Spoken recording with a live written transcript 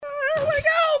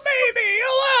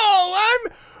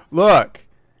Look,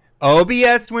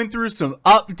 OBS went through some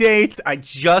updates. I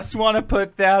just want to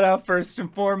put that out first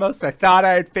and foremost. I thought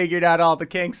I had figured out all the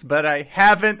kinks, but I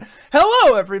haven't.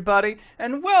 Hello, everybody,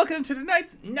 and welcome to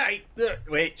tonight's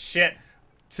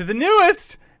to the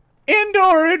newest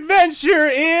indoor adventure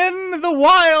in the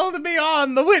wild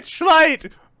beyond the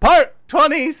Witchlight, Part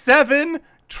 27,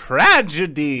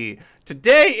 Tragedy.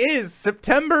 Today is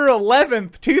September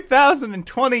 11th,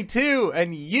 2022,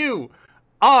 and you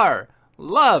are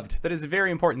loved. That is a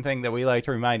very important thing that we like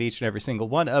to remind each and every single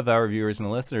one of our viewers and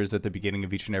listeners at the beginning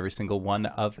of each and every single one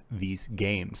of these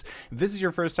games. If this is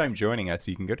your first time joining us,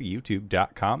 you can go to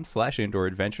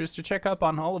youtube.com/indooradventures to check up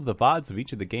on all of the VODs of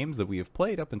each of the games that we have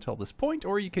played up until this point,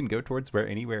 or you can go towards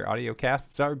anywhere audio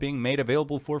casts are being made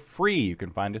available for free. You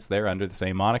can find us there under the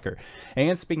same moniker.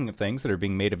 And speaking of things that are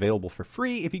being made available for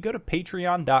free, if you go to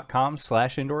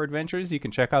patreon.com/indooradventures, you can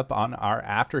check up on our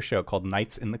after show called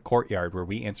Nights in the Courtyard, where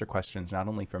we answer questions not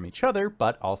only from each other,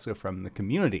 but also from the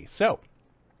community. So,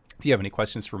 if you have any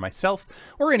questions for myself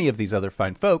or any of these other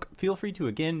fine folk, feel free to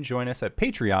again join us at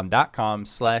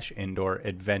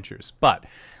patreon.com/indooradventures. But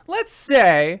let's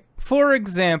say, for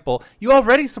example, you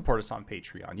already support us on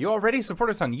Patreon. You already support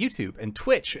us on YouTube and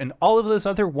Twitch and all of those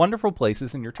other wonderful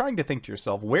places, and you're trying to think to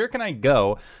yourself, where can I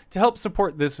go to help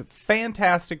support this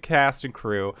fantastic cast and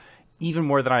crew even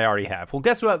more than I already have? Well,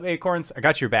 guess what, Acorns? I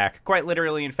got your back. Quite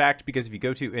literally, in fact, because if you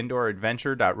go to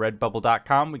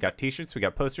indooradventure.redbubble.com, we got t-shirts, we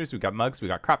got posters, we got mugs, we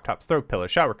got crop tops, throw pillows,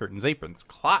 shower curtains, aprons,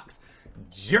 clocks,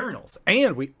 journals,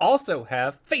 and we also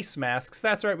have face masks.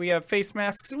 That's right, we have face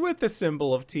masks with the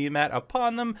symbol of Tiamat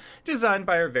upon them, designed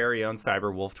by our very own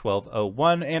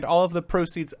Cyberwolf1201, and all of the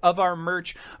proceeds of our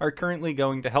merch are currently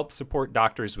going to help support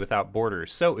Doctors Without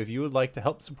Borders. So if you would like to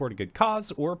help support a good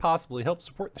cause or possibly help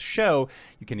support the show,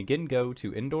 you can again go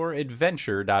to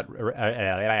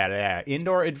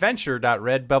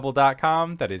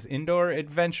indooradventure.redbubble.com. That is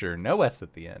indooradventure, no S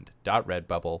at the end,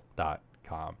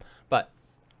 .redbubble.com. But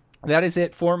that is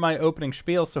it for my opening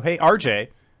spiel. So, hey, RJ,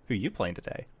 who are you playing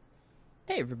today?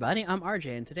 Hey, everybody, I'm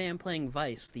RJ, and today I'm playing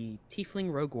Vice, the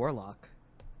Tiefling Rogue Warlock.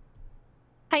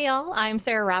 Hi, y'all. I'm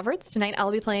Sarah Roberts. Tonight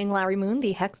I'll be playing Lowry Moon,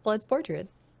 the Hexblood Spore Druid.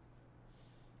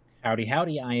 Howdy,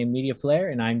 howdy. I am Media Flare,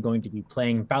 and I'm going to be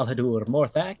playing Balhadur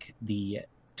Morthak, the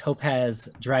Topaz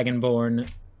Dragonborn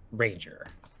Ranger.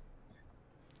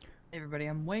 Hey, everybody,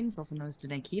 I'm Wings, also known as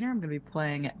Danae Keener. I'm going to be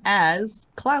playing as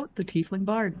Clout, the Tiefling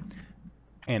Bard.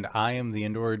 And I am the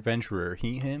Indoor Adventurer,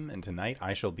 he, him, and tonight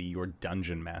I shall be your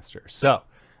Dungeon Master. So,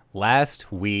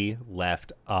 last we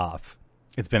left off,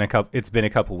 it's been a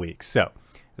couple weeks. So,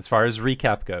 as far as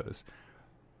recap goes,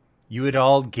 you had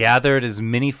all gathered as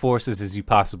many forces as you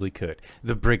possibly could.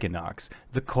 The Briganox,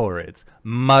 the Corrids,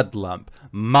 Mudlump,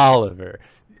 Molliver,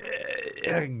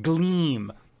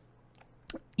 Gleam,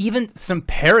 even some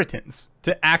Peritons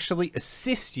to actually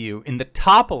assist you in the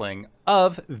toppling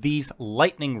of these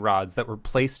lightning rods that were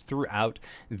placed throughout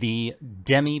the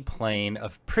demi-plane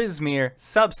of Prismere,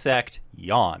 subsect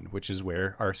Yawn, which is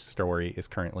where our story is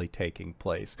currently taking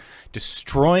place.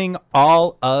 Destroying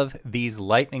all of these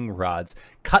lightning rods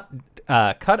cut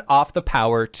off the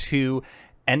power to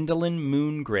Endlin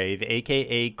Moongrave,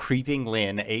 a.k.a. Creeping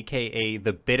Lynn, a.k.a.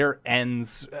 the Bitter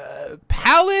Ends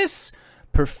Palace,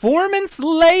 Performance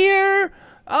Layer,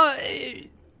 a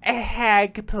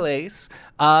hag place,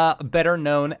 better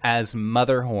known as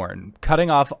Motherhorn.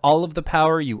 Cutting off all of the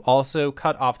power, you also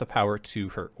cut off the power to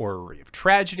her Orrery of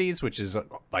Tragedies, which is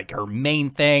like her main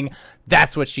thing.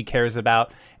 That's what she cares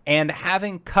about. And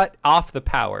having cut off the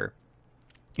power,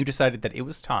 you decided that it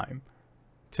was time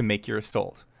to make your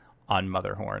assault on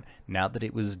Motherhorn. Now that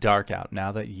it was dark out,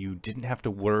 now that you didn't have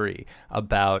to worry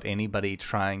about anybody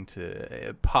trying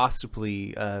to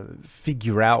possibly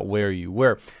figure out where you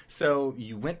were. So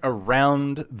you went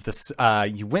around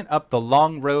you went up the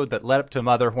long road that led up to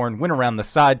Motherhorn, went around the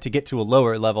side to get to a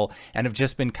lower level, and have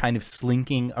just been kind of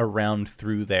slinking around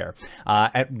through there.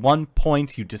 At one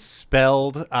point, you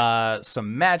dispelled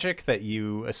some magic that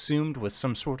you assumed was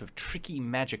some sort of tricky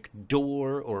magic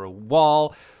door or a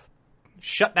wall.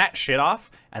 Shut that shit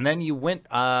off, and then you went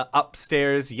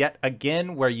upstairs yet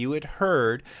again, where you had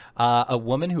heard a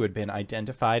woman who had been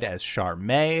identified as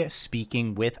Charmaine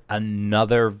speaking with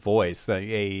another voice,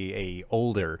 a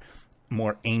older,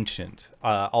 more ancient,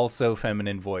 also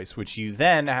feminine voice, which you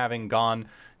then, having gone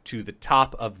to the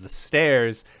top of the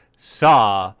stairs,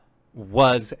 saw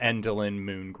was Endlin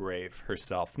Moongrave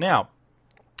herself. Now,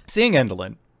 seeing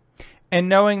Endlin, and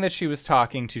knowing that she was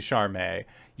talking to Charmaine,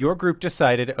 your group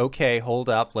decided, okay, hold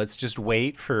up, let's just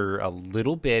wait for a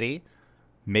little bitty,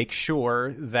 make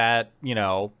sure that,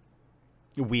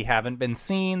 we haven't been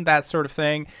seen, that sort of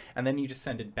thing. And then you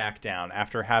descended back down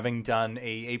after having done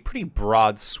a pretty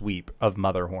broad sweep of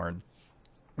Motherhorn.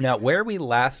 Now, where we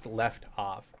last left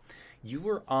off, you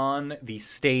were on the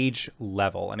stage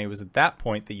level, and it was at that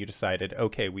point that you decided,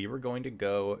 okay, we were going to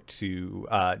go to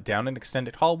down an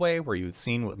extended hallway where you had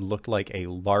seen what looked like a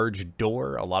large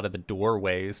door. A lot of the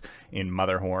doorways in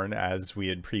Motherhorn, as we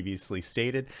had previously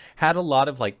stated, had a lot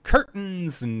of like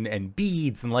curtains and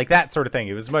beads and like that sort of thing.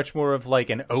 It was much more of like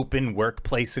an open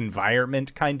workplace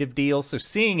environment kind of deal. So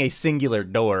seeing a singular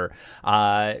door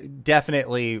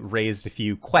definitely raised a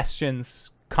few questions,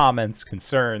 comments,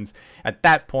 concerns. At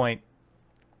that point,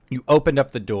 you opened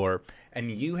up the door,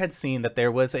 and you had seen that there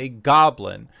was a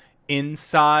goblin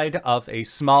inside of a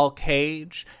small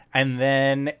cage, and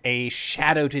then a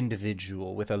shadowed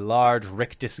individual with a large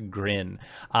rictus grin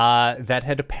that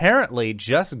had apparently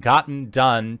just gotten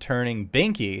done turning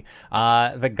Binky,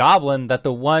 the goblin that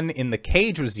the one in the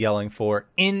cage was yelling for,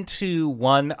 into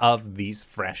one of these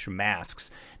fresh masks.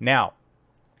 Now,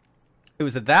 it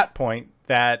was at that point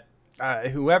that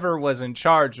whoever was in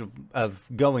charge of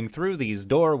going through these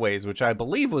doorways, which I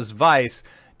believe was Vice,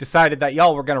 decided that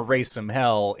y'all were going to raise some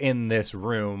hell in this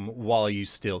room while you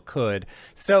still could.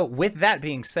 So with that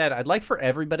being said, I'd like for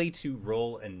everybody to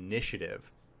roll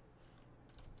initiative.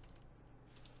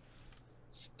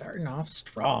 Starting off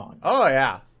strong. Oh,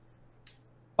 yeah.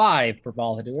 5 for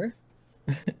Balhadur.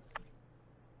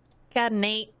 Got an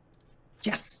 8.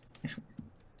 Yes.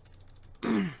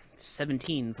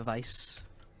 17 for Vice.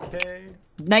 Okay.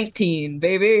 19,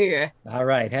 baby. All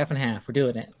right, half and half. We're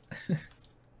doing it.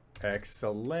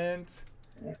 Excellent.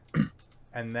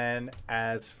 And then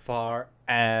as far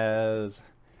as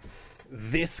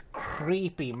this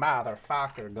creepy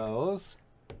motherfucker goes...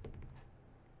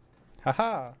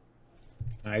 Haha.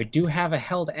 I do have a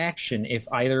held action if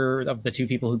either of the two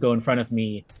people who go in front of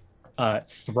me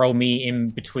throw me in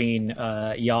between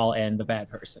y'all and the bad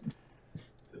person.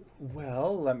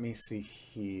 Well, let me see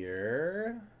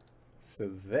here. So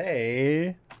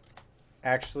they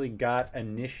actually got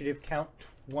initiative count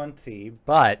 20,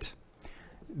 but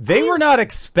they were not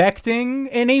expecting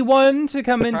anyone to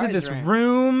come into Surprise this round.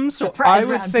 room. So Surprise I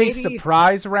would round, say baby.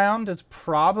 surprise round is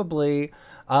probably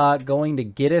going to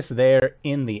get us there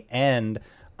in the end.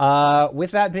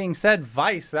 With that being said,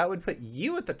 Vice, that would put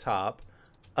you at the top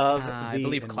of the I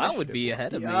believe Clout would be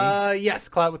ahead of me. Yes,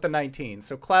 Clout with the 19.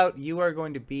 So Clout, you are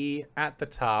going to be at the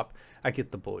top. I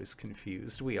get the boys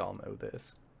confused. We all know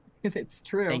this. It's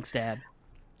true. Thanks, Dad.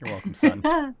 You're welcome,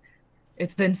 son.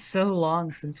 It's been so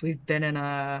long since we've been in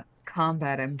a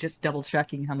combat. I'm just double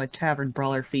checking how my tavern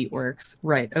brawler feat works.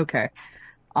 Right, okay.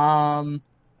 I'm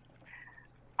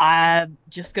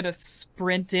just gonna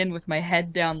sprint in with my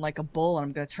head down like a bull, and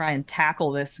I'm gonna try and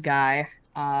tackle this guy.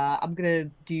 I'm gonna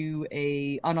do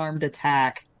a unarmed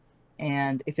attack,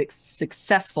 and if it's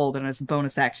successful, then as a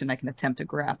bonus action, I can attempt to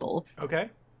grapple. Okay.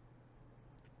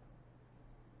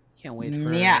 Can't wait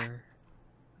for... Yeah.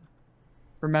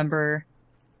 Remember,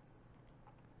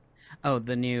 Oh,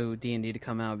 the new D&D to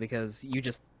come out, because you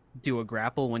just do a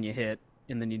grapple when you hit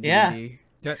in the new Yeah. D&D.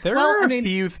 Yeah, there Well, are I a mean-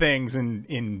 few things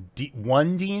in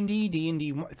one D&D,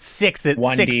 D&D 6th,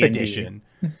 One 6th D&D. edition.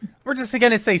 We're just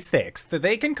going to say 6th.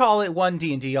 They can call it one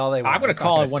D&D all they want. I'm gonna It's not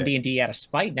call gonna it one stick. D&D out of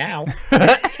spite now.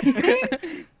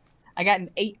 I got an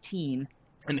 18.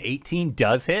 An 18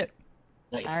 does hit.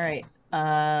 Nice. All right.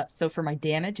 So for my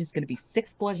damage is going to be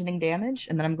 6 bludgeoning damage,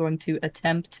 and then I'm going to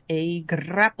attempt a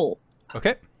grapple.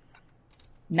 Okay.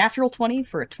 Natural 20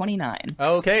 for a 29.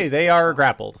 Okay, they are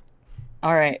grappled.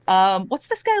 All right. What's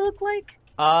this guy look like?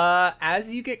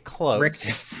 As you get close,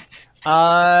 Rictus.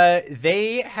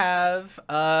 they have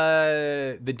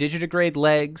the digitigrade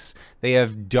legs. They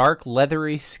have dark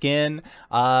leathery skin.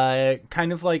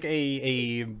 Kind of like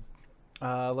a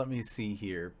let me see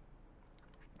here.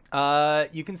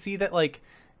 You can see that like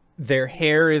their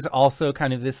hair is also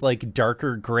kind of this like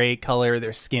darker gray color.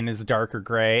 Their skin is darker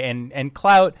gray, and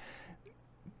Clout,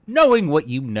 knowing what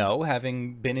you know,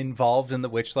 having been involved in the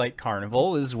Witchlight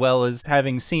Carnival, as well as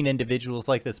having seen individuals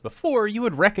like this before, you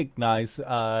would recognize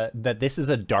that this is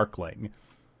a Darkling.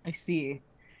 I see.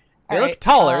 They All look right,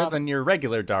 taller than your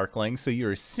regular Darkling, so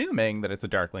you're assuming that it's a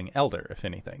Darkling Elder, if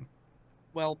anything.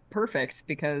 Well, perfect,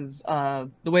 because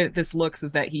the way that this looks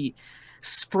is that he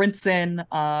sprints in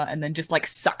and then just like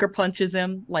sucker punches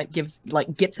him,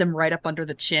 gets him right up under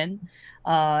the chin,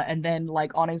 and then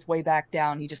like on his way back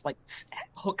down, he just like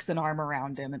hooks an arm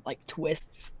around him and like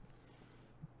twists,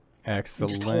 and Excellent.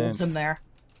 just holds him there.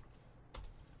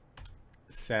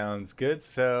 Sounds good.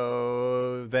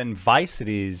 So then, Vice, it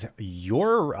is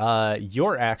your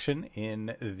action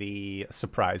in the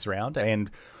surprise round, and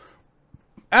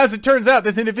as it turns out,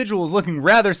 this individual is looking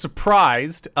rather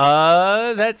surprised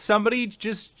that somebody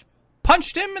just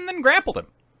punched him and then grappled him.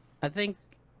 I think,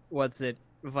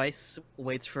 Vice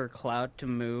waits for Cloud to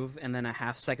move, and then a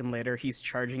half second later, he's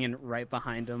charging in right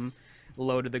behind him,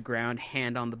 low to the ground,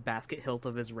 hand on the basket hilt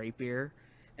of his rapier.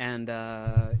 And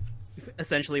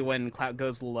essentially, when Cloud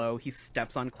goes low, he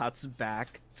steps on Cloud's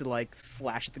back to, like,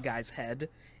 slash the guy's head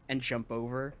and jump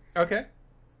over. Okay.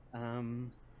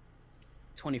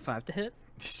 25 to hit.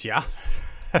 Yeah,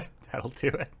 that'll do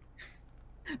it.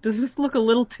 Does this look a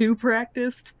little too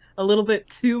practiced? A little bit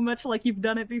too much like you've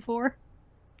done it before?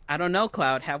 I don't know,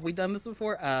 Cloud. Have we done this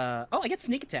before? I get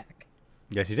sneak attack.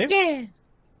 Yes, you do. Yeah.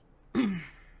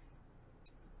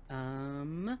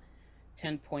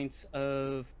 10 points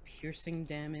of piercing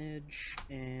damage,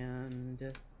 and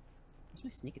where's my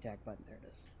sneak attack button? There it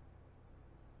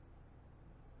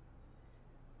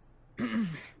is.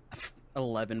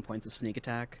 11 points of sneak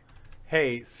attack.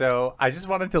 Hey, so I just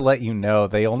wanted to let you know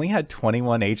they only had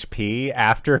 21 HP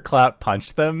after Clout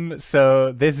punched them,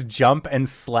 so this jump and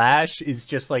slash is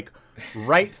just like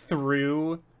right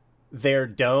through their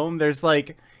dome. There's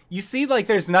like, you see like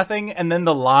there's nothing, and then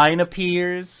the line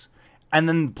appears, and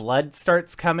then blood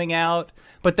starts coming out,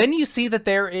 but then you see that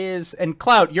there is, and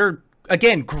Clout, you're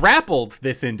again grappled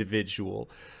this individual.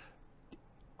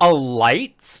 A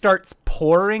light starts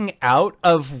pouring out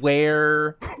of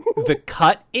where the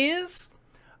cut is,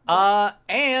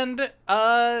 and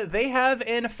they have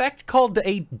an effect called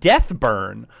a death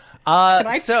burn. Can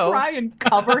I try and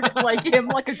cover him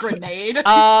like a grenade?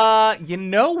 You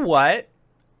know what?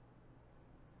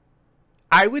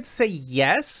 I would say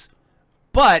yes,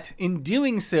 but in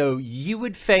doing so, you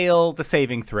would fail the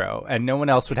saving throw, and no one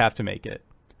else would have to make it.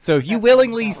 So if you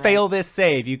willingly fail this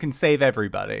save, you can save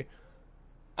everybody.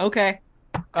 Okay.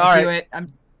 All do right. it.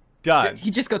 I'm Done.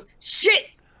 He just goes,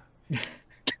 shit!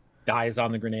 Dies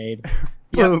on the grenade.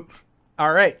 Boom.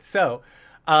 All right, so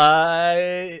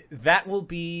that will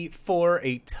be for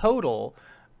a total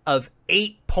of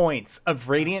 8 points of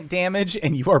radiant damage,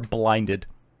 and you are blinded.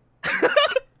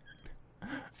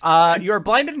 You are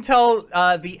blinded until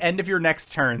the end of your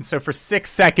next turn, so for 6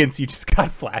 seconds, you just got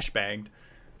flashbanged.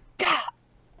 God.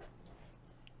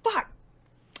 Fuck.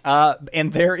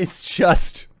 And there is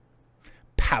just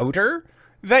powder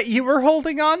that you were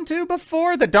holding on to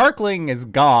before. The Darkling is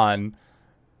gone.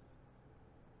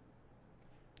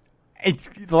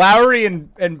 It's Lowry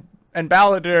and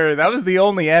Balladur. That was the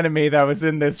only enemy that was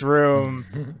in this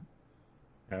room.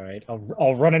 All right,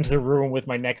 I'll run into the room with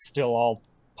my neck still all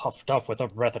puffed up with a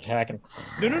breath attack and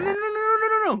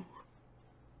No.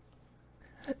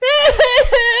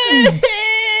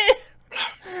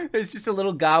 There's just a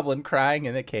little goblin crying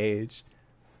in the cage.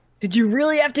 Did you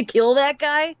really have to kill that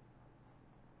guy?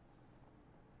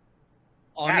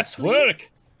 Honestly,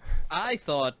 work. I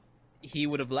thought he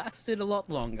would have lasted a lot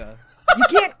longer. You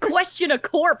can't question a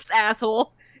corpse,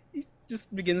 asshole. He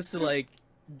just begins to, like,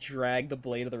 drag the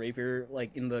blade of the rapier,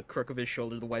 like, in the crook of his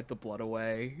shoulder to wipe the blood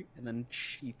away, and then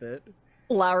sheath it.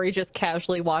 Lowry just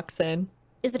casually walks in.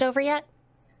 Is it over yet?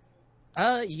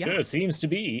 Yeah. Sure seems to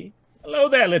be. Hello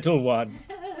there, little one.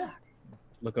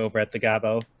 Look over at the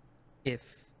Gabo.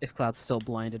 If Cloud's still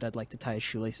blinded, I'd like to tie his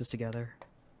shoelaces together.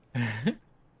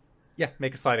 Yeah,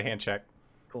 make a sleight of hand check.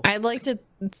 I'd like to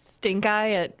stink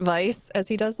eye at Vice as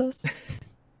he does this.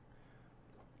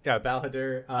 Yeah,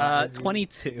 Balladur.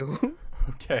 22.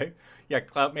 Okay. Yeah,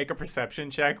 Clout, make a perception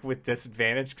check with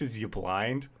disadvantage because you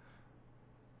blind.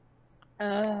 We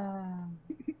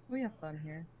have fun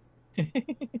here.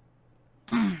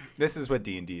 This is what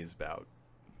D&D is about.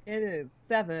 It is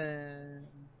 7.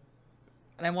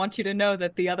 And I want you to know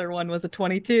that the other one was a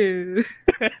 22.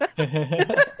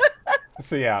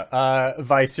 So yeah,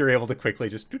 Vice, you're able to quickly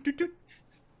just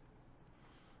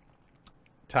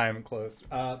time close.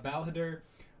 Balladur,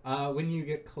 when you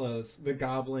get close, the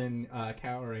goblin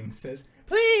cowering says,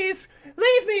 "Please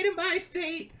leave me to my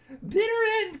fate. Bitter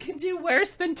end can do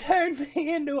worse than turn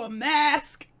me into a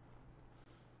mask."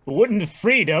 Wouldn't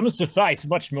freedom suffice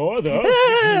much more, though?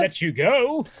 Let you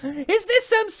go. Is this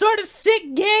some sort of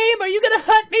sick game? Are you gonna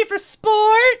hunt me for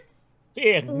sport?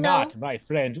 Fear No. not, my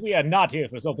friend. We are not here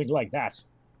for something like that.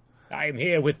 I am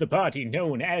here with the party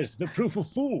known as the Proof of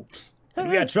Fools. And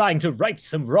we are trying to right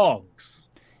some wrongs.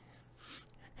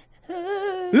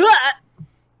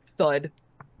 Thud.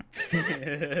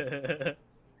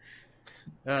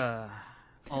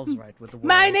 All's right with the world.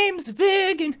 My name's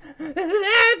Vig, and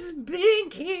that's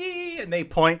Binky. And they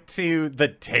point to the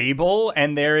table,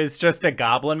 and there is just a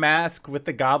goblin mask with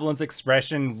the goblin's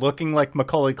expression looking like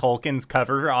Macaulay Culkin's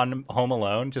cover on Home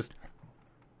Alone. Just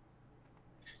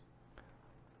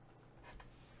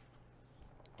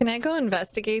Can I go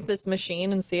investigate this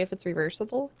machine and see if it's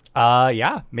reversible?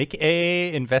 Yeah. Make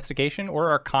a investigation or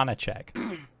arcana check.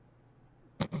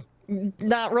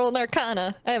 Not rolling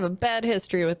Arcana. I have a bad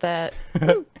history with that.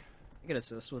 I could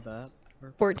assist with that.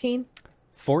 14.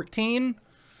 14.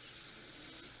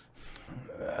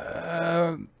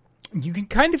 You can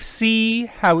kind of see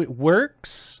how it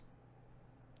works,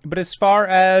 but as far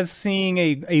as seeing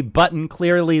a button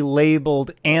clearly labeled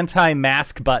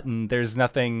anti-mask button, there's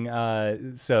nothing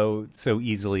so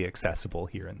easily accessible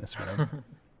here in this room.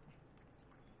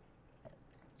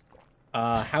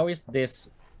 How is this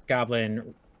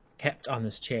goblin kept on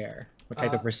this chair? What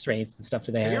type of restraints and stuff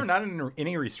do they They are have? not in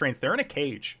any restraints. They're in a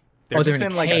cage. They're Oh, they're just in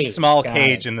in a like a cage. small Got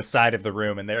cage it. in the side of the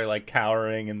room, and they're like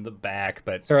cowering in the back.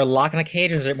 But Is there a lock on a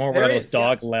cage, or is it more one There of those is,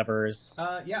 dog yes. levers?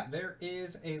 yeah, there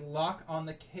is a lock on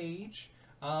the cage.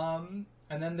 And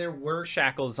then there were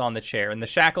shackles on the chair, and the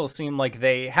shackles seem like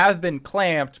they have been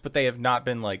clamped, but they have not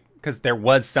been like, because there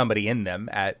was somebody in them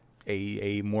at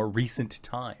a more recent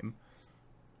time.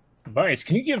 Vice,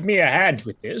 can you give me a hand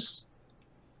with this?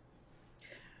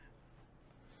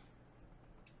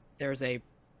 There's a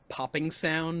popping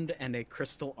sound and a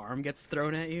crystal arm gets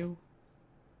thrown at you.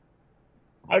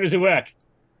 How does it work?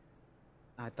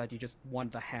 I thought you just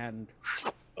wanted a hand.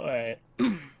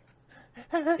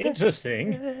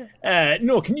 Interesting.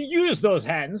 No, can you use those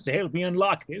hands to help me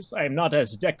unlock this? I am not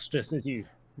as dexterous as you.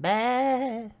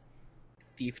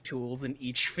 Thief tools in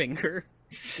each finger.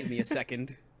 Give me a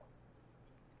second.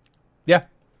 Yeah.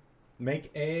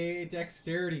 Make a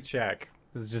dexterity check.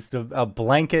 This is just a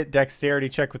blanket dexterity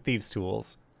check with thieves'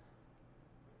 tools.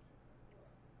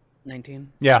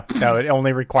 19. Yeah, no, it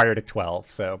only required a 12,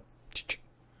 so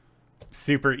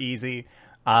super easy.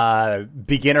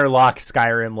 Beginner lock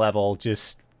Skyrim level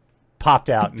just popped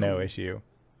out, no issue.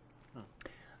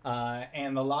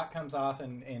 And the lock comes off,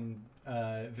 and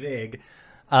Vig,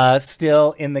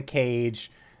 still in the cage,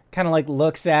 kind of like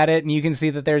looks at it, and you can see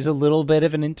that there's a little bit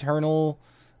of an internal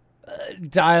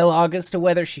dialogue as to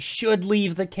whether she should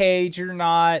leave the cage or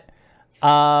not.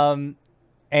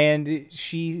 And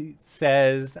she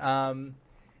says,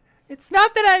 it's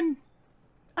not that I'm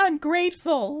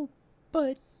ungrateful,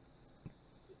 but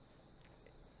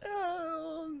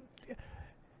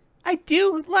I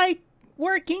do like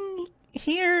working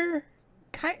here.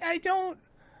 I don't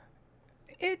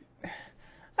know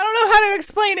how to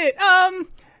explain it. I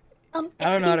don't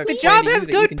know how to Excuse The me? job explain to you has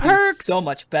that you good can do perks. so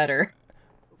much better.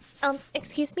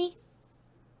 Excuse me?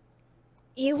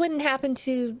 You wouldn't happen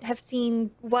to have seen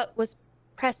what was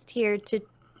pressed here to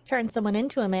turn someone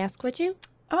into a mask, would you?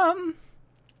 Well,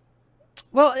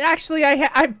 actually,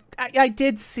 I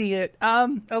did see it a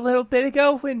little bit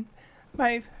ago when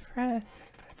my friend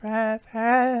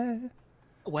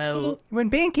Well,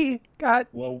 when Binky got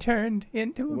Well- turned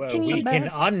into Well, Can we you- can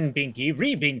unbinky,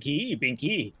 re-binky,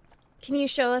 binky. Can you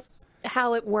show us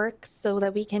how it works so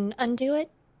that we can undo it?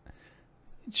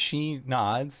 She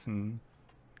nods and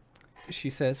she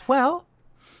says, well,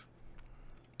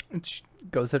 and she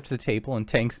goes up to the table and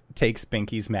takes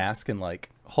Binky's mask and like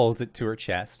holds it to her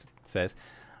chest. Says,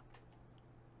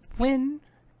 when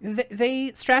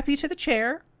they strap you to the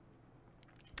chair,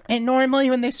 and normally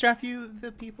when they strap you,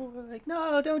 the people are like,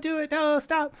 no, don't do it, no,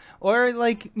 stop. Or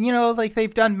like, you know, like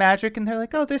they've done magic and they're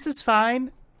like, oh, this is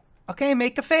fine. Okay,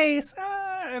 make a face.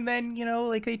 And then, you know,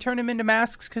 like they turn them into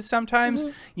masks because sometimes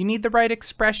you need the right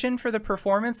expression for the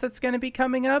performance that's going to be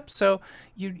coming up. So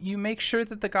you make sure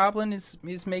that the goblin is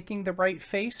making the right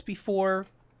face before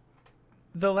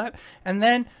the and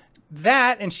then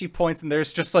that, and she points, and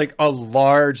there's just like a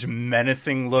large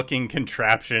menacing looking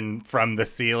contraption from the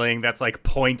ceiling that's like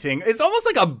pointing. It's almost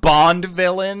like a Bond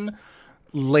villain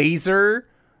laser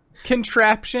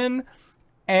contraption.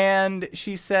 And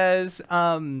she says,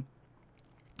 and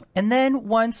then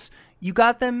once you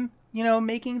got them, you know,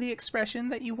 making the expression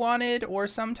that you wanted, or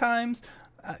sometimes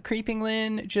Creeping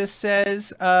Lynn just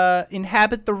says,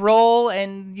 inhabit the role,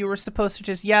 and you were supposed to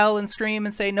just yell and scream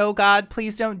and say, no, God,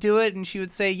 please don't do it. And she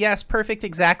would say, yes, perfect,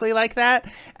 exactly like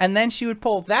that. And then she would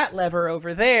pull that lever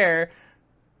over there,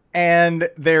 and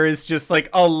there is just like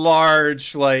a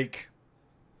large, like,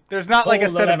 there's not like a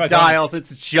Pull the set lever, of gun. dials,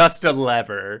 it's just a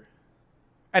lever.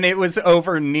 And it was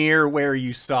over near where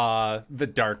you saw the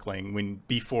Darkling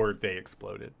before they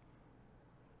exploded.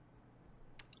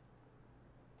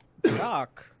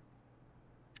 Doc.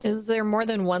 Is there more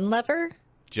than one lever?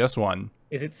 Just one.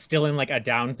 Is it still in like a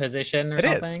down position or It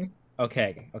is. something?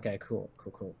 Okay, cool.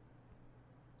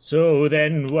 So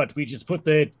then what? We just put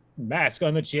the mask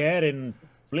on the chair and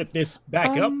flip this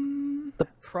back up? The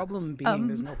problem being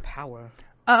there's no power.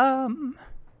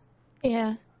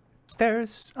 Yeah.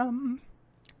 There's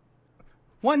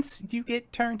once you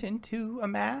get turned into a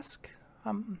mask,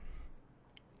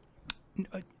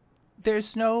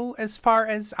 there's no, as far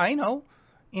as I know,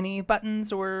 any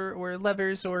buttons or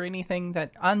levers or anything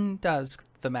that undoes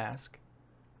the mask.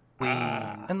 We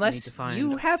need Unless to find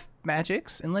you have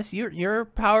magics, unless you're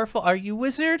powerful. Are you a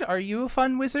wizard? Are you a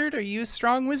fun wizard? Are you a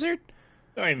strong wizard?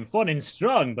 I'm fun and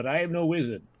strong, but I am no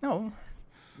wizard. No.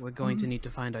 We're going to need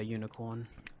to find our unicorn.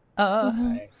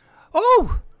 Oh!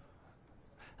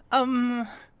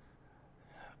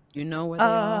 You know where they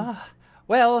are?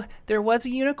 Well, there was a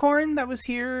unicorn that was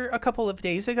here a couple of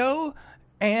days ago,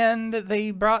 and they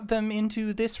brought them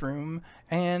into this room,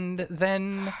 and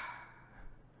then,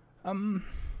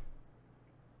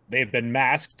 They've been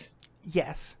masked.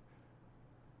 yes.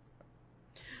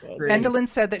 Well, Great. Endolin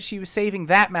said that she was saving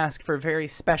that mask for a very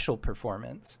special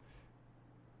performance.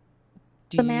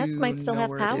 Do The mask might you still know have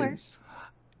where it power. is?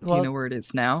 Do Well, you know where it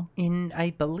is now?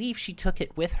 I believe she took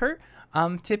it with her.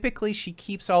 Typically she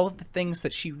keeps all of the things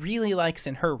that she really likes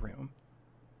in her room.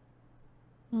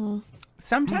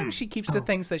 Sometimes she keeps the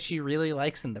things that she really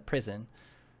likes in the prison.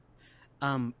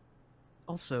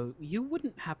 Also, you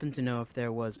wouldn't happen to know if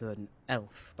there was an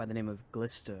elf by the name of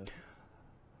Glista?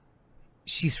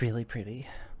 She's really pretty.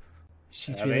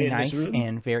 She's Are they really in this nice room?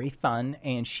 and very fun,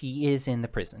 and she is in the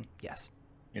prison. Yes.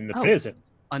 In the Oh. prison.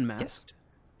 Unmasked?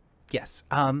 Yes.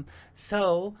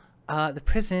 So the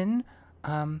prison,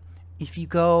 if you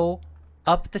go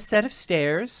up the set of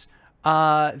stairs,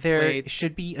 there Wait.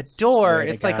 should be a door. Swear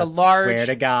to It's like a God, large. Swear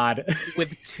to God.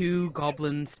 With 2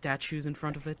 goblin statues in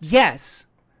front of it? Yes.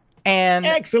 And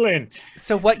Excellent.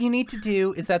 so what you need to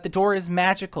do is that the door is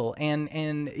magical, and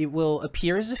it will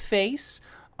appear as a face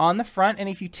on the front. And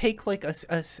if you take like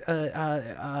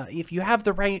if you have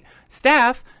the right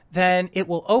staff, then it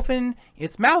will open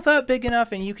its mouth up big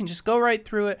enough, and you can just go right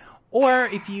through it. Or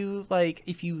if you like,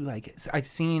 I've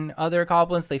seen other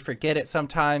goblins, they forget it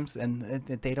sometimes, and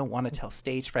they don't want to tell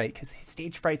stage fright, because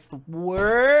stage fright's the worst.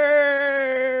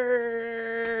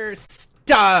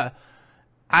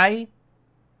 I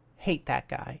hate that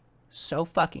guy so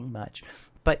fucking much.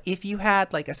 But if you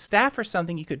had like a staff or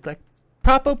something, you could like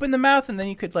pop open the mouth, and then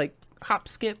you could like hop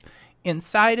skip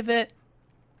inside of it.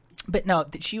 But no,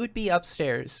 she would be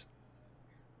upstairs.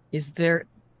 Is there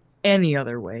any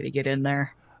other way to get in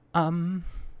there? I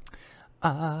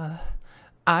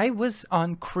was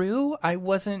on crew. I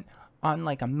wasn't on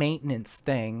like a maintenance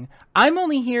thing. I'm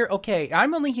only here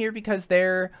because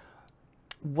there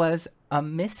was a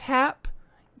mishap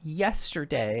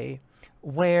yesterday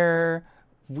where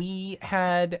we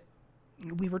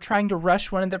were trying to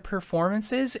rush one of the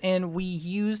performances, and we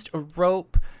used a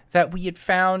rope that we had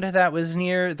found that was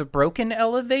near the broken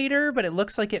elevator, but it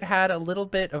looks like it had a little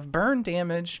bit of burn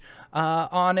damage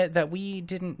on it that we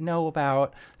didn't know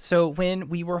about. So when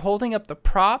we were holding up the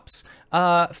props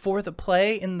for the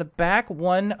play in the back,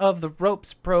 one of the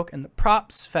ropes broke and the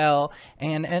props fell,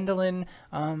 and Endolin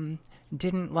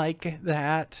didn't like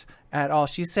that at all.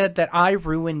 She said that I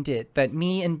ruined it, that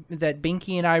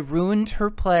Binky and I ruined her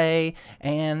play,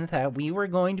 and that we were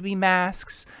going to be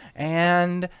masks,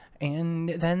 and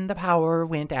then the power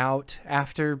went out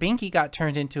after Binky got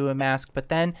turned into a mask. But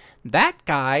then that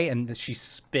guy, and she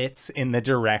spits in the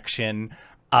direction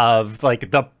of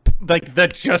the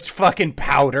just fucking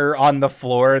powder on the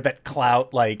floor that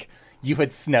Clout, like, you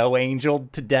had snow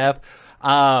angeled to death.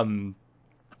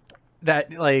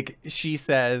 That, like, she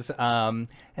says, and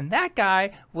that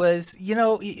guy was,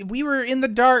 we were in the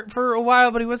dark for a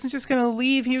while, but he wasn't just gonna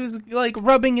leave. He was, like,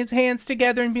 rubbing his hands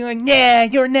together and being like, nah,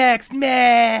 you're next,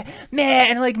 meh, meh,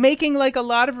 and, like, making, like, a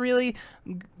lot of really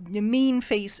mean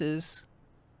faces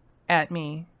at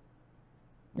me.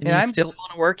 And you still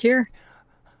want to work here?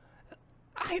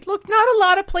 Look, not a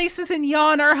lot of places in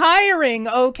Yon are hiring,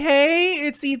 okay?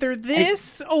 It's either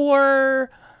this or...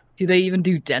 Do they even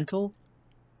do dental?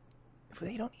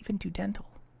 They don't even do dental.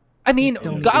 I mean,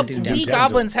 Don't even do we dental.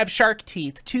 goblins have shark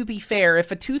teeth. To be fair,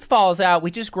 if a tooth falls out, we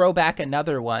just grow back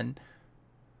another one.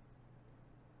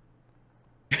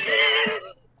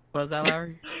 What was that,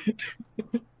 Larry?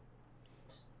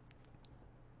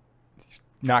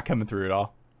 Not coming through at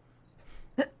all.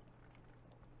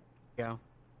 Go.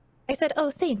 I said,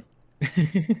 oh, same.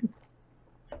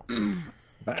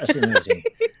 Fascinating.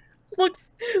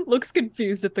 looks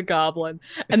confused at the goblin,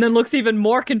 and then looks even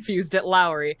more confused at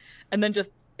Lowry, and then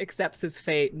just accepts his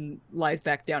fate and lies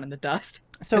back down in the dust.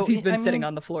 So, Because he's been I mean, sitting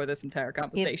on the floor this entire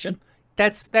conversation.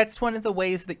 That's one of the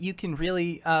ways that you can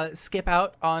really skip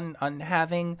out on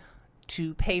having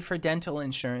to pay for dental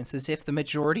insurance as if the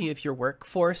majority of your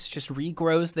workforce just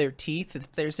regrows their teeth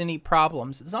if there's any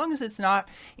problems, as long as it's not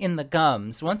in the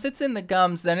gums. Once it's in the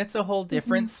gums, then it's a whole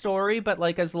different story. But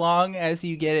like, as long as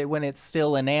you get it when it's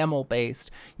still enamel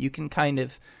based, you can kind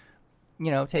of,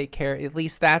 take care. At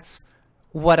least that's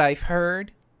what I've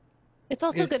heard. It's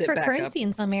also Gonna good sit for back currency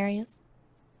in some areas.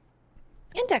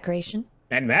 And decoration.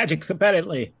 And magics,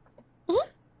 apparently.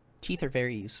 Teeth are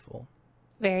very useful.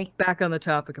 Very. Back on the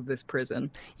topic of this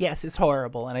prison. Yes, it's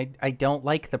horrible, and I don't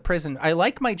like the prison. I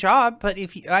like my job, but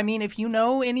if you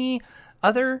know any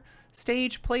other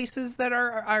stage places that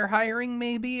are hiring,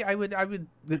 maybe I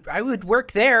would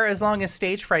work there as long as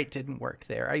Stage Fright didn't work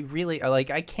there.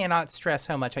 I cannot stress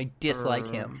how much I dislike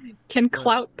him. Can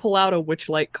Clout pull out a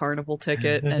Witchlight Carnival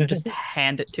ticket and just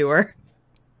hand it to her?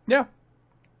 Yeah.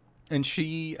 And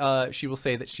she will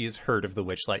say that she has heard of the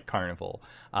Witchlight Carnival,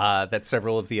 that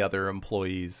several of the other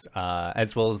employees,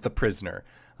 as well as the prisoner,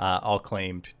 all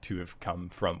claimed to have come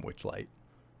from Witchlight.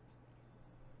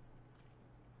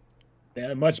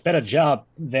 They're a much better job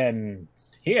than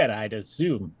here, I'd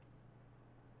assume.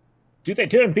 Do they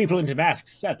turn people into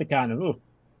masks at the carnival?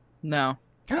 No.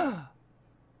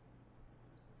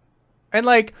 And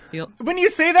like, Yep. when you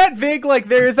say that, Vig, like,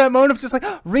 there is that moment of just like,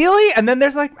 really? And then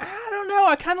there's like, I don't know,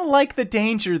 I kind of like the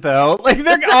danger, though. Like,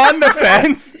 they're on the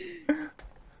fence.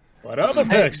 What other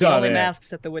perks The are only there?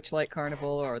 masks at the Witchlight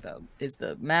Carnival is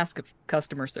the mask of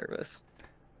customer service.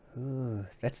 Ooh,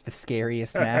 that's the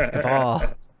scariest mask of all.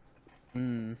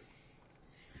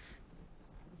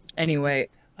 Anyway,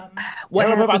 what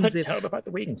Tell happens them about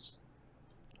the wings.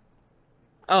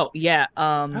 Oh yeah.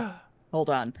 Hold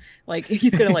on. Like,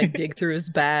 he's gonna like dig through his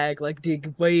bag, like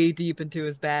dig way deep into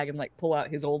his bag, and like pull out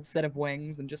his old set of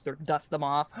wings and just sort of dust them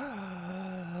off.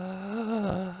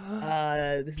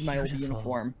 This is my old Beautiful.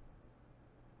 uniform.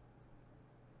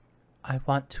 I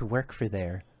want to work for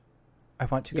there. I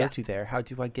want to Yeah. go to there. How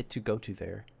do I get to go to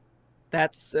there?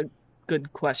 That's a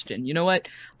good question. You know what?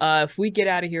 If we get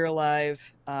out of here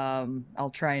alive,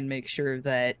 I'll try and make sure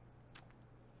that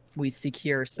we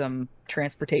secure some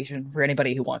transportation for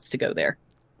anybody who wants to go there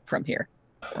from here,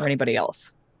 or anybody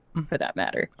else, for that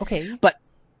matter. Okay. But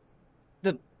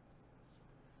the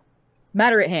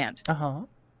matter at hand: Uh-huh.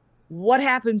 what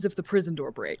happens if the prison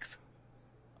door breaks?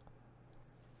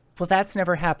 Well, that's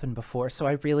never happened before, so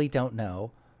I really don't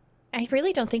know. I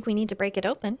really don't think we need to break it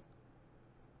open.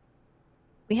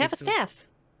 We have a It's a- staff.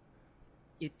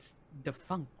 It's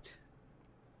defunct.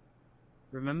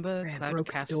 Remember, Ran Cloud broke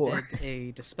the casted door.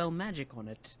 a dispel magic on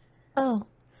it. Oh,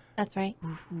 that's right.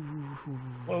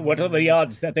 Well, what are the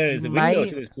odds that there is a You window might-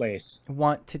 to this place?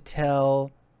 Want to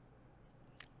tell...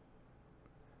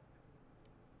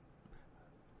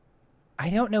 I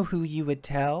don't know who you would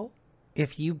tell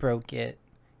if you broke it,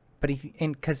 but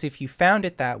because if you found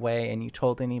it that way and you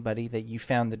told anybody that you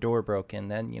found the door broken,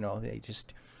 then, they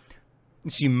just...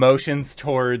 She motions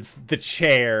towards the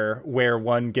chair where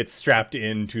one gets strapped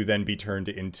in to then be turned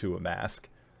into a mask.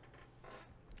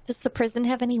 Does the prison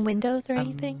have any windows or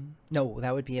anything? No,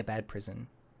 that would be a bad prison.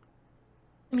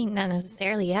 I mean, not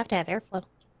necessarily. You have to have airflow.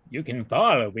 You can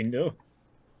bar a window.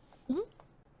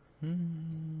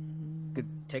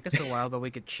 Could take us a while, but we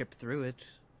could chip through it.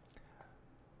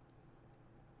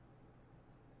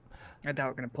 I doubt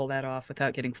we're gonna pull that off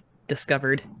without getting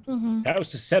discovered. Mm-hmm. How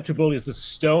susceptible is the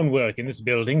stonework in this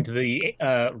building to the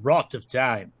rot of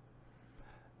time?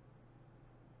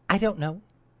 I don't know.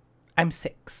 I'm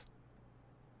 6.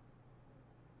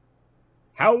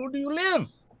 How do you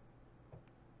live?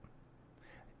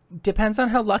 Depends on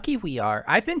how lucky we are.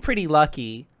 I've been pretty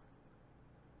lucky.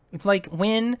 It's like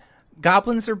when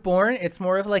goblins are born, it's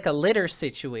more of like a litter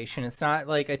situation. It's not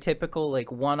like a typical like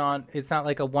it's not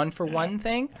like a 1-for-1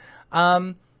 thing.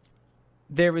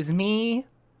 There was me,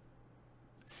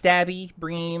 Stabby,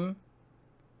 Bream,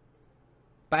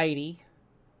 Bitey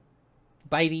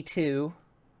 2,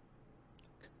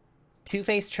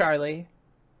 Two-Faced Charlie,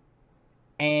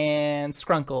 and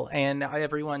Skrunkle, and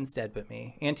everyone's dead but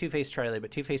me. And Two-Faced Charlie,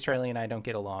 but Two-Faced Charlie and I don't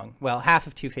get along. Well, half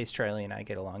of Two-Faced Charlie and I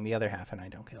get along. The other half and I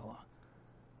don't get along.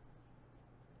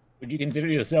 Would you consider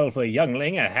yourself a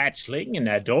youngling, a hatchling, an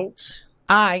adult?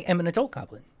 I am an adult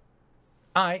goblin.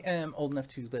 I am old enough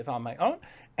to live on my own,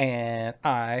 and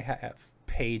I have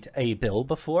paid a bill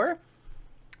before.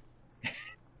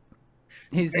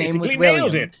 His name was Basically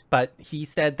nailed William, it. but he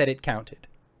said that it counted.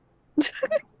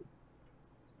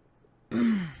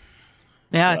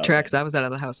 Yeah, it tracks. I was out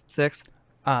of the house at 6.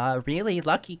 Really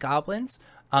lucky goblins.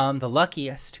 The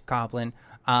luckiest goblin,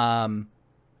 on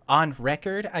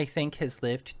record, I think, has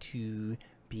lived to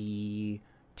be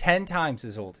 10 times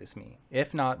as old as me,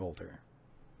 if not older.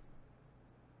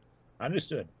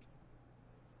 Understood.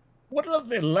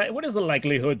 What is the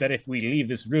likelihood that if we leave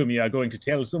this room, you are going to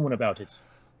tell someone about it?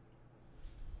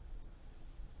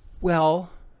 Well,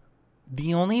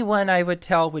 the only one I would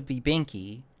tell would be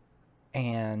Binky,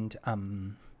 and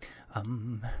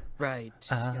Right.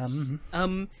 Yes.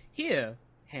 Here,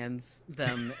 hands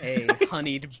them a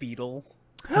honeyed beetle.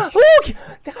 oh,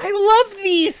 I love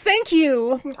these. Thank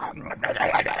you.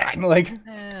 Like,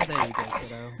 There you go,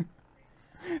 kiddo.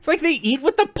 it's like they eat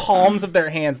with the palms of their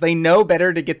hands. They know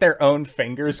better to get their own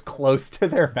fingers close to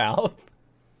their mouth.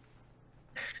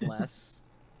 Bless.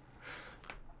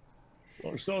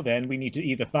 Well, so then we need to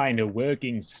either find a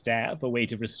working staff, a way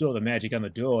to restore the magic on the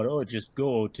door, or just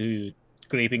go to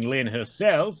Scraping Lynn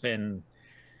herself and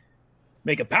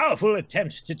make a powerful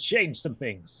attempt to change some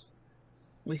things.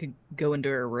 We could go into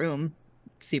her room,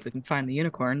 see if we can find the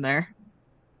unicorn there.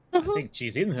 I think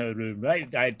she's in her room,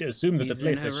 right? I'd assume that She's the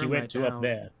place in her that she room went right to now. up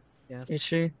there. Yes. Is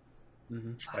she?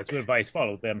 Mhm. That's where Vice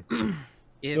followed them.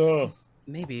 If, So-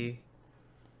 maybe.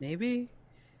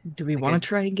 Do we I want could- to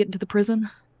try and get into the prison?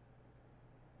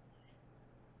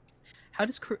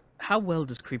 How well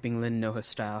does Creeping Lynn know her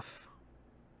staff?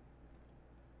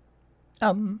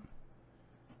 Um,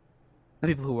 The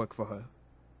people who work for her.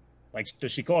 Like,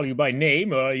 does she call you by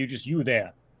name, or are you just you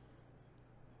there?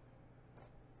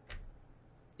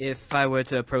 If I were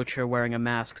to approach her wearing a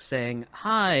mask saying,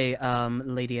 "Hi,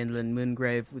 Lady Endlin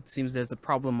Moongrave, it seems there's a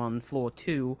problem on floor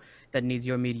 2 that needs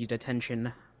your immediate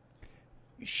attention."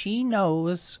 she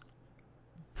knows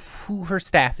who her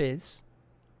staff is,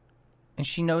 and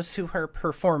she knows who her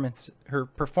performers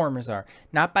are.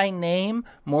 Not by name,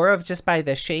 more of just by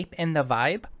the shape and the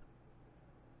vibe.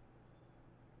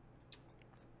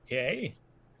 Okay.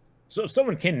 So if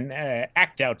someone can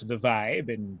act out the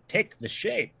vibe and take the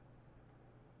shape,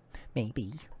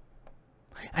 Maybe.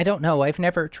 I don't know. I've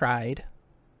never tried.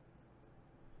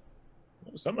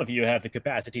 well, some of you have the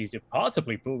capacity to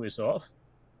possibly pull this off.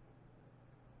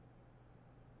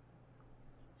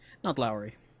 Not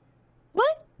Lowry.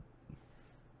 What?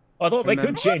 Although they could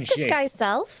Remember- change shape. Disguise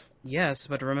self? Yes,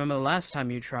 but remember the last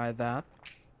time you tried that?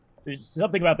 There's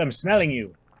something about them smelling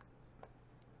you.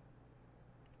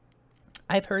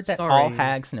 I've heard that all Sorry.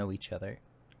 hags know each other.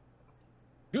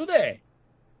 Do they?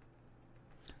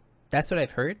 That's what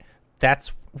I've heard.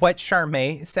 That's what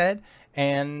Charmaine said,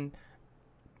 and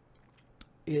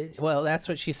well, that's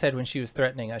what she said when she was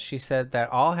threatening us. She said that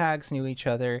all hags knew each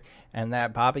other, and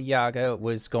that Baba Yaga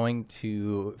was going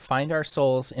to find our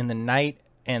souls in the night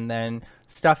and then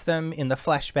stuff them in the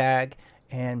flesh bag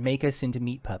and make us into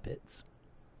meat puppets.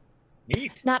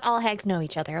 Neat. Not all hags know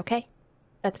each other, okay?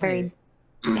 That's very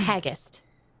haggist.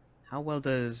 How well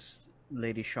does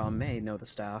Lady Charmaine know the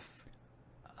staff?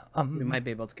 We might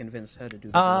be able to convince her to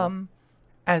do the role.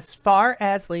 As far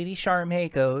as Lady Charmaine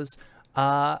goes,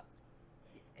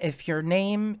 if your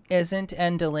name isn't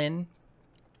Endolin,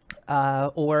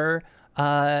 or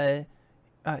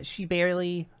she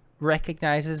barely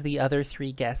recognizes the other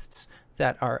 3 guests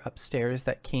that are upstairs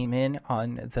that came in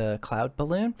on the cloud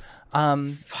balloon.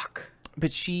 Fuck.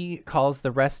 But she calls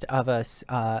the rest of us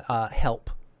help.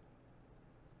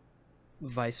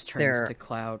 Vice turns There- to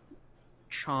Cloud.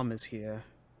 Chom is here.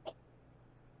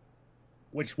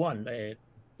 Which one?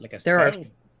 Like a There are spell?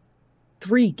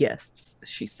 3 guests,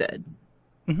 she said.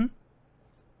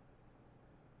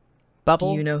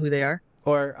 Bubble Do you know who they are?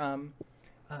 or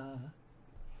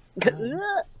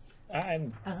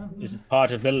This is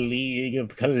part of the League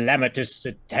of Calamitous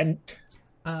Intent.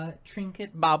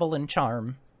 Trinket, Bobble, and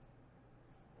Charm.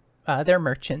 They're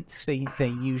merchants. They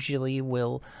usually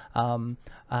will.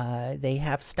 They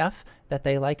have stuff that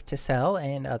they like to sell,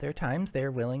 and other times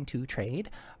they're willing to trade.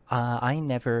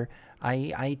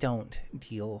 I don't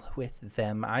deal with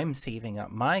them. I'm saving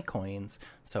up my coins,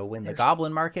 so when the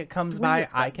goblin market comes by,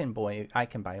 I can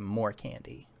buy more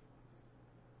candy.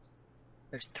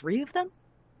 There's 3 of them?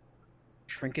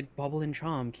 Trinket, Bobble, and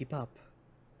Chom, keep up.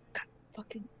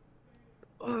 Fucking.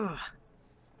 Ugh.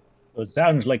 So it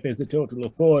sounds like there's a total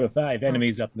of 4 or 5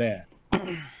 enemies up there.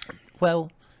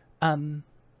 Well, yeah,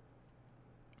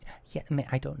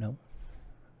 I don't know.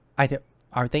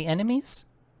 Are they enemies?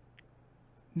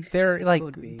 They're like,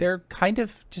 Could be. they're kind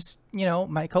of just,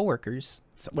 my coworkers.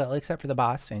 So, well, except for the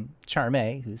boss and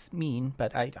Charmaine, who's mean,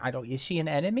 but I don't, is she an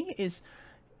enemy?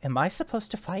 Am I supposed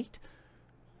to fight?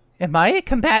 Am I a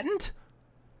combatant?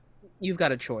 You've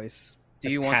got a choice.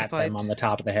 Do you want to Pat fight? them on the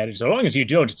top of the head. So long as you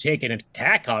don't take an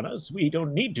attack on us, we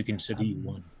don't need to consider you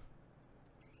one.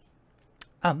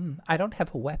 I don't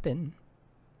have a weapon.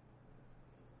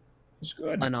 It's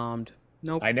good. Unarmed.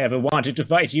 Nope. I never wanted to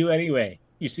fight you anyway.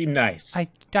 You seem nice.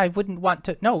 I wouldn't want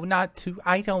to, no, not to,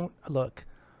 I don't, look.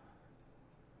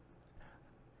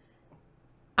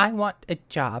 I want a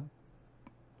job.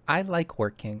 I like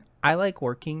working. I like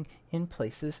working in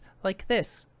places like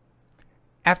this.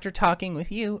 After talking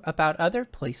with you about other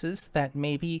places that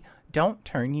maybe don't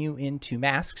turn you into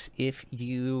masks if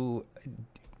you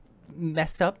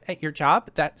mess up at your job,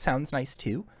 that sounds nice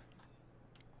too.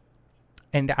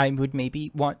 And I would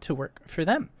maybe want to work for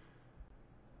them.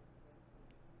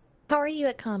 How are you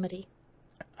at comedy?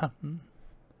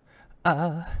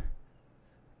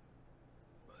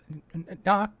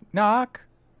 Knock, knock.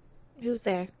 Who's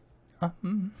there?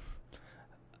 I'm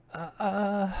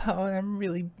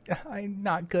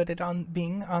not good at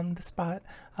being on the spot.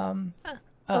 I'm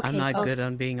Okay, not good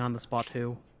on being on the spot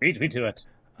too. Beat me to it.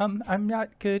 I'm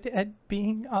not good at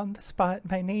being on the spot.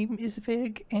 My name is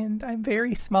Vig, and I'm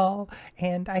very small,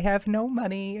 and I have no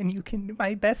money, and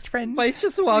my best friend... Vice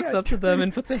just walks up to them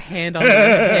and puts a hand on their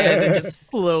head and just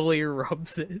slowly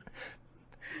rubs it.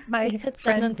 We could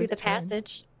send them through the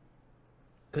passage.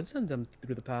 Could send them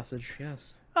through the passage,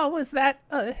 yes. Oh, is that,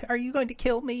 are you going to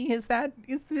kill me? Is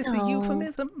this a No.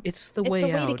 euphemism? It's the It's way a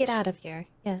way out. to get out of here.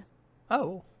 Yeah.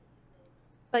 Oh,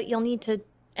 But you'll need to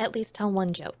at least tell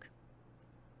one joke.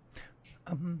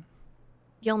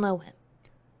 You'll know when.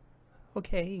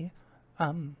 okay.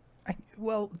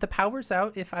 Well, the power's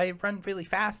out. If I run really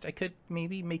fast, I could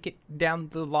maybe make it down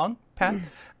the long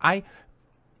path. I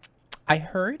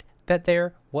heard that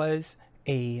there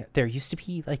used to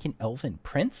be like an elven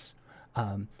prince,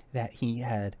 that he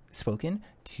had spoken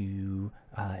to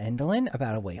Endolin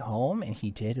about a way home, and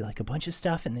he did like a bunch of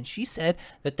stuff, and then she said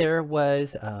that there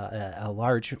was a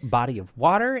large body of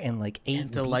water and like 8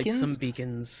 And to beacons. light some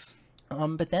beacons.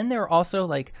 But then there are also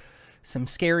like some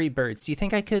scary birds. Do you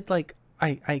think I could like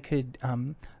I could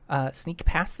sneak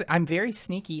past I'm very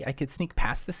sneaky. I could sneak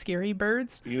past the scary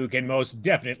birds. You can most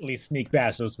definitely sneak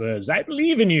past those birds. I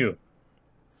believe in you.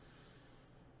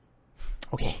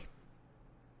 Okay.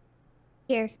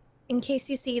 Here, in case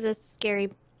you see the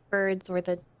scary birds or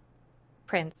the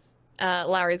prince,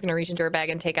 Lowry's gonna reach into her bag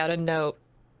and take out a note,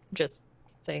 just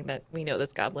saying that we know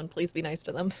this goblin. Please be nice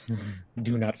to them.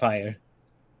 Do not fire.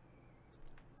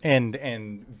 And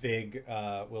Vig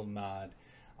will nod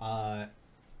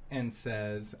and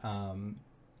says,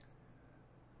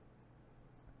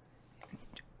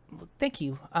 thank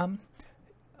you.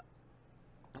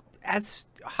 As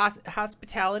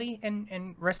hospitality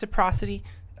and reciprocity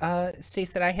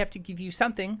states that I have to give you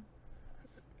something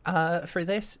for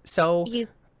this. So You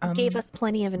gave us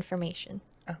plenty of information.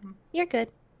 You're good.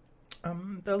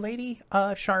 the lady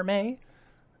Charmaine,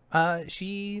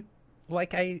 she,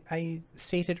 like I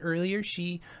stated earlier,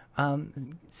 she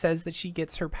says that she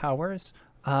gets her powers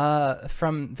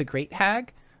from the Great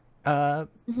Hag,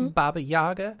 Baba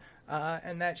Yaga,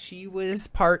 and that she was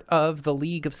part of the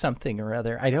League of something or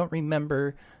other. I don't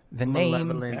remember the name.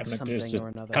 Malevolent something or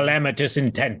another. Calamitous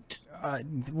intent.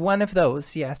 One of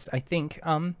those, yes. I think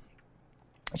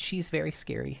she's very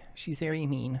scary. She's very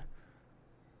mean.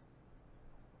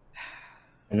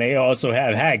 And they also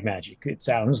have hag magic, it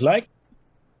sounds like.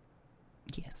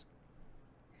 Yes.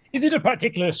 Is it a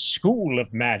particular school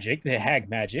of magic, the hag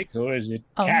magic, or is it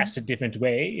cast a different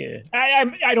way? I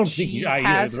don't think She you're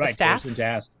has the a right staff. person to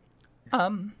ask.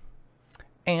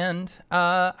 And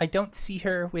I don't see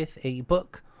her with a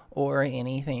book or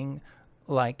anything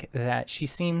like that. She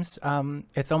seems,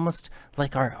 it's almost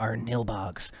like our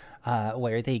Nilbogs,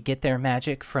 where they get their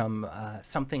magic from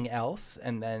something else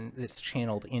and then it's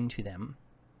channeled into them.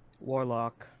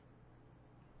 Warlock.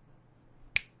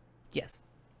 Yes.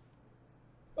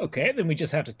 Okay, then we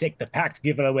just have to take the pact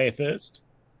giveaway first.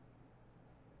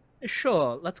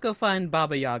 Sure, let's go find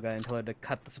Baba Yaga and tell her to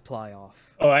cut the supply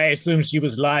off. Oh, I assumed she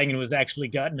was lying and was actually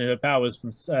gotten her powers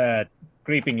from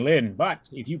Creeping Lynn, but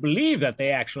if you believe that they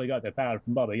actually got their power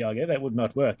from Baba Yaga, that would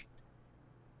not work.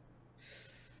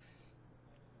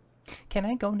 Can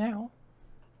I go now?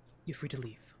 You're free to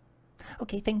leave.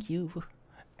 Okay, thank you.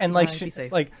 And like Bye, be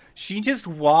safe. she just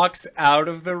walks out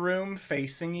of the room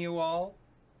facing you all.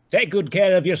 Take good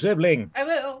care of your sibling. I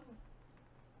will.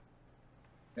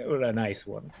 They were a nice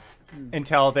one.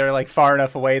 Until they're like far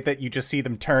enough away that you just see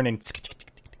them turn and scamper.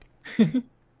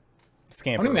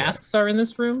 How many away. masks are in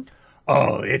this room?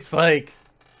 Oh, it's like,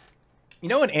 you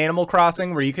know, in Animal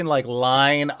Crossing where you can like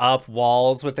line up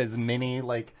walls with as many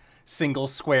like single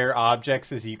square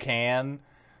objects as you can.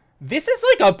 This is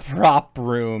like a prop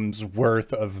room's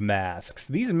worth of masks.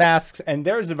 These masks, and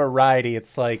there's a variety.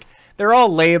 It's like they're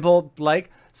all labeled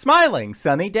like smiling,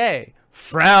 sunny day,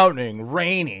 frowning,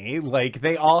 rainy. Like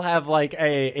they all have like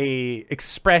a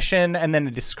expression and then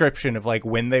a description of like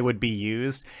when they would be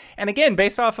used. And again,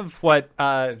 based off of what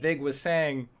Vig was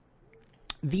saying,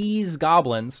 these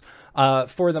goblins,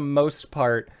 for the most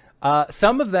part,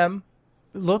 Some of them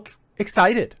look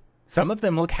excited. Some of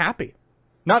them look happy.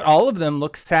 Not all of them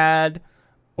look sad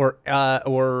or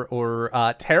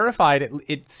terrified.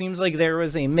 It seems like there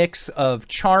was a mix of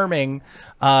charming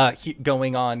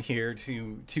going on here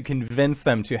to convince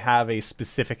them to have a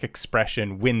specific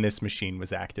expression when this machine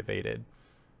was activated.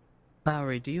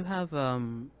 Lowry, do you have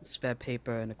spare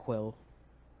paper and a quill?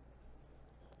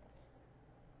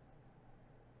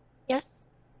 Yes.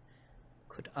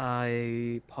 Could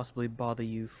I possibly bother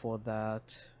you for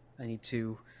that?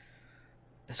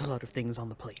 There's a lot of things on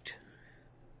the plate.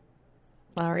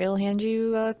 Lowry will hand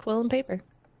you a quill and paper.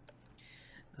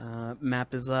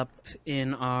 Map is up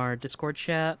in our Discord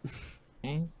chat.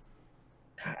 Okay.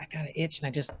 God, I got an itch,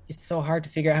 and it's so hard to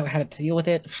figure out how to deal with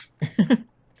it.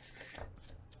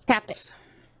 Tap it.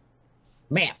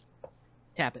 Man.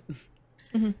 Tap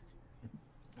it.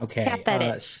 Okay. Tap that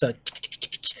in. So,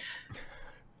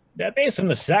 Now, based on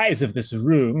the size of this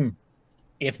room,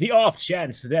 if the off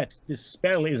chance that this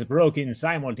spell is broken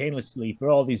simultaneously for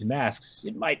all these masks,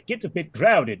 it might get a bit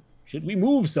crowded. Should we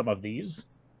move some of these?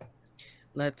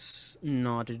 Let's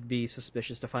not. It'd be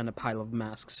suspicious to find a pile of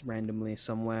masks randomly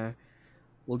somewhere.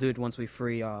 We'll do it once we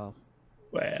free our...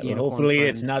 Well, Unicorn hopefully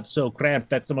it's friend. not so cramped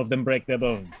that some of them break their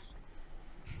bones.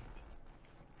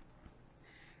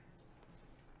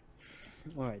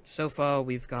 Alright, so far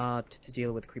we've got to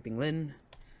deal with Creeping Lynn.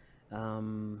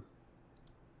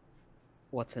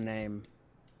 What's her name?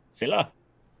 Scylla?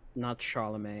 Not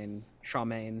Charlemagne.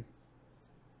 Charmaine.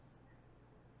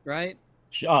 Right?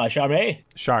 Charme?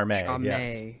 Charme,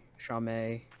 yes.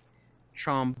 Charme.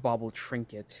 Charm Bauble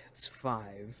Trinket. It's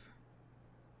 5.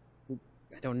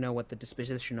 I don't know what the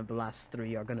disposition of the last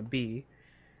 3 are gonna be,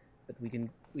 but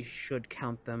we should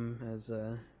count them as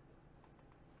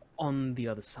on the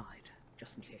other side,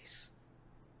 just in case.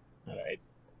 Alright.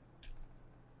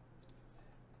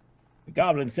 The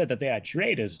goblin said that they are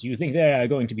traders. Do you think they are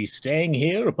going to be staying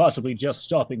here or possibly just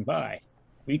stopping by?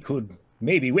 We could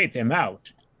maybe wait them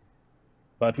out.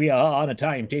 But we are on a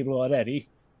timetable already.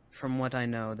 From what I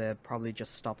know, they're probably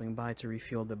just stopping by to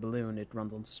refuel the balloon. It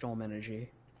runs on storm energy.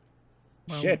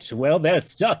 Shit, well, they're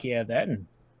stuck here then.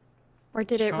 Or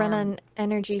did it run Charm. on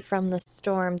energy from the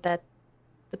storm that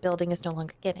the building is no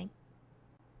longer getting?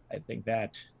 I think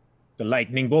that the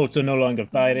lightning bolts are no longer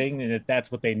fighting, and if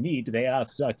that's what they need, they are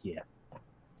stuck here.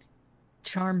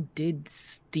 Charm did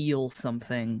steal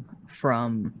something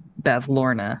from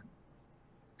Bavlorna,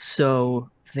 so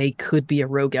they could be a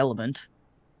rogue element.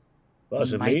 We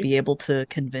Possibly. might be able to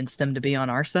convince them to be on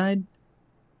our side.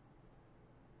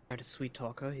 Try to sweet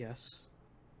talk her, yes.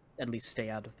 At least stay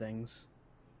out of things.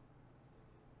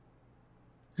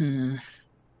 Hmm.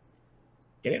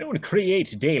 Can anyone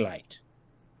create daylight?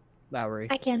 Lowry.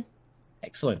 I can.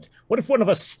 Excellent. What if one of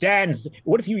us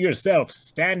what if you yourself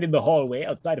stand in the hallway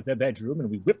outside of their bedroom and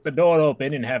we whip the door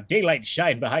open and have daylight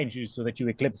shine behind you so that you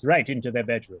eclipse right into their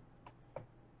bedroom?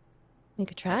 We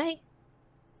could try.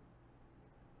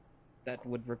 That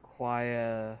would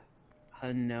require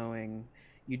her knowing.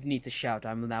 You'd need to shout,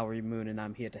 "I'm Lowry Moon and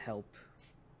I'm here to help."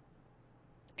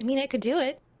 I mean, I could do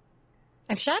it.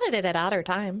 I've shot at it at odder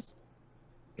times.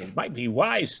 It might be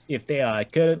wise if they are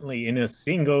currently in a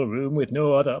single room with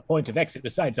no other point of exit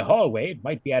besides a hallway. It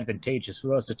might be advantageous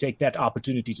for us to take that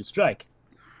opportunity to strike.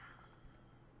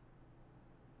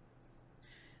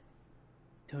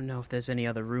 Don't know if there's any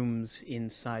other rooms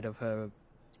inside of her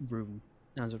room.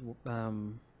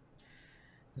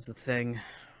 Is the thing.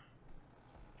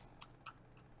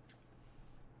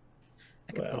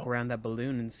 I could poke Well. around that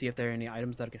balloon and see if there are any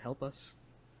items that could help us.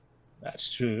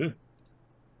 That's true.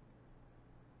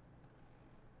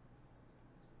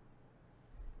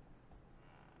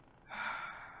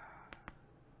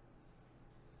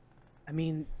 I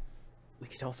mean, we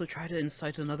could also try to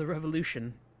incite another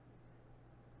revolution.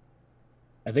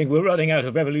 I think we're running out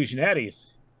of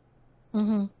revolutionaries.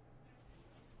 Mm-hmm.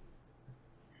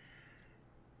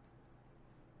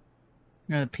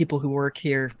 The people who work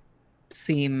here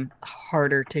seem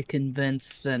harder to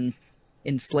convince than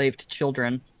enslaved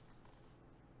children.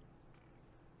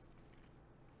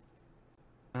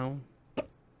 Well,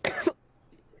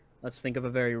 let's think of a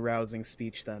very rousing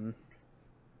speech then.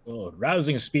 Oh,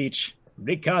 rousing speech.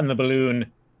 Recon the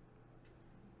balloon.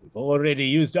 We've already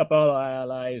used up all our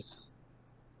allies.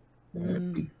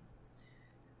 Wouldn't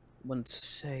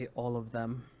say all of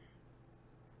them.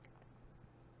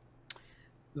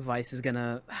 Vice is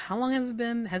gonna. How long has it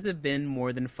been? Has it been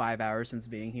more than 5 hours since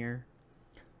being here?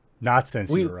 Not since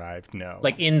We- you arrived, no.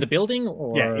 Like in the building,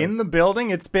 or yeah, in the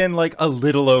building, it's been like a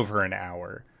little over an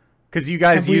hour. Because you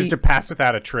guys Have used we- a pass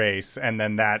without a trace, and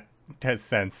then that would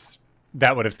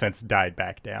have since died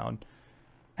back down.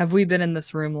 Have we been in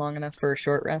this room long enough for a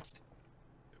short rest?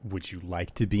 Would you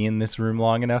like to be in this room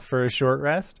long enough for a short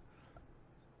rest?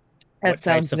 That What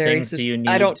sounds types of very. things do you need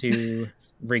I don't. to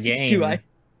regain? Do I?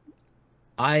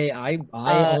 I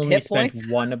only hit spent points?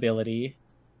 one ability.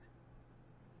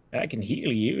 I can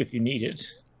heal you if you need it.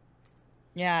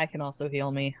 Yeah, I can also heal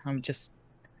me. I'm just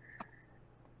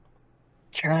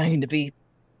trying to be.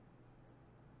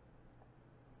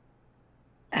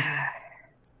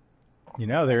 You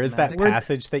know, there is that We're-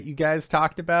 passage that you guys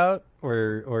talked about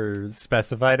or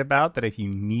specified about that if you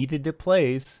needed a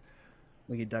place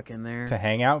We could duck in there. to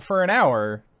hang out for an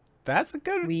hour, that's a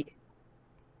good... We.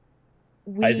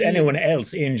 Is anyone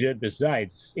else injured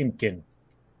besides Imkin?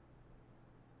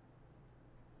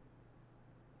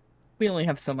 We only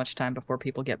have so much time before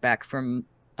people get back from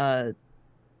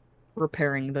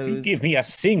repairing You those. give me a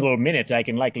single minute, I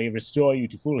can likely restore you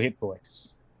to full hit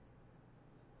points.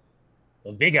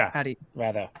 Or vigor, How do you,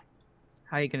 rather.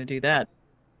 how are you gonna do that?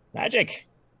 Magic.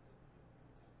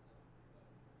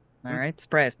 All right,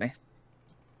 surprise me.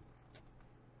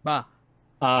 Bah.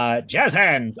 Jazz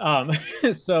hands.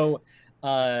 So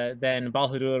then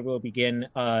Balhadur will begin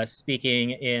speaking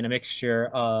in a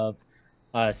mixture of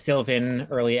Sylvan,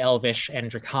 early Elvish, and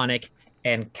Draconic,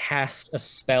 and cast a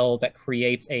spell that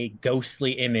creates a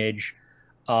ghostly image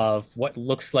of what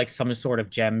looks like some sort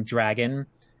of gem dragon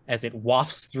as it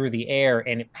wafts through the air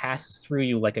and it passes through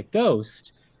you like a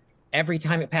ghost. Every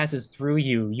time it passes through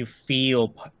you, you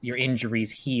feel your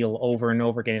injuries heal over and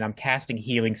over again. And I'm casting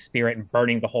Healing Spirit and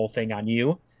burning the whole thing on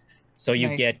you. So you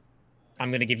Nice. get, I'm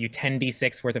going to give you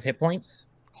 10d6 worth of hit points.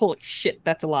 Holy shit,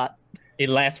 that's a lot. It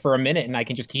lasts for a minute and I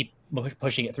can just keep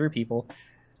pushing it through people.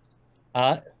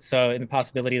 So in the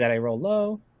possibility that I roll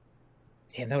low,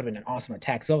 damn, that would have been an awesome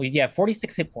attack. So yeah,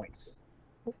 46 hit points.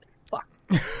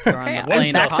 You're on Okay, the plane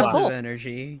of that's cool. positive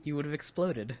energy. You would have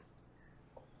exploded.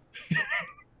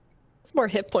 It's more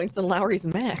hit points than Lowry's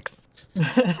max.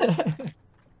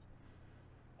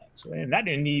 So and that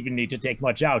didn't even need to take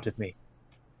much out of me.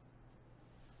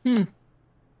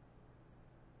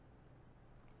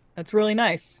 That's really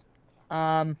nice.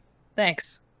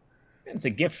 Thanks. It's a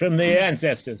gift from the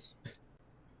ancestors.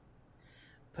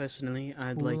 Personally,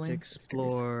 I'd like to Cooling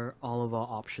explore all of our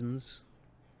options.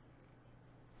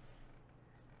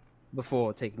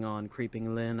 Before taking on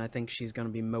Creeping Lynn, I think she's going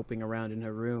to be moping around in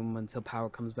her room until power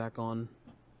comes back on.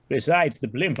 Besides the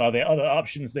blimp, are there other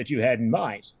options that you had in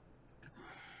mind?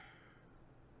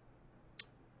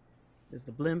 There's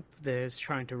the blimp, there's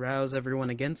trying to rouse everyone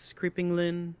against Creeping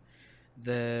Lynn,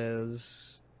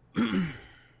 there's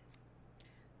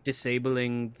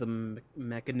disabling the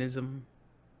mechanism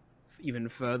even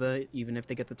further. Even if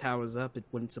they get the towers up, it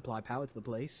wouldn't supply power to the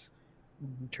place.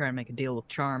 Try and make a deal with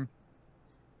Charm.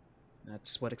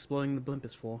 That's what exploring the blimp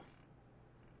is for.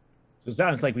 So it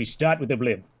sounds like we start with the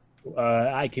blimp.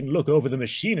 I can look over the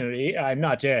machinery. I am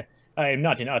not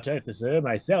an artificer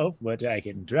myself, but I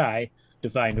can try to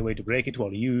find a way to break it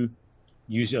while you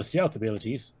use your stealth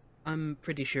abilities. I'm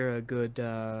pretty sure a good,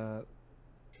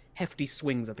 hefty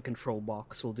swings at the control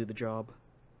box will do the job.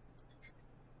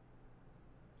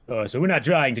 So we're not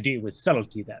trying to deal with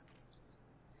subtlety then.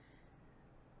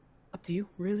 Up to you,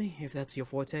 really. If that's your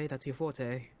forte, that's your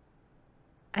forte.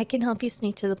 I can help you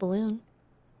sneak to the balloon.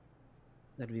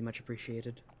 That'd be much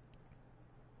appreciated.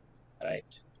 Right.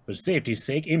 For safety's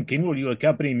sake, Imkin, will you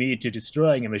accompany me to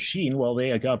destroying a machine while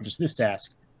they accomplish this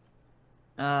task?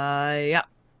 Yeah.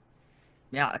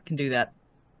 Yeah, I can do that.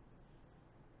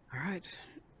 Alright.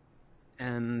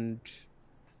 And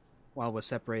while we're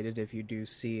separated, if you do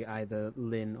see either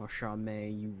Lynn or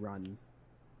Charmaine, you run.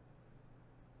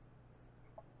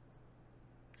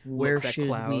 Where Looks at should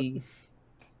Cloud. we?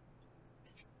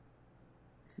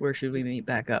 Where should we meet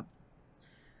back up?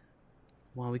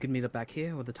 Well, we could meet up back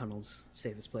here or the tunnels,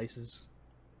 safest places.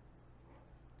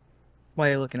 Why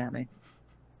are you looking at me?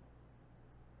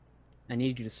 I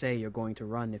need you to say you're going to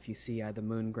run if you see either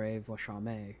Moongrave or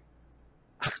Charmaine.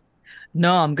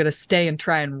 No, I'm gonna stay and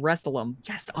try and wrestle him.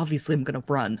 Yes, obviously I'm gonna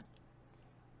run.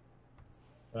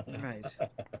 Right.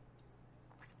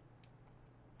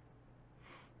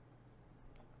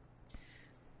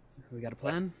 We got a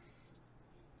plan?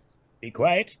 Be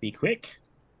quiet, be quick.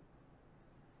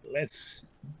 Let's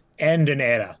end an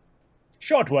era.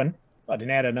 Short one, but an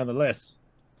era nonetheless.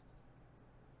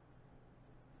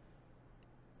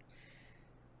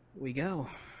 We go.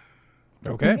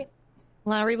 Okay.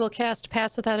 Lowry will cast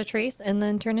Pass Without a Trace and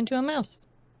then turn into a mouse.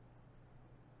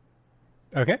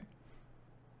 Okay.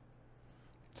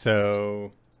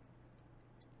 So,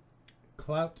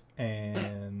 Clout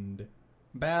and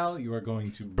Bal, you are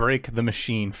going to break the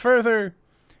machine further.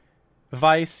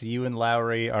 Vice, you and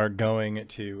Lowry are going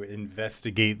to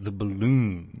investigate the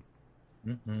balloon.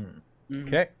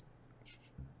 Okay.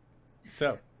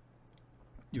 So,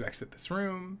 you exit this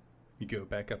room. You go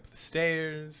back up the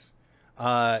stairs.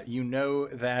 You know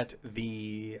that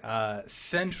the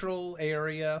central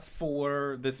area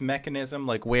for this mechanism,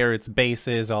 like where its base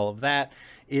is, all of that,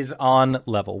 is on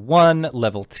level 1,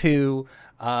 level 2.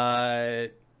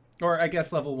 Or I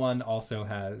guess level 1 also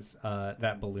has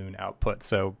that balloon output.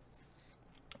 So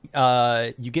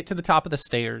you get to the top of the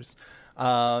stairs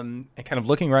and kind of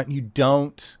looking around. You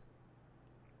don't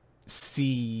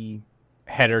see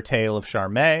head or tail of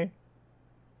Charmaine.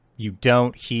 You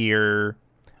don't hear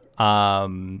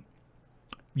or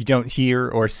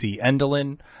see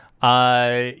Endelyn.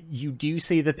 You do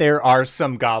see that there are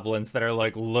some goblins that are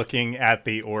like looking at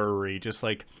the orrery, just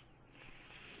like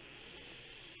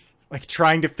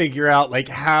trying to figure out like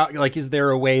how, like, is there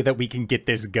a way that we can get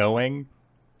this going?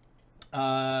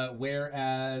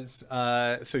 Whereas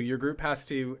so your group has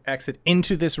to exit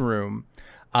into this room.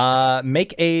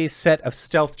 Make a set of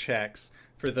stealth checks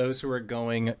for those who are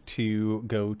going to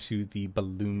go to the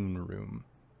balloon room.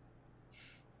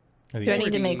 Do I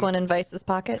need to make one in Vice's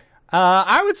pocket?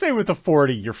 I would say with a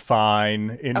 40, you're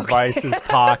fine in Vice's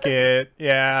pocket.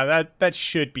 Yeah, that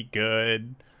should be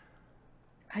good.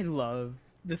 I love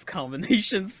this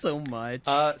combination so much.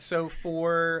 So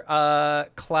for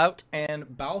Clout and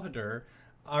Balhadur,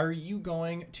 are you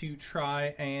going to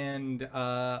try and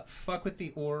fuck with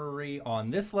the orrery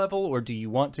on this level, or do you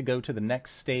want to go to the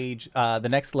next stage, the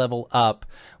next level up,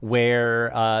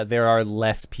 where there are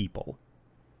less people?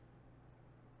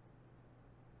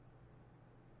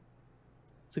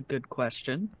 It's a good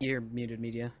question. You're muted,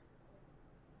 Media.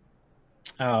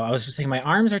 Oh, I was just saying my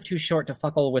arms are too short to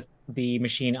fuckle with the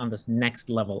machine on this next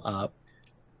level up.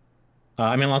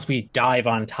 I mean, unless we dive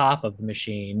on top of the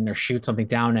machine or shoot something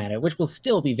down at it, which will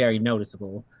still be very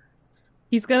noticeable.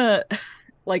 He's gonna,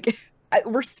 like, I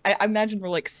imagine we're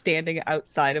like standing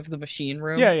outside of the machine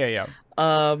room. Yeah.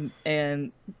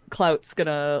 And Clout's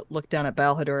gonna look down at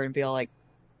Balhadur and be all like,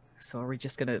 "So are we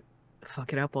just gonna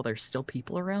fuck it up while there's still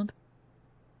people around?"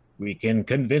 We can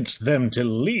convince them to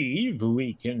leave,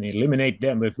 we can eliminate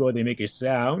them before they make a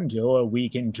sound, or we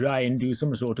can try and do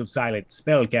some sort of silent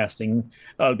spellcasting,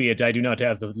 albeit I do not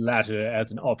have the latter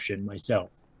as an option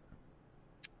myself.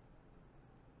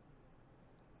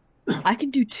 I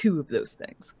can do 2 of those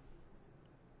things.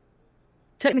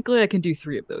 Technically, I can do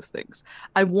 3 of those things.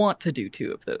 I want to do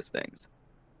 2 of those things.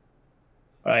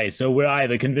 Alright, so we're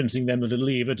either convincing them to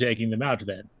leave or taking them out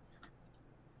then.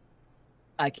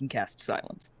 I can cast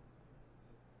silence.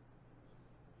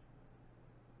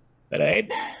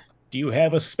 Alright. Do you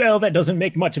have a spell that doesn't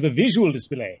make much of a visual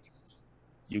display?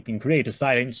 You can create a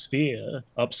silent sphere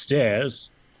upstairs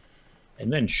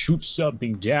and then shoot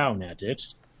something down at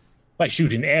it. If I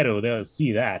shoot an arrow, they'll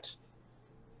see that.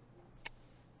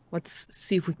 Let's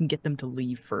see if we can get them to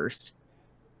leave first,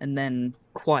 and then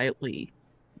quietly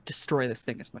destroy this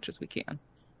thing as much as we can.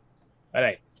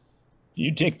 Alright.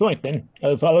 You take point then.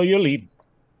 I'll follow your lead.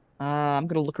 I'm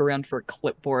gonna look around for a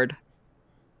clipboard.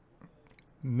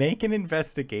 Make an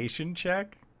investigation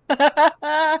check.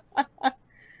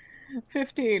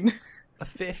 15. A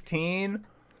 15.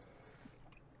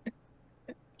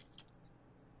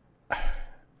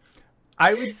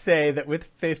 I would say that with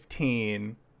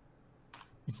 15,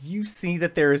 you see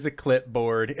that there is a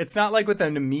clipboard. It's not like with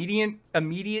an immediate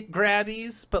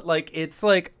grabbies, but like it's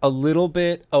like a little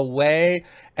bit away.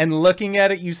 And looking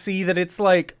at it, you see that it's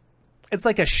like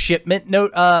a shipment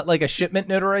note, like a shipment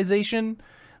notarization.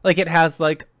 Like it has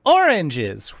like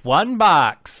oranges, 1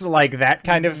 box, like that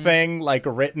kind of thing, like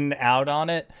written out on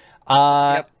it.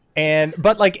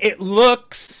 But like it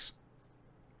looks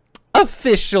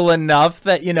official enough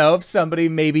that, you know, if somebody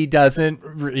maybe doesn't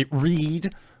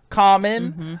read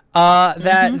common,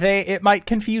 that it might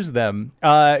confuse them.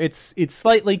 It's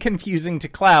slightly confusing to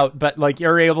Clout, but like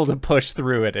you're able to push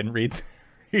through it and read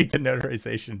the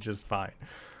notarization just fine.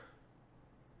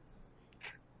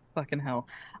 Fucking hell.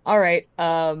 All right.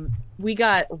 We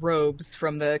got robes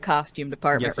from the costume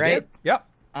department, Yes, you right? did. Yep.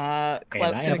 And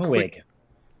Clout's I have a wig.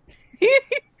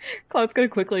 Clout's gonna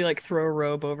quickly like throw a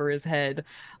robe over his head,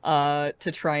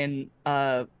 to try and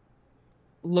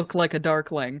look like a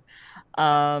darkling.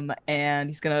 And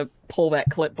he's gonna pull that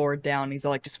clipboard down. He's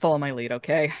like, "Just follow my lead,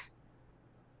 okay?"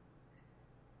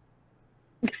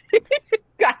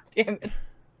 God damn it!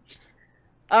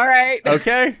 All right.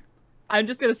 Okay. I'm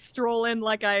just gonna stroll in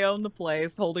like I own the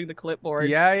place, holding the clipboard.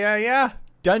 Yeah.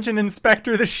 Dungeon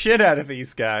inspector the shit out of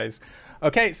these guys.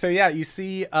 Okay, so yeah, you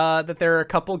see that there are a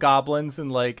couple goblins in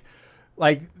like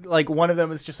like one of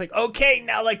them is just like, okay,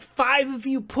 now like 5 of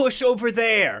you push over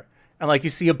there, and like you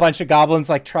see a bunch of goblins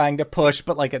like trying to push,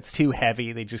 but like it's too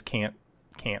heavy, they just can't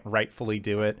rightfully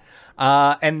do it.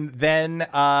 And then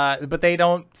but they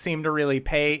don't seem to really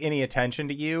pay any attention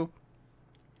to you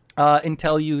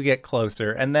until you get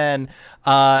closer, and then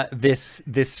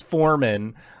this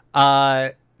foreman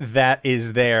that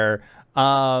is there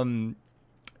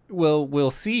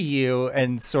will see you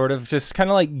and sort of just kind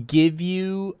of like give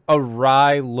you a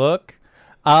wry look.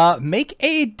 Make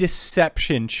a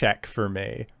deception check for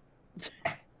me.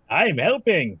 I'm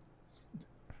helping.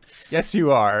 Yes,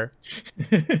 you are.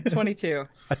 22.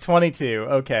 A 22.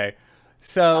 Okay.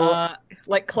 So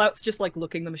like Clout's just like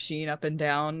looking the machine up and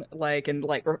down, like and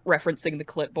like referencing the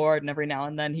clipboard, and every now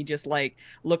and then he just like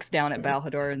looks down at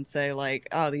Balhador and say like,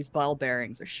 "Oh, these ball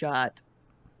bearings are shot.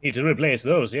 Need to replace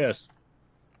those, yes."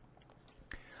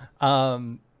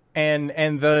 and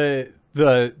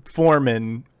the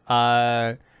foreman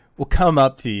will come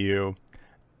up to you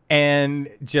and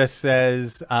just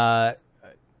says, "Can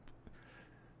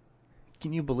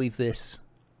you believe this?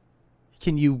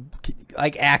 Can you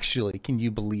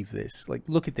believe this? Like,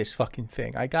 look at this fucking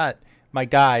thing. I got my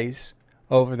guys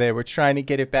over there. We're trying to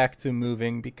get it back to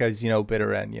moving because,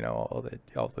 Bitter End, all the,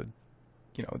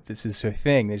 this is her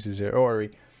thing. This is her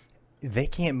Ori. They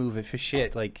can't move it for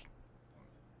shit. Like,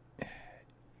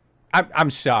 I'm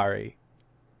sorry.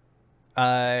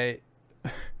 I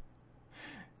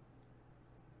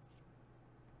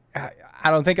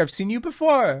don't think I've seen you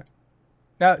before.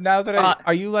 Now that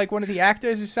are you like one of the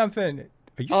actors or something?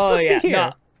 Are you supposed to be here?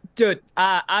 No. Dude,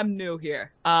 I'm new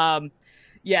here. I'm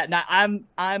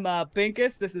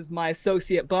Binkus. This is my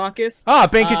associate Bonkus.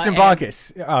 Binkus and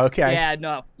Bonkus. Oh, okay. Yeah,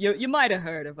 no, you might have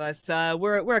heard of us.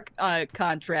 We're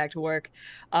contract work.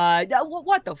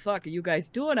 What the fuck are you guys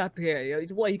doing up here?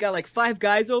 What, you got like 5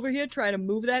 guys over here trying to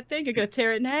move that thing? You're gonna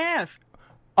tear it in half.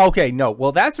 Okay, no.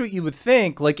 Well, that's what you would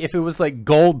think. Like, if it was, like,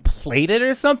 gold-plated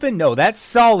or something. No, that's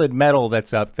solid metal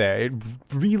that's up there.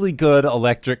 Really good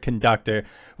electric conductor.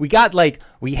 We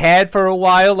had for a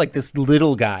while, like, this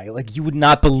little guy. Like, you would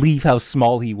not believe how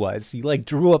small he was. He, like,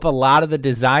 drew up a lot of the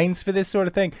designs for this sort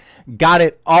of thing. Got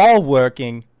it all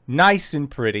working. Nice and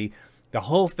pretty. The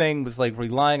whole thing was, like,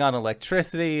 relying on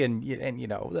electricity and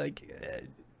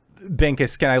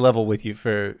Binkus, can I level with you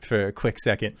for a quick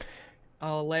second?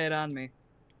 Oh, lay it on me.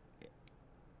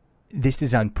 This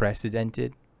is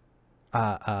unprecedented.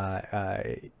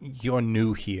 You're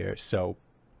new here, so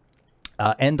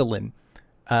Endelyn,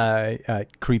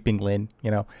 Creeping Lynn,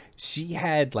 she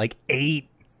had like 8,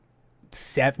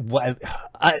 7,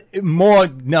 more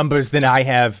numbers than I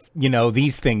have,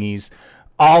 these thingies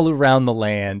all around the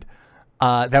land.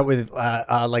 That were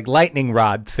like lightning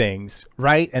rod things,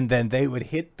 right? And then they would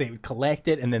collect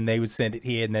it, and then they would send it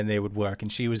here, and then they would work.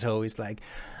 And she was always like,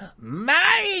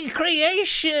 "My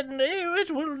creation,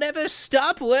 it will never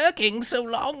stop working so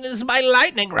long as my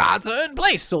lightning rods are in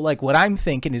place." So, like, what I'm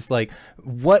thinking is, like,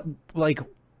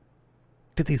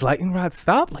 did these lightning rods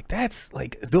stop? Like, that's,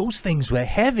 like, those things were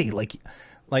heavy.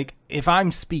 Like, if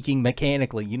I'm speaking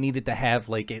mechanically, you needed to have,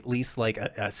 like, at least, like,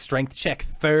 a strength check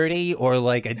 30 or,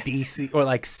 like, a DC or,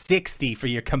 like, 60 for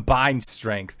your combined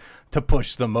strength to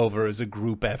push them over as a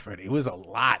group effort. It was a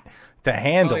lot to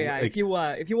handle. Oh, yeah. Like, if you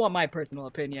want my personal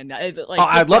opinion. I'd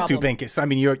love to, Binkus. I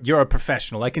mean, you're a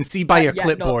professional. I can see by your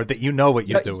clipboard that you know what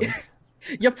you're doing.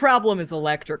 Your problem is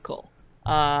electrical.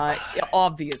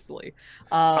 Obviously.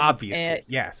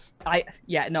 Yes. I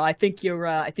think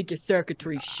your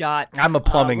circuitry's shot. I'm a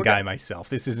plumbing guy myself.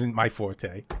 This isn't my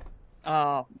forte.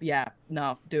 Oh, yeah.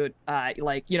 No, dude.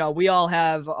 We all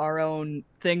have our own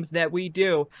things that we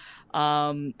do.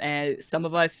 And some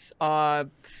of us are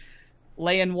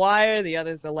laying wire, the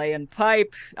others are laying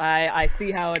pipe. I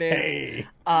see how it is.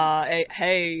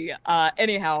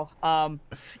 Anyhow,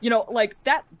 like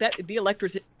that the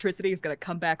electricity is gonna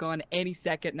come back on any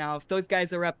second now. If those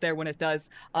guys are up there when it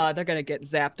does, they're gonna get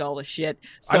zapped all the shit.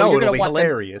 So I know, you're it'll gonna be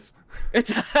hilarious.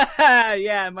 It's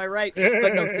yeah, am I right?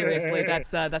 But no, seriously,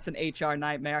 that's an HR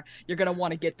nightmare. You're gonna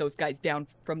want to get those guys down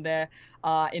from there.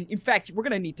 In fact, we're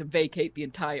gonna need to vacate the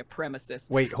entire premises.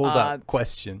 Wait, hold up.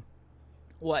 Question.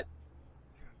 What?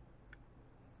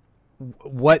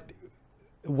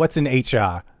 What's an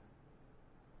HR?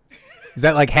 Is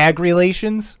that like hag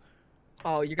relations?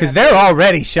 Oh, because they're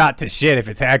already shot to shit if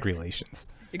it's hag relations.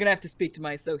 You're gonna have to speak to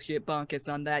my associate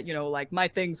Bonkus on that. Like my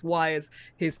thing's wires,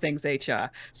 his thing's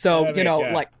HR. So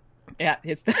HR. like, yeah,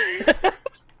 his.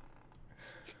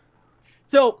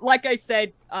 So, like I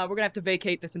said, we're gonna have to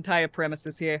vacate this entire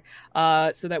premises here,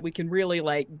 so that we can really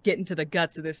like get into the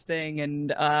guts of this thing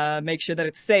and make sure that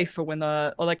it's safe for when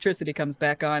the electricity comes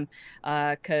back on.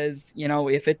 Because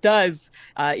if it does,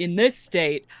 in this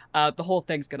state, the whole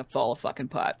thing's gonna fall a fucking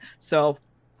pot. So,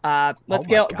 let's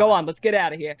go on. Let's get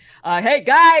out of here. Hey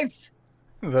guys,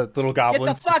 The little get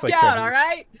goblins the just fuck like out! turn to All you.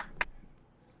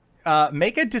 right.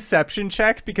 Make a deception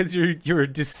check because you're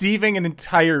deceiving an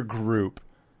entire group.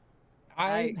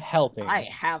 I'm helping. I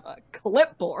have a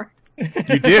clipboard.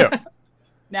 You do.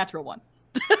 Natural one.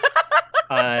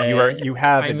 You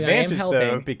have I am advantage though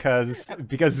helping. because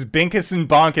Binkus and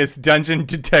Bonkus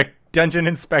dungeon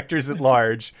inspectors at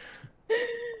large.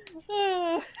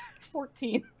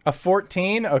 14. A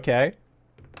 14, okay.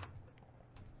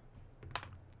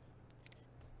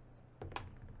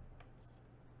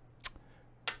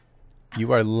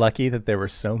 You are lucky that there were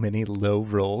so many low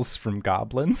rolls from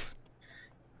goblins.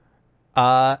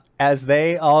 As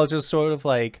they all just sort of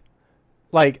like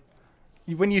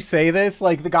when you say this,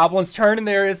 like the goblins turn and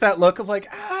there is that look of like,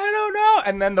 I don't know.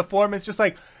 And then the foreman's just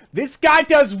like, this guy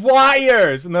does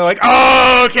wires. And they're like,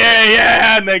 oh, okay,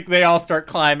 yeah. And they all start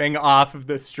climbing off of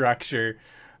the structure.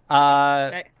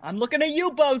 Hey, I'm looking at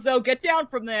you, bozo. Get down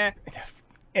from there.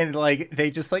 And like they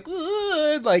just like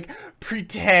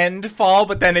pretend fall,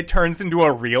 but then it turns into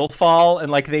a real fall, and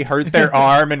like they hurt their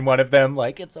arm, and one of them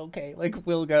like, it's okay, like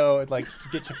we'll go and like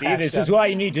get you See, patched this up. is why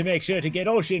you need to make sure to get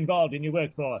Oshi involved in your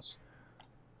workforce.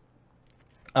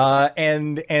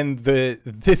 And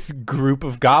this group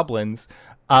of goblins,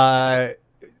 the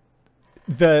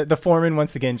foreman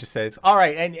once again just says, all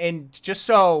right, and just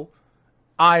so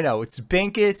I know, it's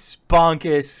Binkus,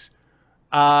 Bonkus.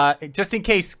 Just in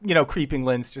case, Creeping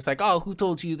Lynn's just like, oh, who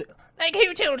told you that? Like,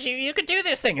 who told you could do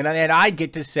this thing? And then I'd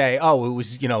get to say, oh, it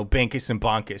was, Binkus and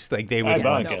Bonkus. Like, they were the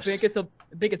ones. No,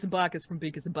 Binkus and Bacchus from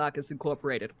Binkus and Bacchus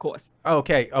Incorporated, of course.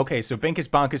 Okay, so Binkus,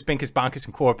 Bonkus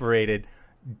Incorporated.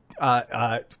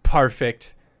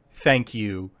 Perfect. Thank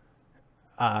you.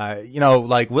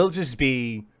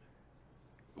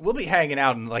 We'll be hanging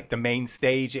out in like the main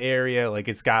stage area. Like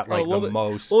it's got like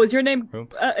most. What was your name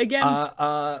again?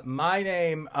 My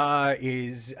name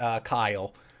is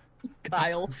Kyle.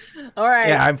 Kyle. All right.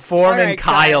 Yeah, I'm Foreman All right,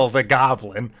 Kyle the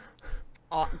Goblin.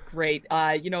 Oh, great.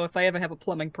 If I ever have a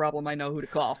plumbing problem, I know who to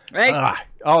call. Right?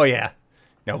 Oh yeah.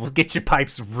 No, we'll get your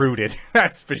pipes rooted.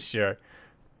 That's for sure.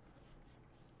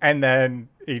 And then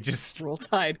he just Roll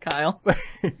Tide, Kyle.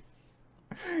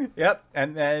 Yep,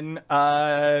 and then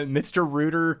Mr.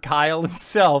 Rooter Kyle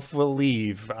himself will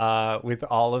leave with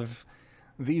all of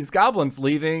these goblins,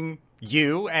 leaving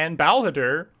you and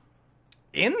Balhadur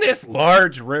in this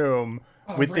large room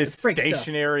with this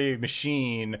stationary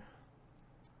machine.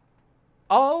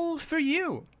 All for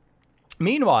you.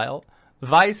 Meanwhile,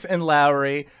 Vice and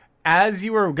Lowry, as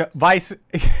you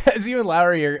and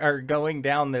Lowry are going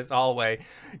down this hallway,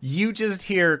 you just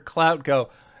hear Clout go,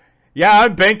 yeah,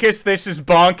 I'm Binkus, this is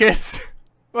Bonkus.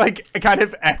 Like, kind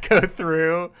of echo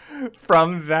through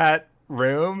from that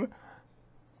room.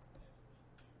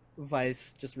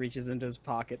 Vice just reaches into his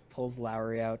pocket, pulls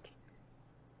Lowry out.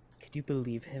 Can you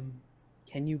believe him?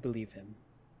 Can you believe him?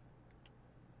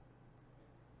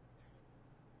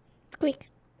 Squeak.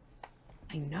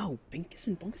 I know, Binkus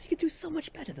and Bonkus, you could do so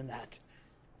much better than that.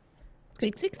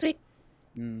 Squeak, squeak, squeak.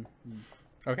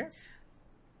 Okay.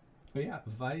 But yeah,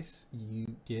 Vice,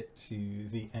 you get to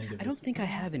the end of I don't think I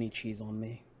have any cheese on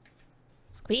me.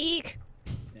 Squeak.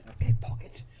 Yeah, okay,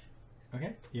 pocket.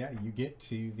 Okay, yeah, you get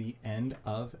to the end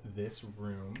of this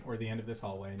room, or the end of this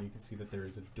hallway, and you can see that there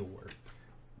is a door.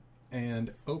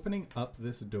 And opening up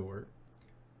this door,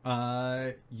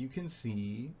 you can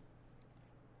see,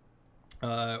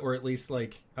 or at least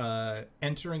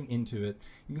entering into it,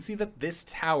 you can see that this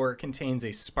tower contains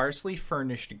a sparsely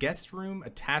furnished guest room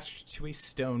attached to a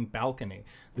stone balcony.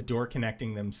 The door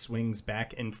connecting them swings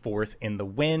back and forth in the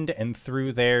wind, and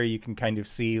through there you can kind of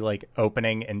see like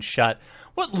opening and shut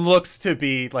what looks to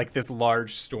be like this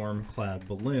large storm cloud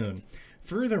balloon.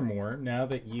 Furthermore, now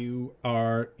that you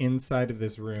are inside of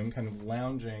this room, kind of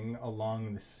lounging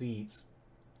along the seats,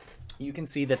 you can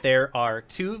see that there are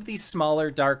two of these smaller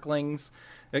darklings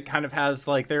that kind of has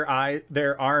like their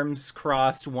arms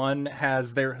crossed. One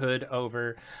has their hood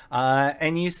over,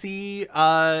 and you see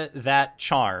that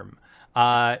Charm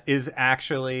is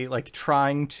actually like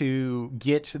trying to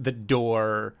get the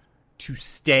door to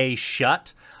stay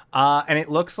shut. And it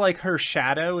looks like her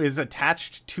shadow is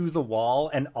attached to the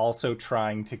wall and also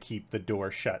trying to keep the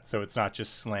door shut, so it's not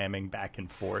just slamming back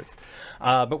and forth.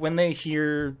 But when they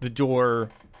hear the door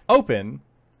open,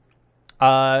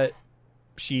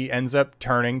 she ends up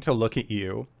turning to look at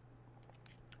you,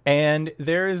 And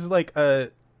there is like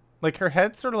her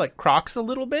head sort of like crocks a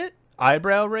little bit,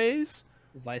 eyebrow raise.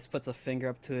 Vice puts a finger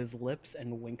up to his lips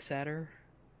and winks at her.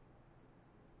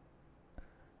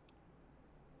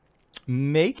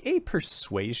 Make a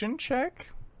persuasion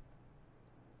check.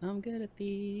 I'm good at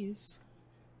these.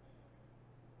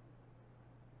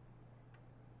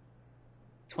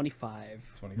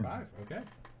 25. 25, okay.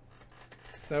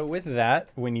 So with that,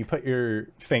 when you put your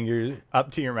fingers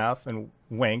up to your mouth and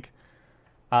wink,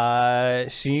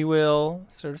 she will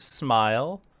sort of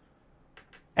smile.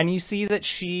 And you see that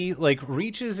she like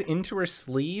reaches into her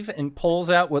sleeve and pulls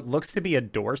out what looks to be a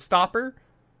door stopper.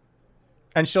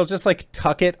 And she'll just like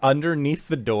tuck it underneath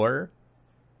the door.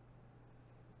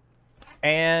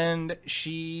 And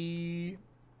she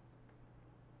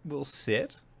will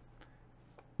sit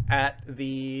at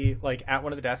the like at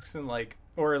one of the desks and like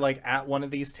or like at one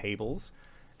of these tables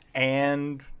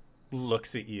and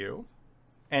looks at you.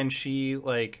 And she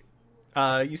like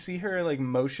you see her like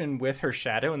motion with her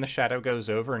shadow, and the shadow goes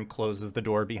over and closes the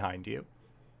door behind you.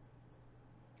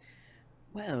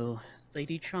 Well,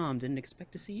 Lady Charm, didn't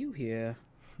expect to see you here.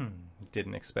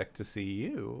 Didn't expect to see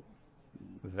you.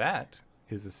 That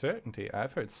is a certainty.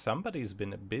 I've heard somebody's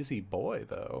been a busy boy,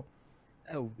 though.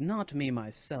 Oh, not me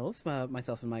myself.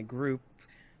 Myself and my group.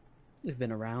 We've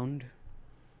been around.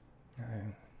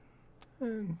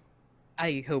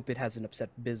 I hope it hasn't upset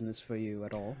business for you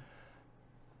at all.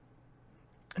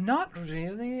 Not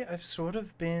really. I've sort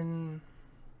of been...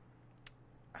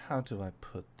 How do I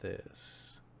put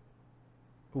this?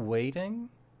 Waiting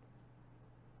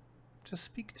to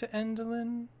speak to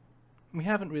Endelyn? We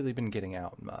haven't really been getting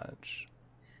out much.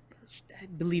 I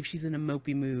believe she's in a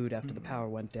mopey mood after the power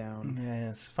went down.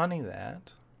 Yes, funny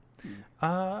that.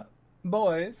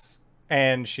 Boys.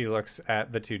 And she looks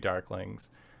at the two darklings.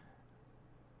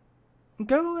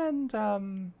 Go and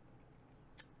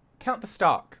count the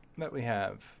stock that we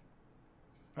have.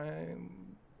 I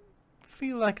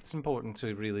feel like it's important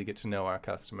to really get to know our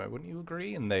customer. Wouldn't you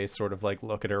agree? And they sort of like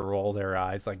look at her, roll their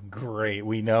eyes like, great,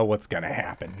 we know what's going to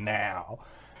happen now.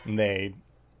 And they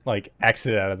like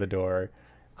exit out of the door,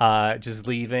 just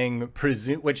leaving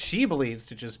what she believes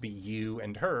to just be you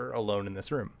and her alone in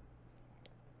this room.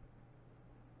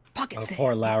 Pockets. Oh,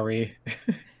 poor Lowry.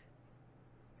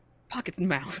 Pockets and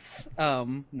mouths.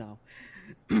 No.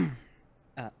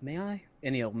 May I?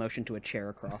 And he'll motion to a chair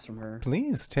across from her.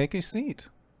 Please take a seat.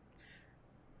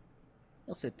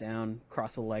 He'll sit down,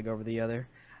 cross a leg over the other.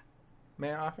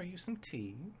 May I offer you some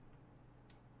tea?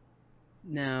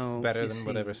 No. It's better you than see,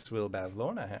 whatever Swill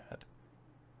Bavlorna had.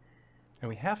 And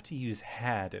we have to use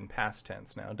had in past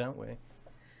tense now, don't we?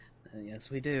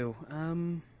 Yes, we do.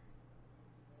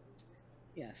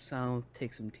 Yes, I'll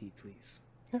take some tea, please.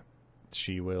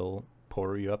 She will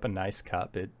pour you up a nice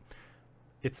cup.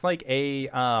 It's like a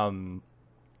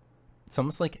it's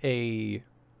almost like a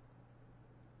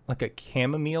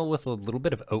chamomile with a little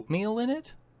bit of oatmeal in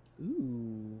it.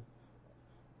 Ooh.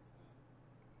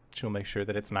 She'll make sure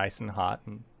that it's nice and hot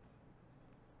and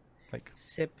like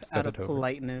Sip set out of it over.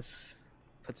 politeness,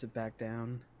 puts it back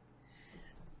down.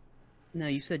 Now,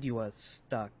 you said you were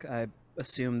stuck. I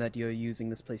assume that you're using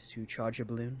this place to charge your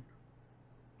balloon?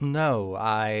 No,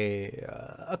 I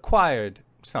acquired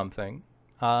something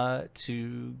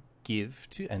to give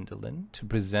to Endelyn, to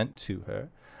present to her.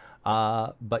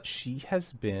 But she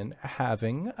has been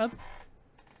having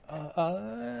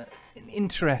an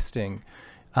interesting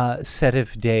set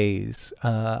of days,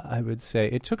 I would say.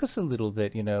 It took us a little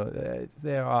bit,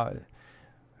 there are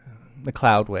the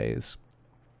cloudways,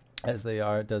 as they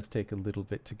are. It does take a little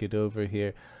bit to get over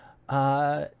here.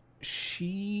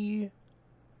 She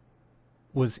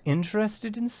was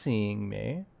interested in seeing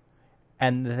me,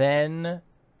 and then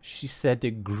she said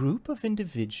a group of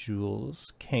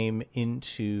individuals were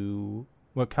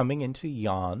coming into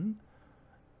Yon,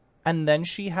 and then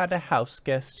she had a house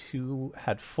guest who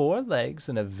had 4 legs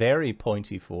and a very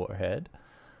pointy forehead,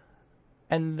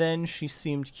 and then she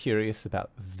seemed curious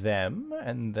about them,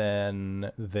 and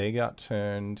then they got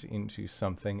turned into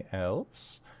something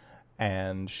else,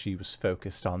 and she was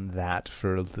focused on that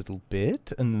for a little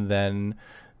bit, and then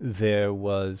there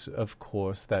was, of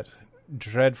course, that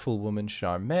dreadful woman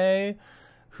Charmaine,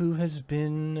 who has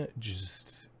been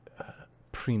just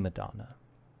prima donna,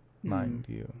 mind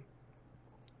you.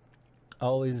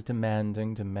 Always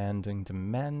demanding.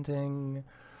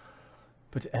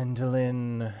 But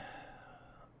Endelyn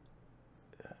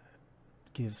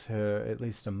gives her at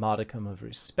least a modicum of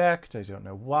respect. I don't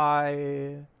know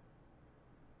why.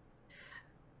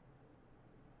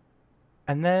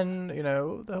 And then,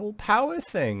 the whole power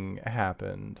thing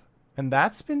happened. And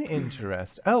that's been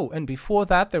interesting. Oh, and before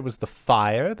that, there was the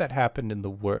fire that happened in the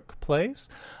workplace.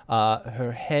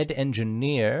 Her head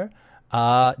engineer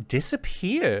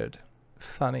disappeared.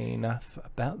 Funny enough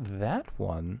about that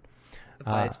one.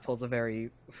 Vice pulls a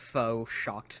very faux,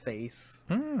 shocked face.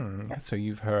 So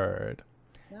you've heard.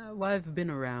 Well, I've been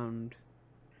around.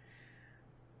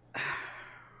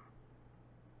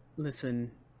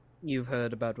 Listen, you've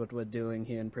heard about what we're doing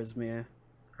here in Prismere,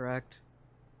 correct?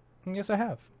 Yes, I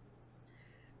have.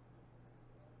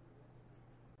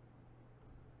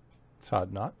 It's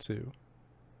hard not to.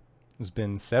 There's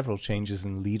been several changes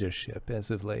in leadership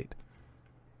as of late.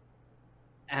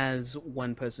 As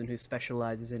one person who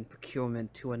specializes in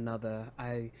procurement to another,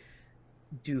 I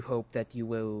do hope that you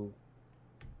will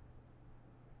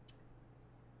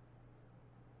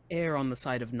err on the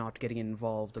side of not getting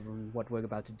involved in what we're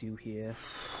about to do here.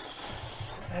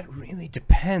 That really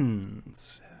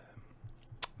depends.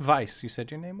 Vice, you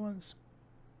said your name was?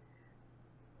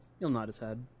 He'll nod his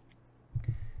head.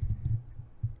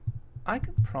 I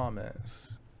can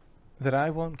promise that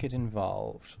I won't get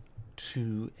involved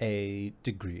to a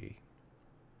degree.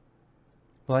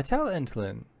 Well, I tell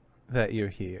Entlin that you're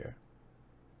here.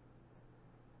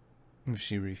 If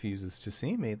she refuses to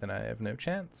see me, then I have no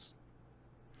chance.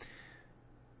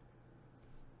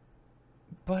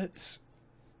 But,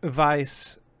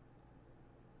 Vice,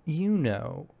 you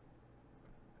know,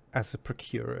 as a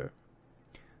procurer,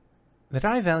 that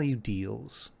I value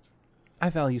deals.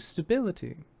 I value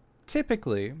stability.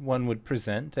 Typically, one would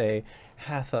present a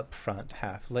half up front,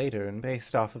 half later, and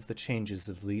based off of the changes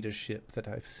of leadership that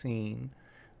I've seen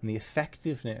and the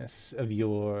effectiveness of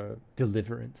your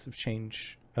deliverance of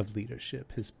change of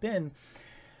leadership has been,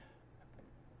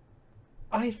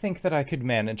 I think that I could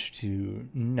manage to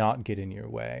not get in your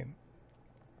way.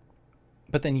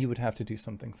 But then you would have to do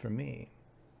something for me.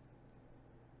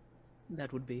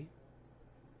 That would be.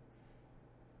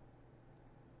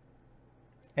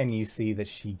 And you see that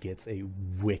she gets a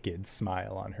wicked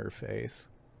smile on her face.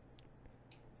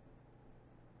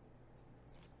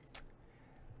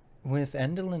 With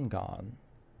Endelin gone,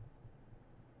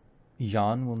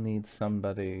 Jan will need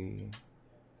somebody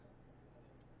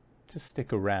to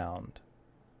stick around.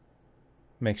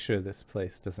 Make sure this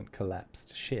place doesn't collapse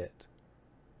to shit.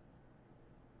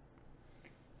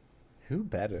 Who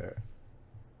better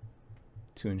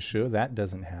to ensure that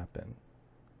doesn't happen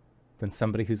than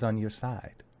somebody who's on your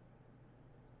side?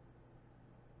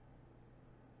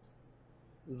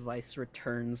 Vice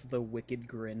returns the wicked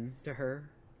grin to her.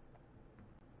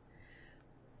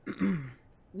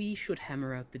 We should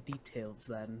hammer out the details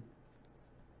then.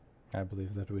 I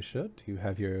believe that we should. Do you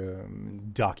have your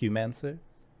documancer?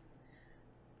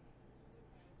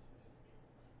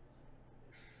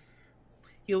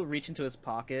 He'll reach into his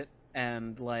pocket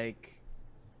and, like,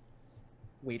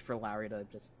 wait for Lowry to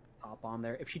just pop on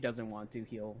there. If she doesn't want to,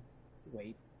 he'll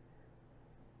wait.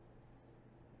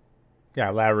 Yeah,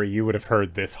 Lowry, you would have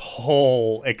heard this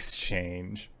whole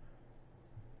exchange.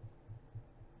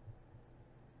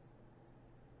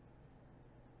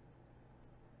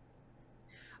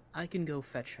 I can go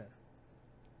fetch her.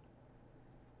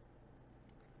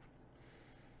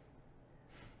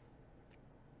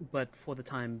 But for the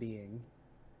time being,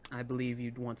 I believe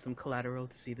you'd want some collateral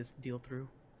to see this deal through.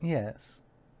 Yes.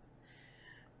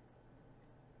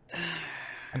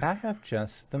 And I have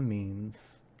just the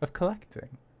means of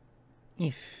collecting,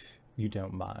 if you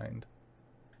don't mind.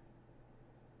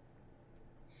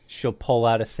 She'll pull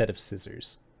out a set of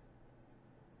scissors.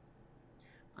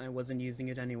 I wasn't using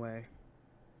it anyway.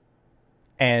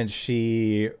 And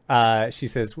she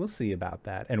says, "We'll see about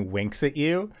that," and winks at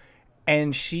you.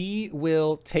 And she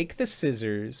will take the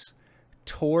scissors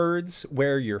towards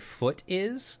where your foot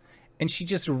is, and she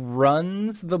just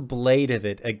runs the blade of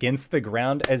it against the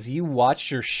ground as you watch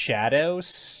your shadow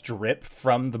strip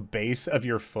from the base of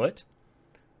your foot.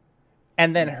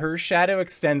 And then her shadow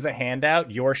extends a hand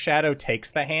out, your shadow takes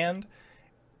the hand,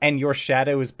 and your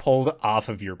shadow is pulled off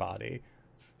of your body.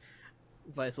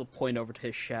 Vice will point over to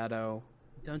his shadow.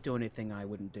 Don't do anything I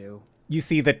wouldn't do. You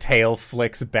see the tail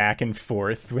flicks back and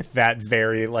forth with that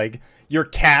very, like, your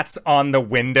cat's on the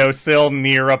windowsill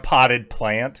near a potted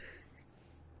plant.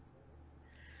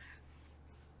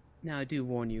 Now, I do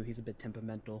warn you, he's a bit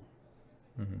temperamental.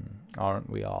 Aren't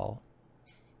we all?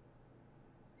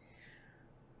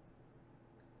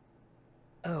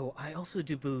 Oh, I also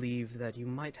do believe that you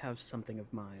might have something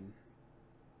of mine.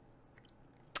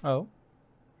 Oh?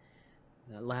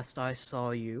 Last I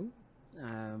saw you,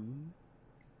 to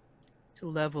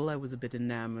level, I was a bit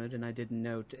enamored, and I did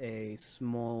note a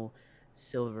small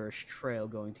silverish trail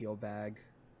going to your bag.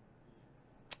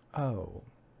 Oh.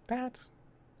 That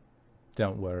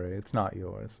Don't worry, it's not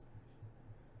yours.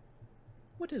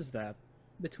 What is that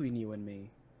between you and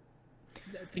me?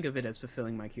 Think of it as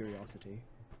fulfilling my curiosity.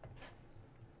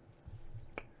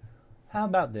 How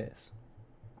about this?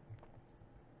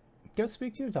 Go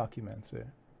speak to your documenter,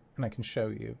 and I can show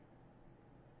you.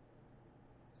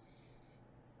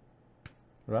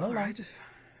 Run along. Alright.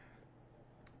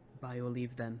 By your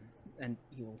leave then. And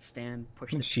he will stand,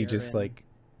 push the And she chair just in. like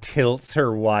tilts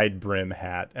her wide brim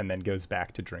hat and then goes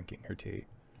back to drinking her tea.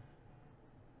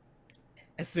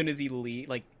 As soon as he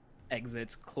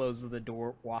exits, closes the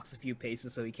door, walks a few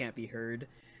paces so he can't be heard.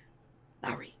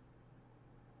 Lowry.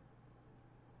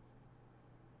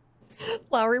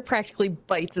 Lowry practically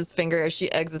bites his finger as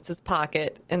she exits his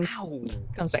pocket and Ow.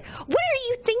 comes back. What are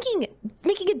you thinking?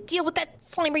 Making a deal with that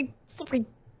slippery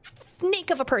snake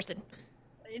of a person?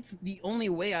 It's the only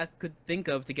way I could think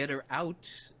of to get her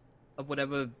out of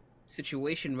whatever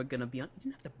situation we're gonna be on. You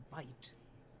didn't have to bite.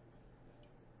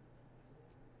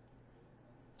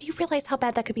 Do you realize how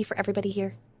bad that could be for everybody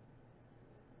here?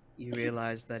 You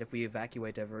realize that if we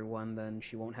evacuate everyone, then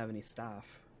she won't have any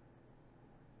staff.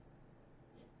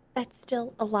 That's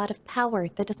still a lot of power.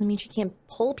 That doesn't mean she can't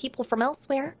pull people from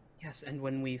elsewhere. Yes, and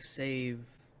when we save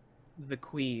the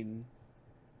queen,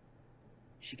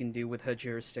 she can do with her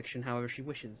jurisdiction however she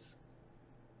wishes.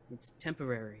 It's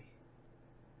temporary.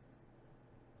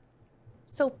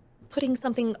 So putting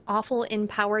something awful in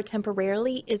power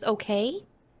temporarily is okay?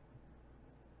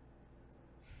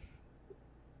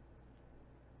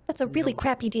 That's a really No.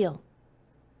 crappy deal.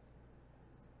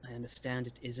 I understand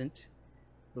it isn't,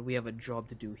 but we have a job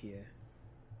to do here,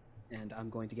 and I'm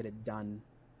going to get it done.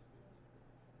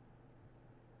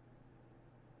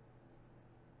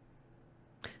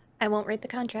 I won't read the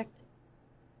contract.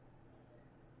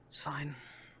 It's fine.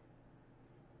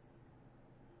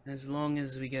 As long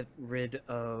as we get rid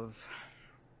of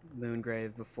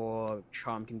Moongrave before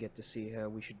Charm can get to see her,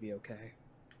 we should be okay.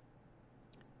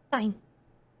 Fine.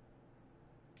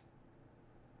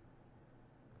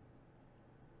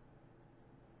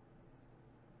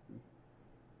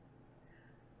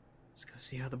 Let's go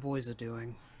see how the boys are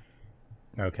doing.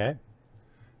 Okay.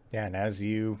 Yeah, and as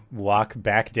you walk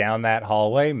back down that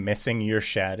hallway, missing your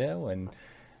shadow and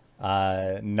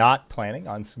not planning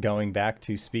on going back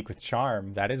to speak with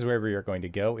Charm, that is where we are going to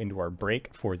go into our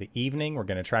break for the evening. We're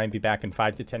going to try and be back in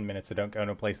 5 to 10 minutes, so don't go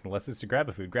no place unless it's to grab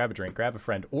a food, grab a drink, grab a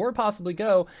friend, or possibly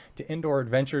go to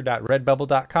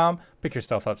indooradventure.redbubble.com, pick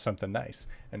yourself up something nice,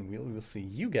 and we will see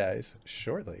you guys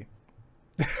shortly.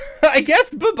 I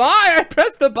guess bye-bye! I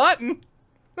pressed the button!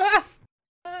 And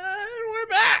we're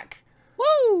back!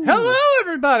 Woo! Hello,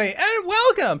 everybody, and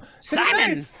welcome to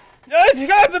Simon! tonight's-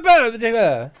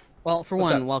 Well, for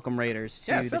What's one, up? welcome Raiders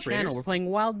to Yeah, the sup, channel. Raiders? We're playing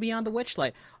Wild Beyond the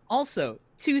Witchlight. Also,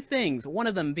 two things. One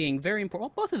of them being very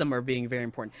important. Well, both of them are being very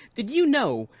important. Did you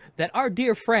know that our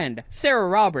dear friend Sarah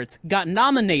Roberts got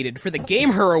nominated for the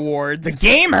Game Her Awards? The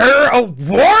Game Her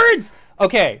Awards?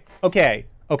 Okay.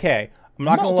 I'm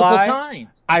not gonna Multiple lie.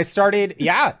 times. I started,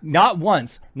 not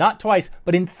once, not twice,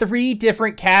 but in 3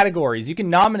 different categories. You can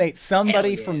nominate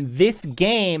somebody from this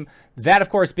game, that of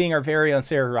course being our very own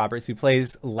Sarah Roberts, who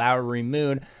plays Lowry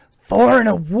Moon, for an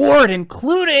award,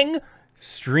 including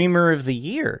Streamer of the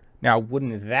Year. Now,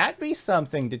 wouldn't that be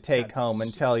something to take home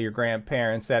and tell your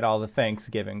grandparents at all the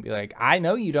Thanksgiving? Be like, I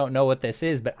know you don't know what this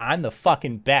is, but I'm the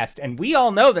fucking best. And we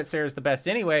all know that Sarah's the best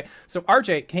anyway. So,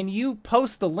 RJ, can you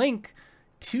post the link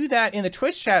to that in the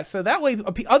Twitch chat, so that way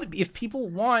if people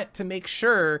want to make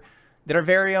sure that our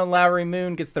very own Lowry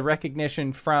Moon gets the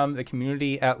recognition from the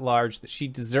community at large that she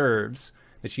deserves,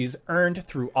 that she's earned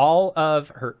through all of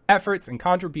her efforts and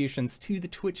contributions to the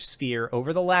Twitch sphere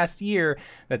over the last year,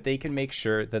 that they can make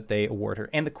sure that they award her.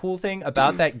 And the cool thing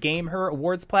about that Game Her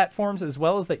Awards platforms as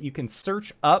well is that you can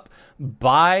search up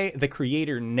by the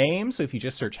creator name. So if you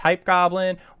just search Hype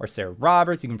Goblin or Sarah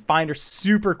Roberts, you can find her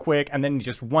super quick, and then you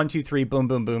just 1, 2, 3, boom,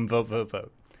 boom, boom, vote, vote,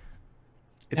 vote.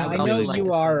 It's Now, I what know else you like you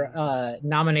to are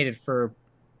nominated for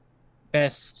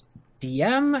Best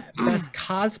DM, Best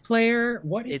Cosplayer.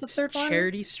 What is the It's third one?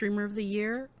 Charity Streamer of the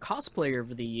Year, Cosplayer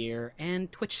of the Year,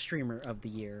 and Twitch Streamer of the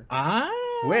Year.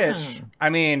 Which, I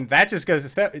mean, that just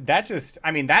goes to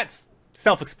that's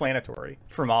self-explanatory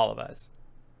from all of us.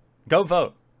 Go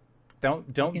vote.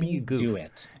 Don't be a goof. do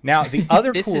it. Now, the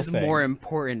other This cool is thing, more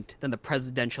important than the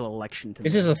presidential election to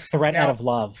This me. is a threat Now- out of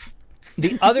love.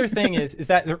 The other thing is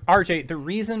that RJ, the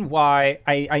reason why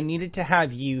I needed to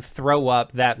have you throw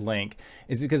up that link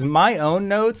is because my own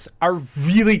notes are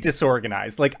really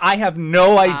disorganized. Like, I have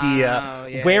no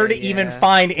idea where to even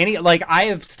find any. Like, I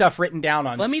have stuff written down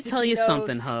on. Let me sticky tell you notes,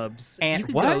 something, Hubs. And you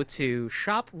can what? go to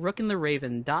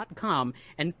shoprookintheraven.com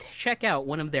and check out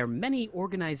one of their many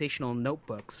organizational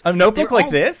notebooks. A notebook They're like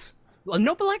all- this? A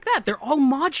notebook like that. They're all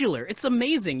modular. It's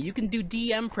amazing. You can do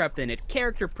DM prep in it,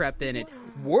 character prep in it,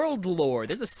 world lore.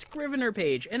 There's a Scrivener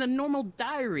page and a normal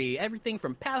diary. Everything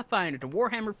from Pathfinder to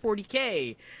Warhammer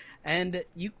 40k. And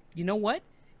you know what?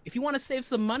 If you want to save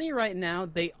some money right now,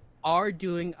 they are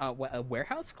doing a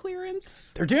warehouse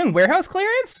clearance. They're doing warehouse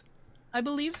clearance? I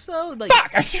believe so. Like, Fuck!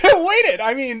 I should have waited.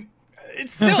 I mean,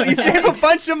 it's still you save a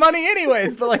bunch of money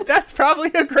anyways, but like that's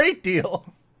probably a great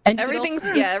deal. and you can also-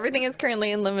 Everything is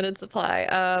currently in limited supply.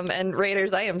 And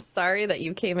Raiders, I am sorry that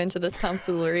you came into this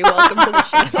tomfoolery. Welcome to the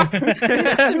channel.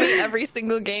 It's to me every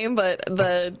single game, but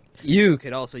You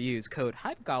could also use code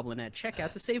HYPEGOBLIN at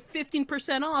checkout to save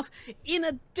 15% off in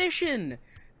addition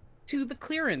to the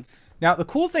clearance. Now, the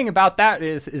cool thing about that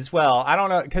is, as well, I don't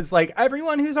know, because like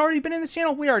everyone who's already been in this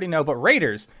channel, we already know, but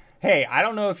Raiders, hey, I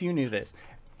don't know if you knew this.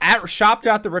 At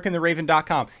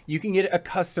shop.therookandtheraven.com, you can get a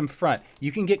custom front.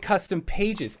 You can get custom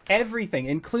pages, everything,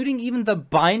 including even the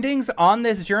bindings on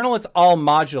this journal. It's all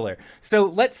modular. So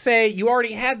let's say you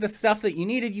already had the stuff that you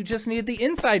needed. You just needed the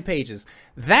inside pages.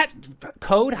 That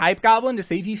code HYPEGOBLIN to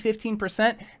save you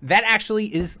 15%, that actually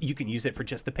is, you can use it for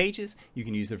just the pages. You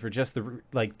can use it for just the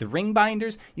ring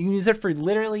binders. You can use it for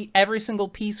literally every single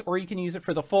piece, or you can use it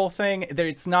for the full thing.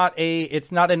 It's not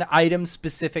an item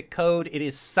specific code. It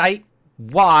is site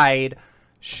wide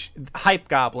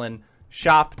HYPEGOBLIN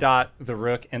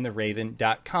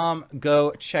shop.therookandtheraven.com.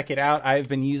 Go check it out. I've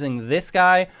been using this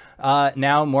guy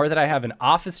now more that I have an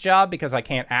office job because I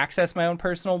can't access my own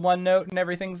personal OneNote and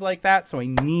everything's like that. So I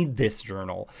need this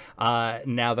journal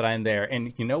now that I'm there.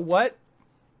 And you know what?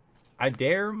 I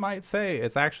might say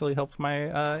it's actually helped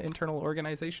my internal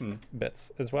organization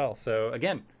bits as well. So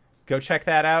again, go check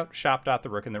that out.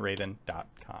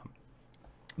 shop.therookandtheraven.com.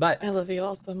 But I love you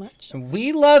all so much.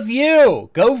 we love you.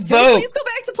 Go Can we vote. please go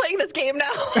back to playing this game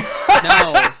now?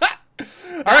 No.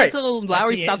 All right. Until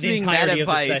Lowry The- stops the being mad entirety at of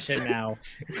the Vice. session now.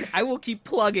 I will keep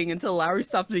plugging until Lowry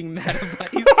stops being mad at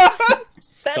Vice.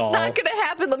 That's not gonna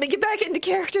happen. Let me get back into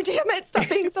character, damn it. Stop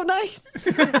being so nice.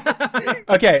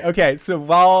 Okay. So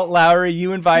while Lowry,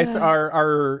 you and Vice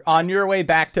are on your way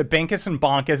back to Bankus and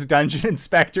Bonkus, Dungeon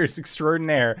Inspectors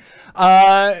Extraordinaire,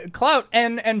 Clout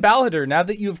and Balladur, now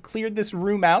that you've cleared this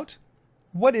room out,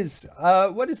 what is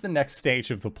the next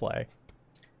stage of the play?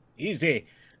 Easy.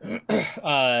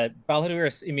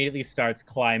 Balhadur immediately starts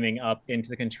climbing up into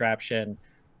the contraption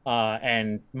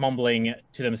and mumbling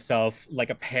to themselves like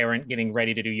a parent getting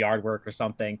ready to do yard work or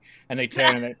something. And they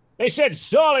turn and they said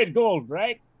solid gold,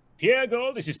 right? Pure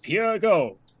gold? This is pure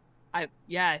gold. I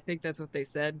think that's what they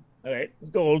said. All right,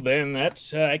 gold then.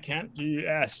 That's I can't do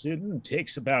acid. It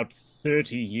takes about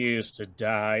 30 years to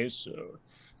die, so.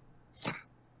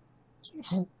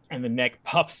 And the neck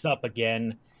puffs up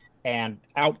again, and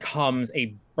out comes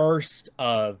a burst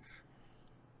of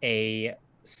a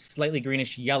slightly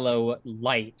greenish yellow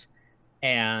light,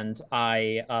 and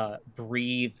I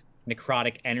breathe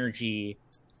necrotic energy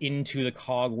into the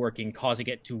cog working, causing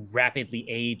it to rapidly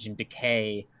age and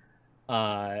decay.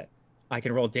 I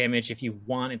can roll damage if you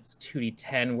want. It's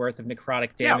 2d10 worth of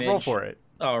necrotic damage. Yeah, roll for it.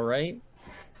 All right.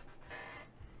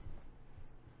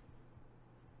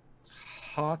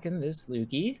 Hawking this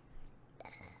Lukey.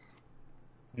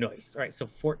 Nice. All right, so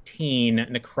 14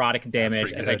 necrotic damage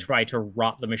pretty as I good. try to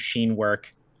rot the machine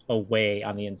work away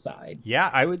on the inside. Yeah,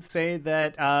 I would say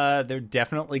that they're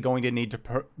definitely going to need to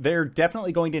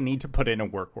put in a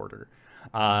work order,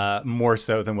 more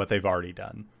so than what they've already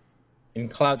done. And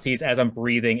Cloud sees as I'm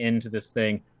breathing into this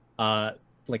thing,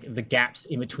 like the gaps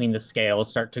in between the scales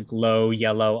start to glow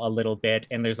yellow a little bit,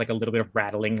 and there's like a little bit of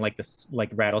rattling, like this like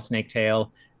rattlesnake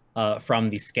tail from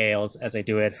the scales as I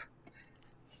do it.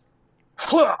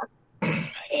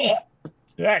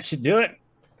 That should do it.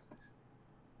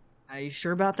 Are you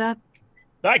sure about that?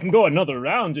 I can go another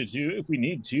round or two if we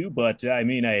need to, but I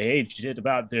mean, I aged it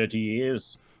about 30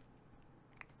 years.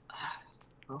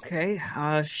 Okay.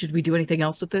 Should we do anything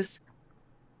else with this?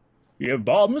 You have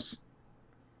bombs?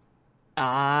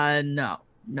 No.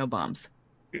 No bombs.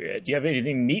 Do you have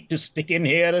anything neat to stick in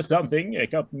here or something?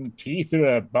 Like up in teeth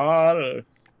or a bar? Or...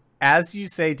 As you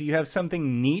say, do you have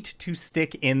something neat to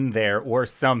stick in there or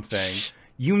something?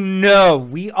 You know,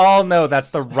 we all know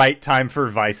that's the right time for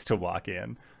Vice to walk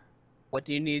in. What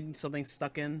do you need something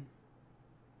stuck in?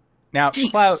 Now,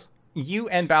 Jesus. Clout, you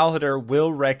and Balhador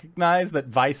will recognize that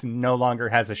Vice no longer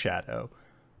has a shadow.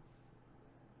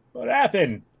 What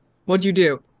happened? What'd you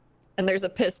do? And there's a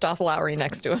pissed off Lowry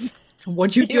next to him.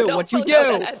 What'd you do? would What'd you also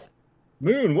know do? that.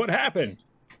 Moon, what happened?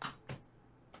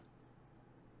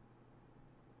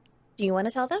 Do you want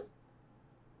to tell them?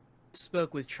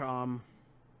 Spoke with Charm.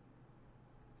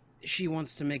 She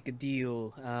wants to make a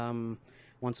deal.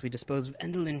 Once we dispose of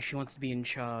Endelyn, she wants to be in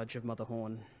charge of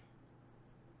Motherhorn.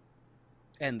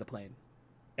 And the plane.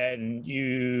 And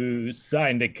you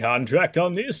signed a contract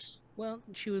on this? Well,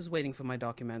 she was waiting for my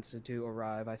documents to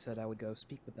arrive. I said I would go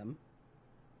speak with them.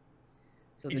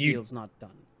 So the You- deal's not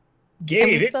done. Gave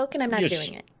And we it spoke, and I'm not your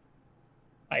doing it.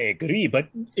 I agree, but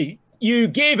you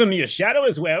gave him your shadow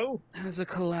as well. As a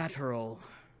collateral.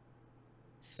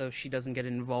 So she doesn't get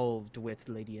involved with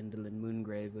Lady Endelyn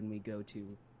Moongrave when we go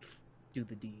to do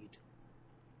the deed.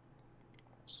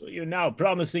 So you're now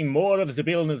promising more of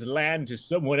Zabilna's land to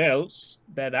someone else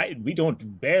that we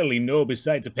don't barely know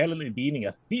besides apparently being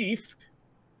a thief.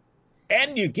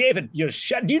 And you gave it your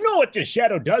shadow. Do you know what your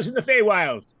shadow does in the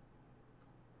Feywild?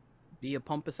 Be a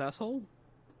pompous asshole?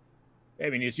 I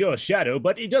mean, it's your shadow,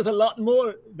 but it does a lot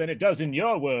more than it does in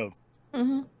your world.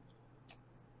 Mm-hmm.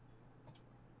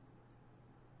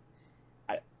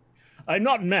 I'm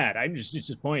not mad. I'm just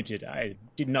disappointed. I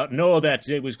did not know that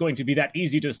it was going to be that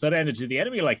easy to surrender to the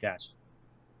enemy like that.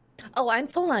 Oh, I'm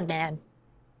full on mad.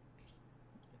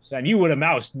 And you were a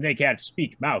mouse, and they can't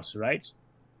speak mouse, right?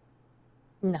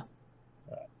 No.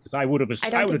 Because I would have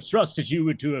think- trusted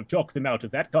you to have talked them out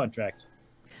of that contract.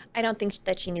 I don't think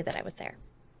that she knew that I was there.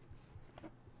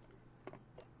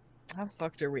 How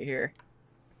fucked are we here?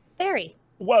 Very.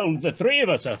 Well, the three of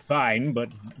us are fine,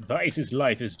 but Vice's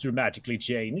life has dramatically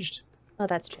changed. Oh,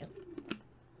 that's true.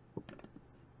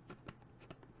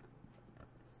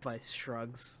 Vice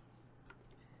shrugs.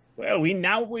 Well,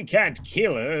 we can't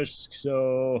kill her,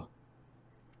 so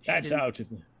She that's didn't- out of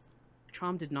the...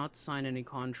 Charm did not sign any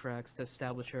contracts to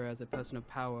establish her as a person of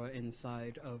power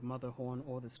inside of Motherhorn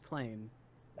or this plane.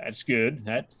 That's good.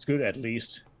 That's good, at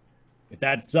least. If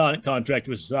that contract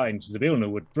was signed, Zabilna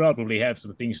would probably have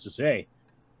some things to say.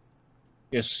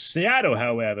 Your shadow,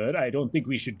 however, I don't think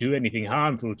we should do anything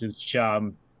harmful to the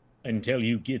charm until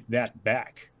you get that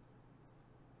back.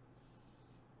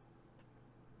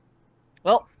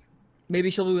 Well, maybe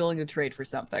she'll be willing to trade for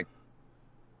something.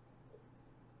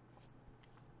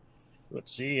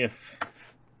 Let's see if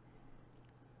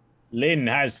Lynn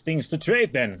has things to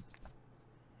trade then.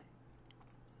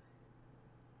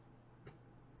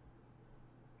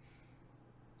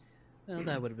 Well,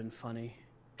 that would have been funny.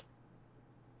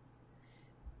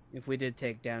 If we did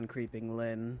take down Creeping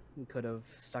Lynn, we could have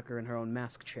stuck her in her own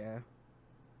mask chair.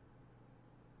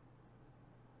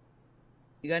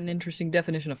 You got an interesting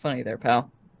definition of funny there,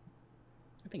 pal.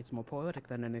 I think it's more poetic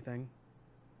than anything.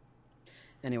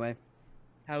 Anyway,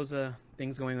 how's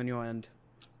things going on your end?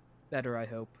 Better, I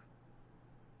hope.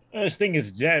 This thing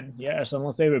is dead, yes,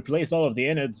 unless they replace all of the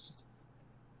innards.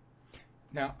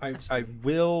 Now, I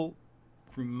will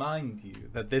remind you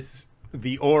that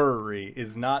the orrery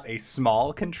is not a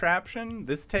small contraption.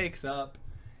 This takes up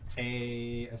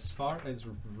as far as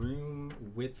room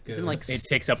width goes. Isn't like It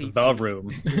takes up 60 the feet.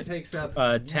 room. It takes up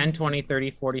 10, 20,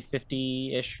 30, 40,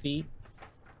 50-ish feet.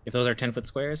 If those are 10-foot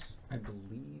squares. I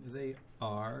believe they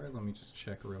are. Let me just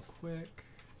check real quick.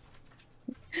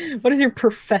 What is your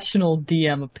professional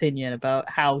DM opinion about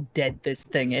how dead this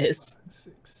thing is?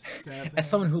 6, 7. As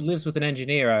someone who lives with an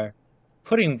engineer,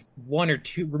 removing one or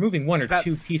It's two about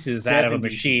pieces out of a 70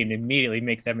 machine immediately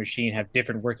makes that machine have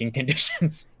different working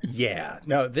conditions. Yeah,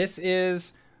 no, this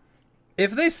is.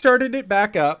 If they started it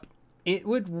back up, it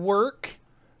would work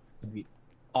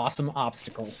Awesome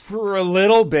obstacle. for a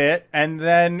little bit, and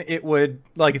then it would,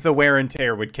 like, the wear and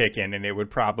tear would kick in, and it would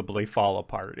probably fall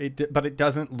apart. But it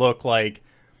doesn't look like.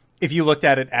 If you looked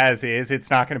at it as is,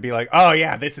 it's not going to be like, oh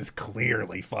yeah, this is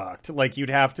clearly fucked. Like, you'd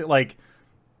have to, like.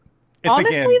 It's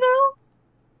Honestly, again, though,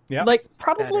 yeah. like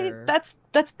probably better.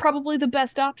 that's probably the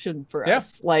best option for Yeah.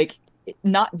 us. Like,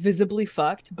 not visibly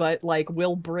fucked, but like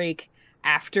will break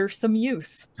after some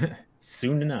use.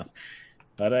 Soon enough.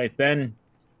 All right, then.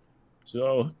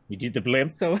 So, we did the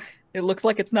blimp. So it looks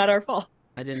like it's not our fault.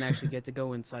 I didn't actually get to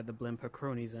go inside the blimp. Her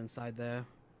cronies are inside there.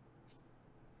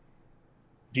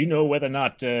 Do you know whether or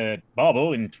not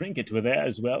Bobble and Trinket were there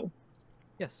as well?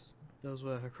 Yes, those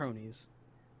were her cronies.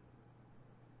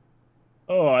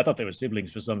 Oh, I thought they were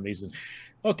siblings for some reason.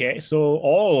 Okay, so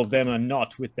all of them are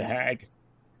not with the hag.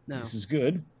 No, This is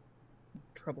good.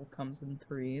 Trouble comes in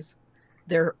threes.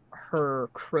 They're her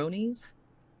cronies.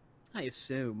 I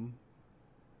assume.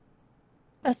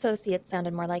 Associates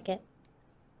sounded more like it.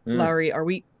 Hmm. Lowry, are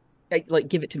we like,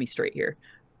 give it to me straight here.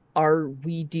 Are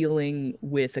we dealing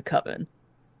with a coven?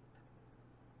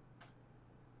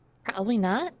 Probably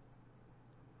not.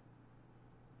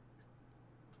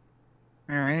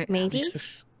 All right. Maybe. Makes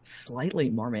this slightly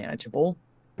more manageable.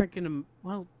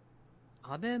 Well,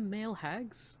 are there male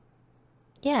hags?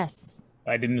 Yes.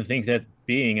 I didn't think that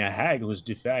being a hag was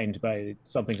defined by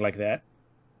something like that.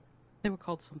 They were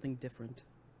called something different.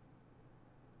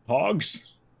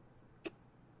 Hogs?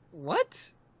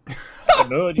 What? I don't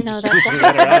know, you No, just that's switch the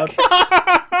letter out.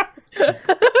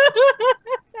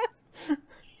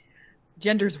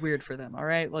 Gender's weird for them. All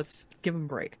right, let's give them a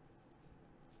break.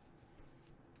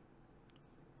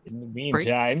 In the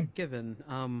meantime, Given.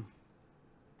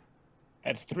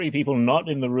 that's 3 people not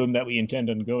in the room that we intend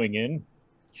on going in.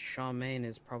 Charmaine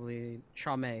is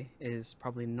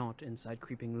probably not inside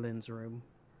Creeping Lynn's room.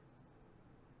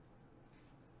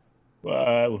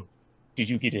 Did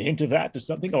you get a hint of that or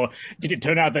something? Or did it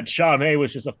turn out that Charme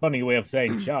was just a funny way of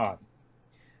saying charm?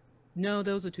 No,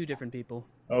 those are two different people.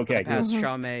 Okay, I good. passed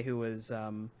Charme, who was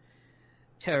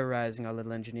terrorizing our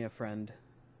little engineer friend.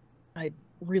 I'd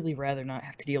really rather not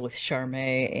have to deal with Charme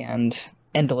and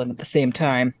Endelin at the same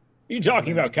time. You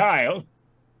talking about Kyle?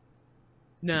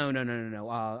 No.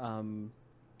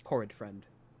 Horrid friend.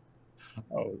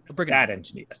 Oh, The Brigand. that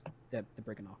engineer. The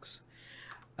Briganox.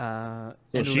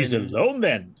 So she's alone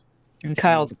then? And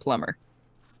Kyle's a plumber.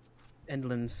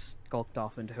 Endelin skulked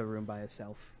off into her room by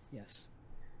herself. Yes.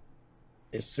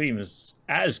 This seems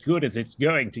as good as it's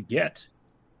going to get.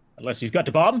 Unless you've got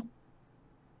the bomb?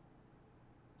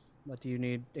 What do you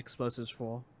need explosives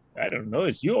for? I don't know.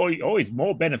 It's always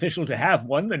more beneficial to have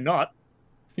one than not.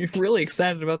 You're really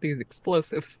excited about these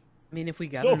explosives. I mean, if we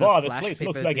gather So enough far, this flash place paper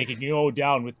looks like it can go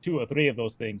down with 2 or 3 of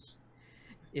those things.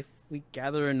 If we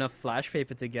gather enough flash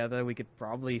paper together, we could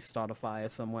probably start a fire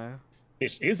somewhere.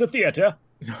 This is a theater.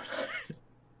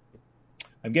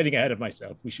 I'm getting ahead of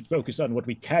myself. We should focus on what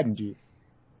we can do.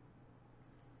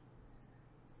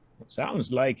 It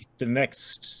sounds like the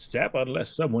next step,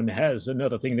 unless someone has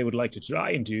another thing they would like to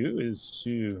try and do, is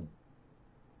to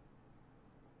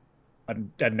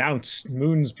announce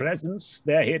Moon's presence.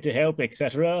 They're here to help,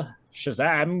 etc.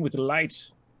 Shazam with the light.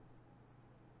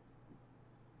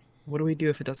 What do we do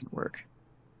if it doesn't work?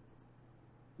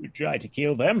 We try to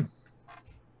kill them.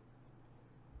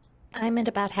 I'm at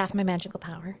about half my magical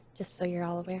power, just so you're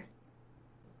all aware.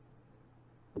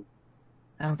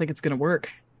 I don't think it's gonna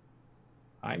work.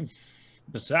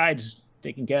 Besides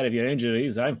taking care of your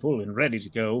injuries, I'm full and ready to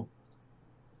go.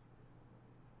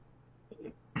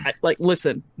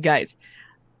 Listen, guys.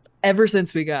 Ever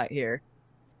since we got here,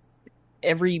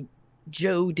 every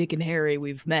Joe, Dick, and Harry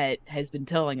we've met has been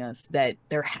telling us that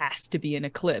there has to be an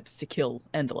eclipse to kill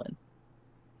Endelin.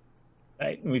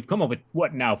 Right, and we've come up with,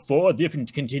 what now, 4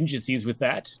 different contingencies with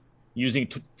that, using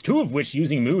 2 of which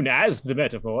using Moon as the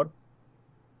metaphor.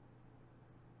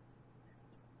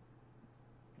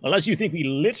 Unless you think we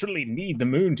literally need the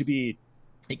Moon to be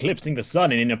eclipsing the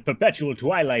sun, and in a perpetual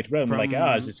twilight realm like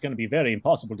ours, it's going to be very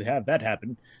impossible to have that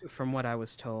happen. From what I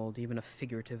was told, even a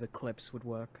figurative eclipse would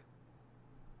work.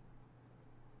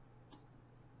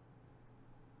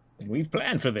 And we've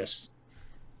planned for this.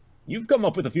 You've come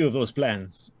up with a few of those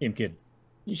plans, Imkin.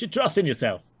 You should trust in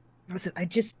yourself. Listen, I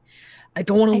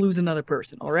don't want to lose another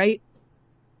person, all right?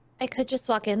 I could just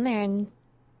walk in there and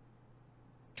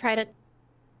try to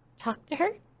talk to her.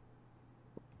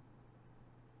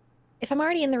 If I'm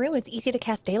already in the room, it's easy to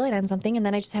cast daylight on something, and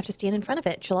then I just have to stand in front of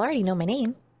it. She'll already know my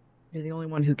name. You're the only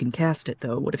one who can cast it,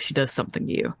 though. What if she does something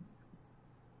to you?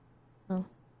 Well,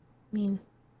 I mean...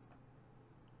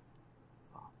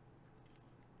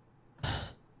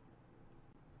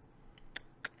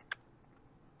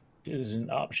 It is an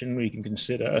option we can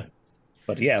consider.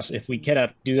 But yes, if we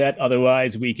cannot do that,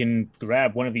 otherwise we can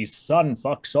grab one of these sun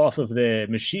fucks off of the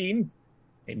machine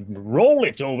and roll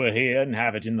it over here and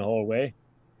have it in the hallway.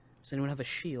 Does anyone have a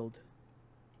shield?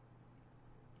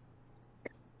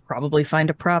 Probably find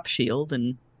a prop shield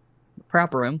in the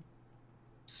prop room.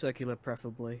 Circular,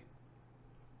 preferably.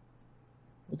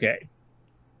 Okay.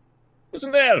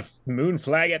 Wasn't there a moon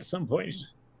flag at some point?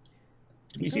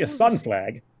 Did we see a sun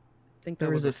flag? I think there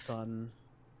There was was a a sun.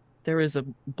 There is a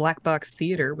black box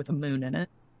theater with a moon in it.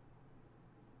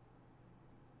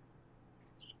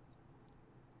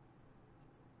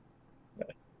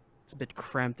 It's a bit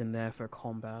cramped in there for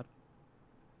combat.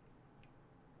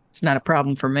 It's not a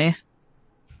problem for me.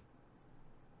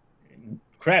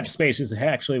 Cramped spaces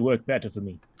actually work better for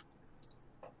me.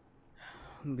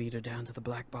 Lead her down to the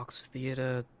black box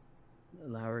theater.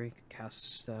 Lowry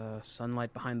casts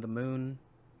sunlight behind the moon.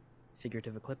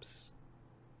 Figurative eclipse.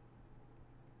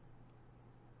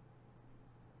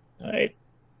 Alright.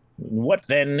 What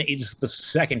then is the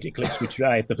second eclipse we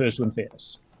try if the first one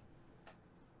fails?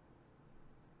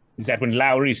 Is that when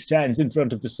Lowry stands in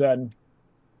front of the sun?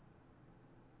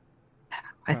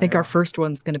 I think our first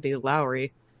one's going to be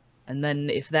Lowry. And then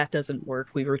if that doesn't work,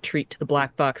 we retreat to the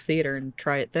Black Box Theater and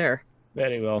try it there.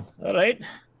 Very well. All right.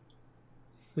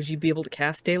 Would you be able to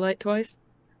cast daylight twice?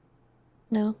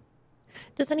 No.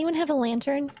 Does anyone have a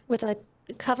lantern with a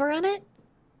cover on it?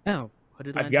 Oh,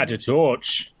 hooded I've got a lantern?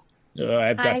 torch.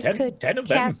 I've got I 10, could 10 of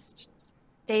them. cast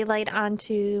daylight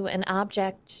onto an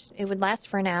object. It would last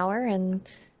for an hour, and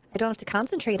I don't have to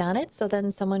concentrate on it, so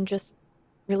then someone just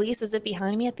releases it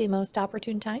behind me at the most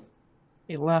opportune time.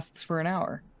 It lasts for an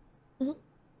hour.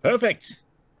 Perfect.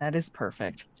 That is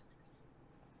perfect.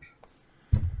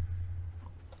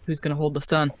 Who's going to hold the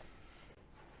sun?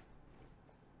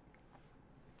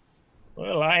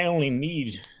 Well, I only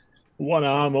need one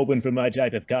arm open for my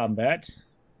type of combat.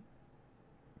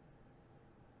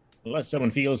 Unless someone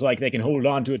feels like they can hold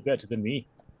on to it better than me.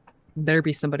 Better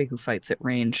be somebody who fights at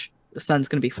range. The sun's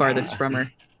going to be farthest from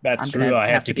her. That's I'm true. gonna I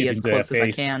have to to be get as into their close as I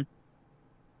face. can.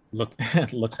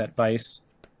 Looks at Vice.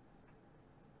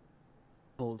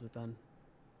 Hold it then.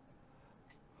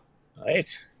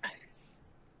 Right.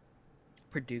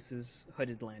 Produces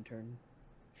hooded lantern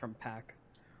from pack.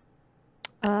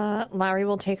 Lowry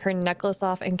will take her necklace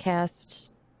off and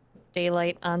cast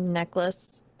daylight on the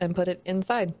necklace and put it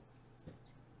inside.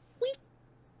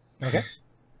 Okay.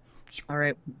 All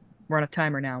right, we're on a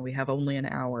timer now. We have only an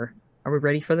hour. Are we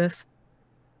ready for this?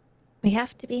 We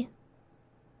have to be.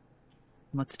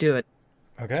 Let's do it.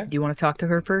 Okay. Do you want to talk to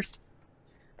her first?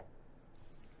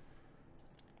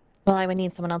 Well, I would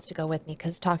need someone else to go with me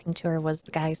because talking to her was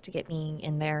the guys to get me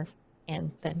in there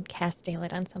and then cast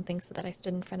daylight on something so that I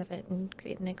stood in front of it and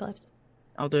create an eclipse.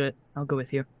 I'll do it. I'll go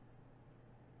with you.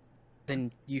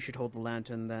 Then you should hold the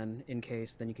lantern then, in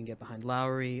case. Then you can get behind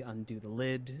Lowry, undo the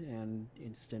lid, and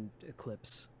instant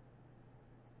eclipse.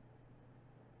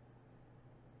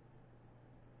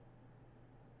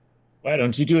 Why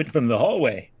don't you do it from the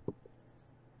hallway?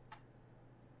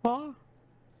 Well,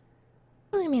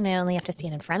 I mean, I only have to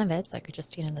stand in front of it, so I could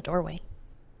just stand in the doorway.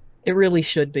 It really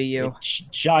should be you.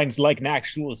 It shines like an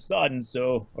actual sun,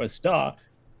 so or a star.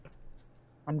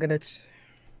 I'm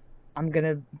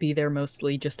gonna be there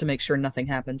mostly just to make sure nothing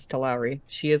happens to Lowry.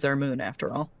 She is our moon,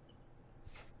 after all.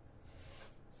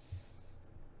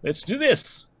 Let's do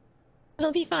this.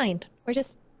 It'll be fine. We're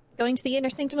just going to the inner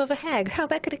sanctum of a hag. How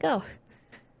bad could it go?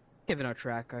 Given our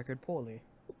track record, poorly.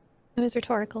 It was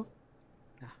rhetorical.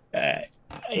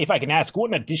 If I can ask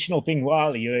one additional thing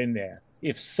while you're in there.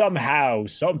 If somehow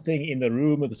something in the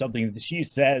room or something that she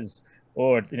says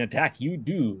or an attack you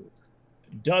do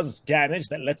does damage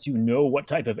that lets you know what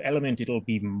type of element it'll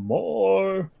be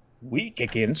more weak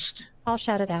against. I'll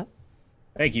shout it out.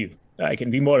 Thank you. I can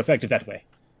be more effective that way.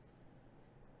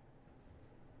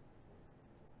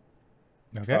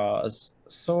 Okay. Draws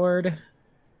sword.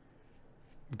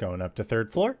 Going up to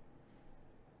third floor.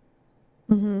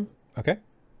 Mm-hmm. Okay.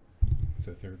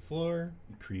 So third floor,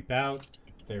 you creep out.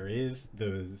 There is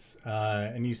those,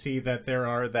 and you see that there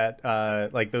are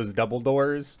like those double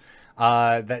doors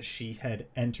that she had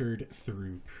entered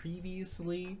through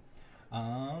previously.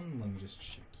 Let me just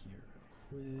check here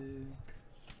real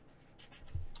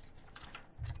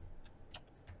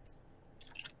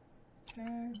quick.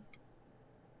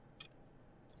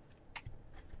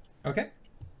 Okay.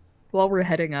 While we're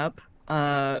heading up,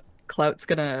 Clout's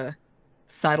gonna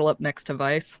sidle up next to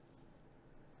Vice.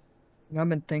 I've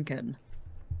been thinking,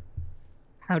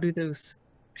 how do those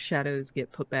shadows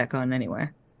get put back on anyway?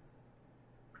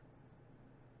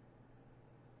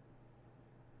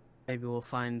 Maybe we'll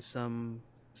find some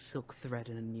silk thread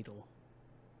and a needle.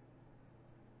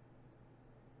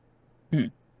 Hmm.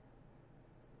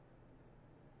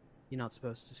 You're not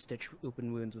supposed to stitch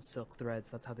open wounds with silk threads.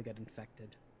 That's how they get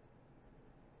infected.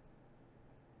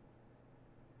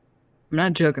 I'm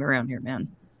not joking around here,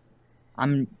 man.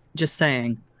 I'm just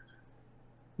saying,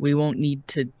 we won't need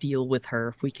to deal with her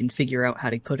if we can figure out how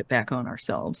to put it back on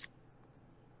ourselves.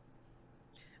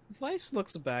 Vice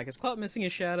looks back. Is Clout missing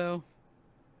his shadow?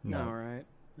 No. No, right?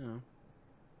 No.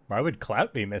 Why would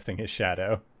Clout be missing his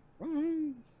shadow?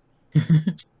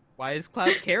 Why is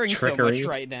Clout caring so Trickery. much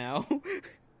right now?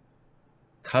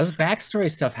 Cause backstory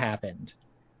stuff happened.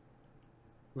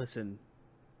 Listen.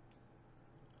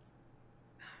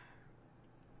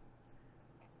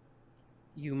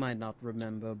 You might not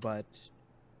remember, but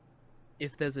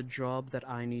if there's a job that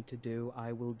I need to do,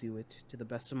 I will do it to the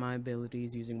best of my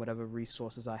abilities using whatever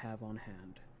resources I have on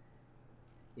hand.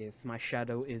 If my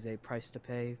shadow is a price to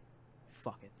pay,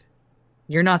 fuck it.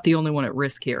 You're not the only one at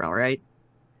risk here, all right?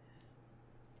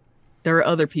 There are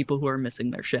other people who are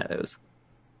missing their shadows.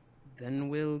 Then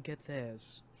we'll get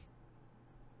theirs.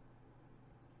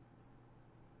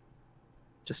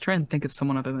 Just try and think of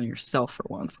someone other than yourself for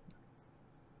once.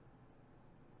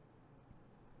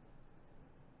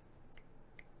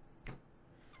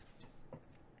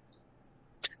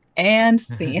 And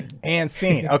scene. And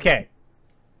scene. Okay.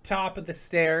 Top of the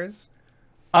stairs,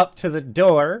 up to the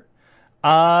door.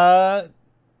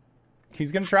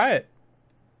 He's gonna try it.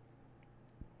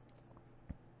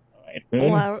 All right,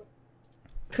 then. Wow.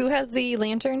 Who has the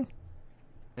lantern?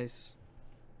 Nice.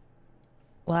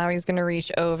 Lowry's gonna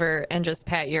reach over and just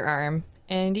pat your arm,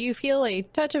 and you feel a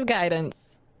touch of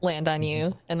guidance land on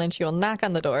you, and then she will knock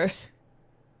on the door.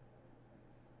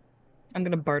 I'm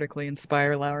gonna bardically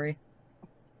inspire Lowry.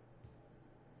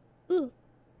 Ooh.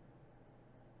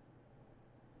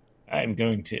 I'm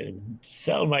going to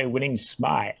sell my winning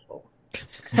smile.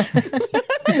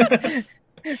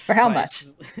 For how much?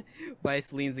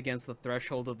 Vice leans against the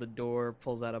threshold of the door,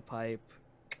 pulls out a pipe.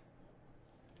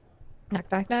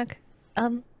 Knock, knock, knock.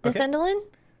 Miss Okay. Endelin?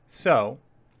 So,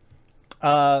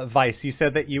 Vice, you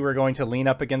said that you were going to lean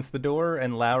up against the door,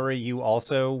 and Lowry, you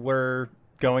also were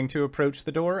going to approach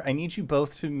the door. I need you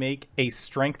both to make a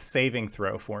strength saving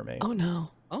throw for me. Oh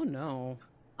no. Oh no.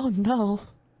 Oh no.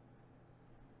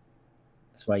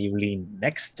 That's why you lean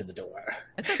next to the door.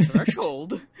 That's a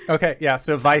threshold. Okay, yeah.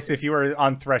 So, Vice, if you are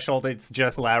on threshold, it's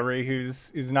just Lowry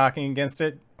who's knocking against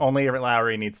it. Only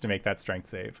Lowry needs to make that strength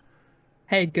save.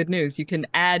 Hey, good news. You can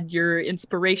add your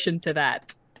inspiration to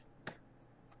that.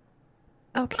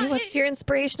 Okay, what's your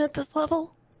inspiration at this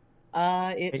level?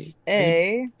 It's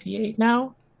Hey, a... D8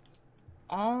 now?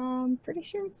 Pretty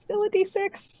sure it's still a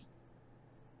D6.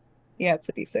 Yeah, it's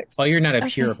a D6. Well, you're not a Okay.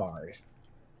 pure bard.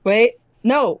 Wait,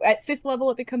 no, at 5th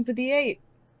level it becomes a D8.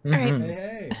 right. Mhm.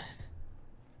 Hey.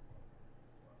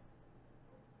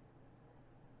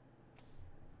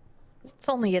 It's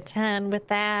only a 10 with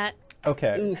that.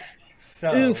 Okay. Oof.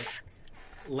 So, Oof.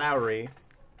 Lowry,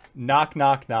 knock,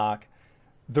 knock, knock.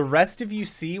 The rest of you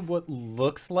see what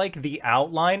looks like the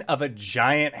outline of a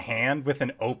giant hand with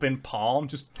an open palm.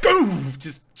 Just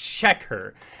check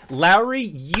her. Lowry,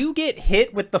 you get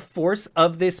hit with the force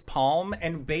of this palm,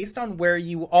 and based on where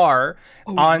you are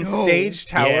on stage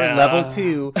tower Yeah. level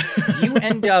 2, you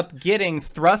end up getting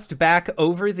thrust back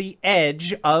over the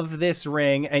edge of this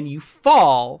ring, and you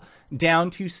fall down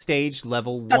to stage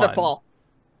level 1. Featherfall.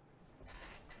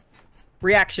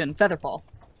 Reaction, Featherfall.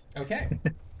 Okay.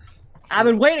 I've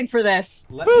been waiting for this.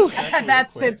 Let me Woo! check real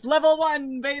That's quick. it's level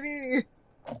 1, baby.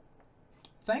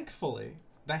 Thankfully,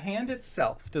 the hand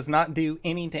itself does not do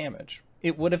any damage.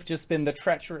 It would have just been the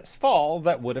treacherous fall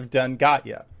that would have got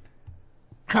ya.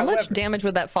 How much However- damage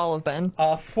would that fall have been?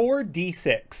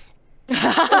 4d6.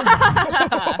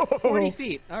 40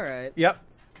 feet. All right. Yep.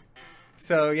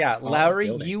 So yeah, Lowry,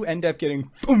 building. you end up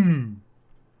getting boom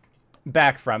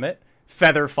back from it.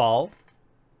 Feather fall.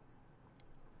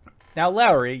 Now,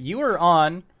 Lowry, you are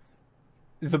on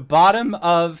the bottom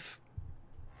of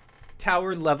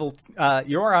tower level.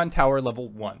 You're on tower level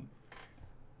 1.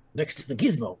 Next to the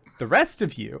gizmo. The rest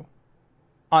of you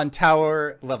on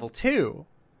tower level 2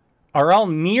 are all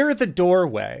near the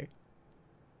doorway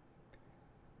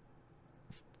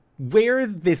where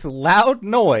this loud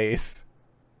noise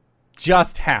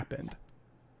just happened.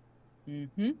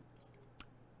 Mm-hmm.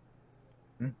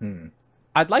 Mm-hmm.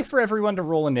 I'd like for everyone to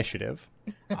roll initiative.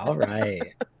 All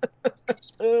right.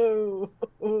 Ooh.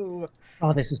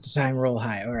 Oh, this is the time roll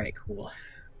high. All right, cool.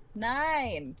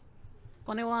 9.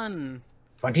 21.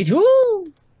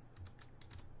 22!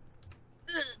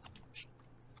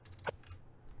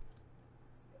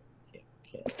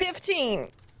 Okay. 15.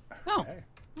 Oh, Okay.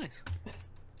 nice.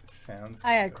 Sounds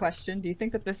I had a good. question. Do you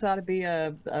think that this ought to be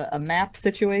a map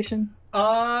situation?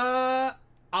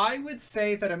 I would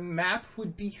say that a map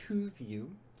would behoove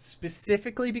you,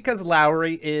 specifically because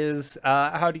Lowry is,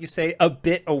 how do you say, a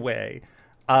bit away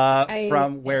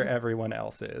from where everyone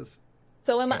else is.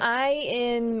 So am I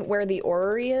in where the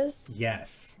orrery is?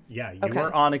 Yes. Yeah, you Okay.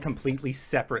 are on a completely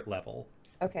separate level.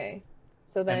 Okay.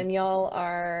 So then y'all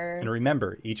are... And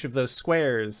remember, each of those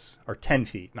squares are 10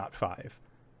 feet, not 5.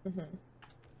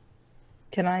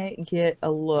 Can I get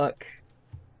a look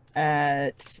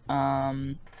at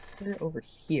we're over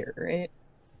here, right?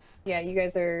 Yeah, you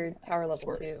guys are tower level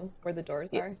Sort. 2, where the doors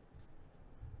Yeah. are.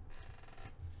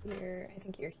 I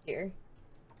think you're here.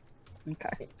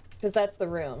 Okay. Because that's the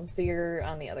room, so you're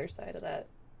on the other side of that,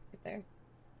 right there.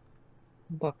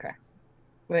 Okay.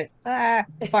 Wait.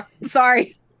 Fuck.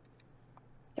 Sorry.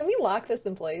 Can we lock this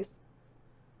in place?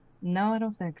 No, I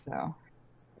don't think so.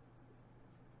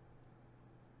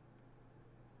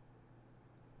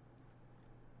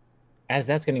 As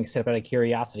that's getting set up out of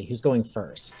curiosity, who's going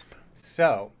first?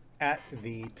 So, at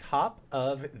the top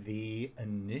of the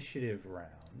initiative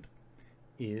round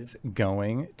is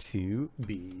going to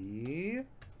be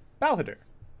Balhadur.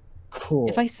 Cool.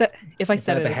 If I set that it the as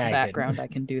the hag background, didn't. I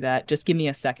can do that. Just give me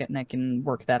a second and I can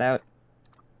work that out.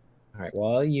 All right,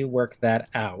 while you work that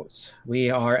out,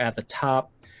 we are at the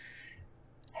top,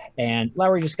 and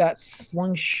Lowry just got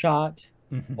slungshot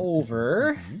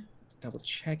over. Mhm. Double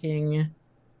checking.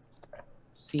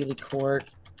 Sealy Court.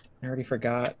 I already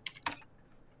forgot.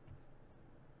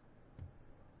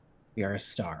 We are a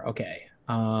star. Okay.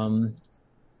 Balhadur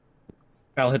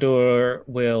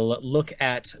will look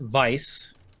at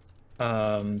Vice,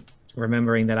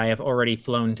 remembering that I have already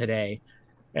flown today,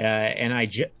 and I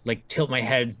tilt my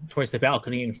head towards the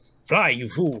balcony and fly, you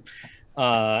fool.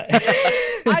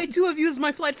 I too have used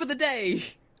my flight for the day.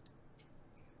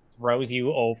 Throws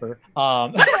you over.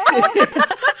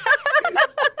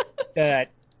 Then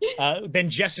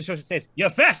gestures and says, "You're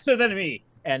faster than me!"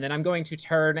 And then I'm going to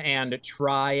turn and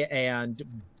try and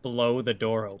blow the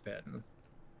door open.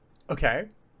 Okay.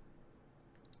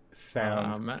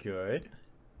 Sounds Um, good.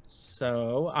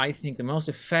 So I think the most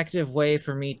effective way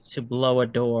for me to blow a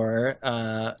door,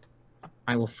 I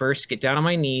will first get down on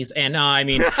my knees, and I'm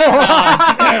going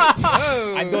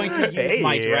to use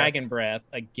my Hey. dragon breath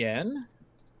again.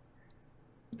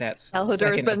 That's Balhadur's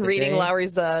second of been the reading day.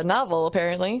 Lowry's novel,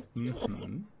 apparently.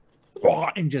 Mhm.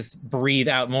 And just breathe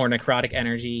out more necrotic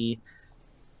energy.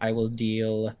 I will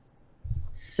deal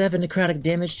 7 necrotic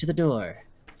damage to the door.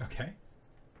 Okay.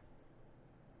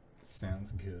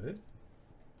 Sounds good.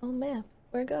 Oh man,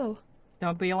 where'd it go?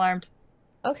 Don't be alarmed.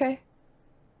 Okay.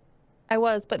 I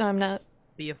was, but no, I'm not.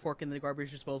 Be a fork in the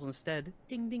garbage disposal instead.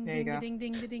 Ding ding There you ding go. ding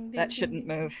ding ding ding. That shouldn't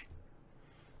move.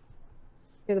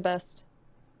 You're the best.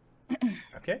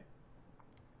 Okay.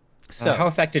 So So how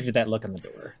effective did that look on the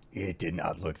door? it did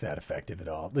not look that effective at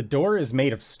all. The door is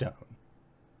made of stone.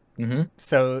 Mm-hmm.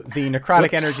 So the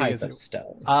necrotic energy type is of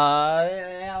stone.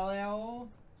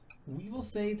 we will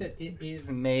say that it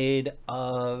is made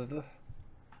of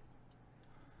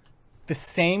the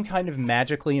same kind of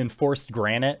magically enforced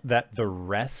granite that the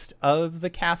rest of the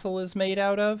castle is made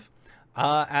out of.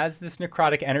 As this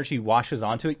necrotic energy washes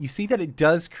onto it, you see that it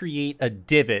does create a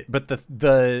divot, but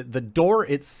the door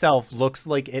itself looks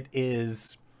like it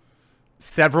is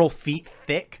several feet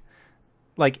thick.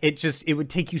 Like it would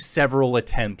take you several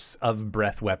attempts of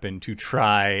breath weapon to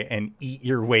try and eat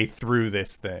your way through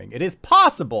this thing. It is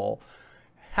possible.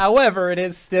 However, it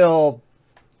is still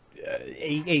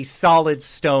a solid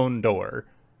stone door.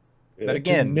 But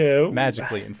again,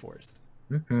 magically enforced.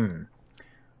 Mm-hmm.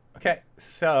 Okay,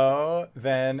 so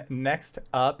then next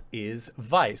up is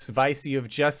Vice. Vice, you have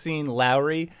just seen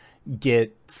Lowry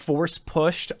get force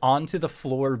pushed onto the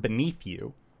floor beneath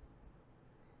you.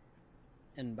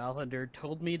 And Balhadur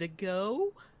told me to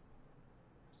go.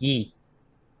 Yee.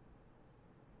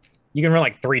 You can run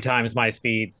like 3 times my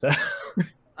speed, so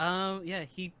Yeah,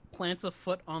 he plants a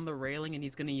foot on the railing and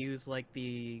he's gonna use like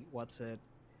the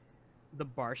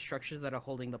bar structures that are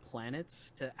holding the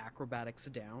planets to acrobatics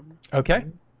down. Okay.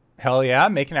 Hell yeah,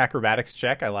 make an acrobatics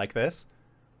check. I like this.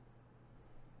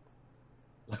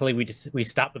 luckily we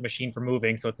stopped the machine from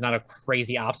moving, so it's not a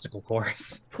crazy obstacle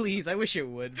course. Please, I wish it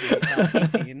would be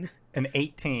 18. An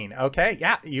 18. Okay,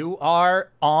 yeah, you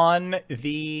are on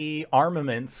the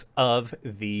armaments of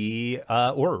the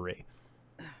orrery.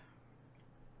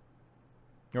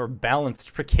 You're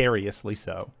balanced precariously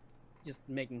so. Just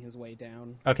making his way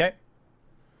down. Okay.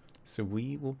 So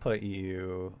we will put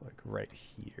you like right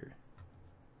here.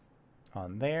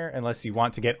 On there, unless you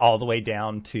want to get all the way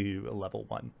down to level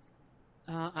 1.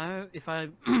 If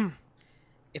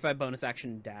I bonus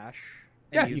action dash.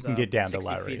 and Yeah, you use, can get down to 60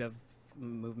 Lowry. feet of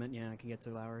movement. Yeah, I can get to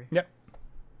Lowry. Yep.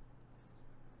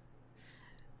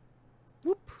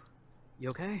 Whoop. You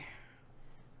okay?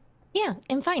 Yeah,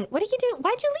 I'm fine. What are you doing?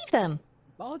 Why'd you leave them?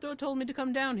 Baldo told me to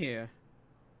come down here.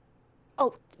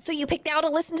 Oh, so you picked out to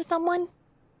listen to someone?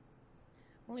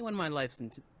 Only when my life's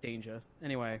in danger.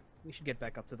 Anyway, we should get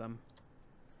back up to them.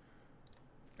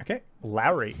 Okay,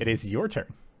 Lowry, it is your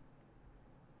turn.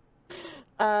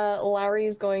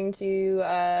 Lowry's going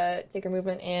to take her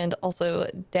movement and also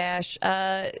dash.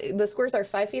 The squares are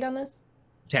 5 feet on this?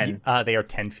 10. They are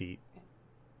 10 feet.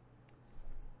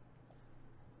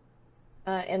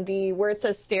 And where it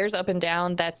says stairs up and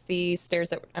down, that's the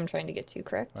stairs that I'm trying to get to,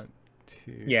 correct? 1,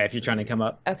 2. Yeah, if you're trying to come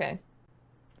up. Okay.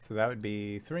 So that would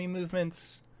be 3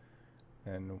 movements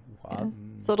and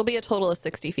 1. So it'll be a total of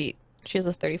 60 feet. She has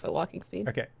a 30-foot walking speed.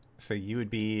 Okay, so you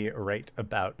would be right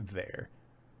about there.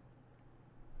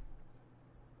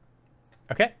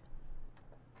 Okay.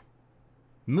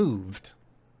 Moved.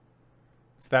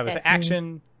 So that was Yes.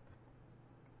 action,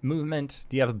 movement.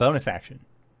 Do you have a bonus action?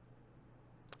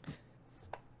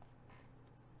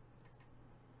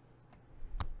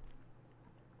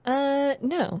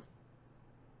 No.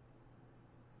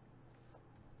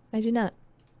 I do not.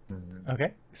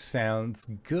 Okay, sounds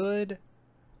good.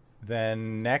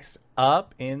 Then next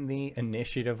up in the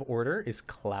initiative order is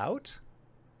Clout.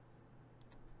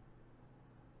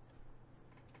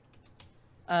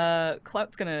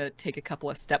 Clout's gonna take a couple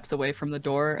of steps away from the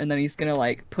door, and then he's gonna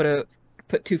like put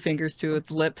 2 fingers to its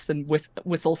lips and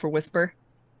whistle for Whisper.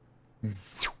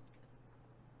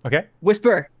 Okay.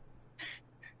 Whisper!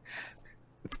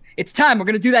 It's time. We're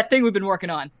gonna do that thing we've been working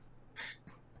on.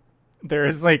 There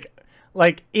is like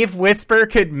if Whisper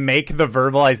could make the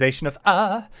verbalization of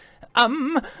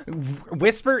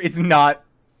Whisper is not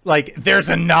like there's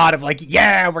a nod of like,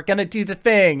 yeah, we're gonna do the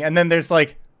thing, and then there's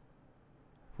like,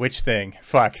 which thing?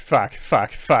 Fuck.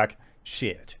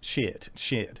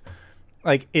 Shit.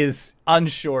 Like, is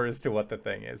unsure as to what the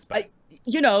thing is, but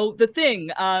The thing.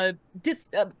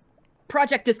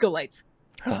 Project Disco Lights.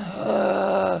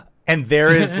 and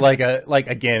there is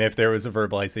again, if there was a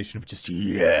verbalization of just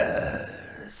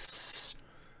yes,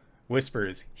 Whisper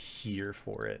is here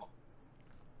for it.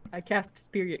 I cast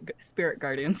Spirit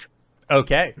Guardians.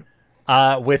 Okay.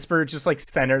 Whisper just like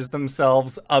centers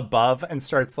themselves above and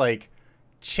starts like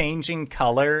changing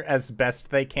color as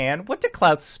best they can. What do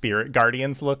Cloud's Spirit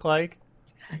Guardians look like?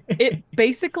 It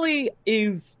basically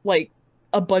is like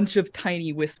a bunch of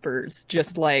tiny whispers,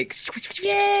 just like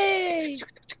Yay!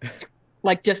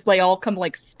 like just they all come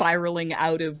like spiraling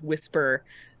out of Whisper,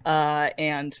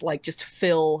 and like just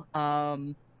fill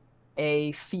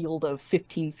a field of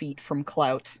 15 feet from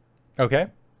Clout. Okay.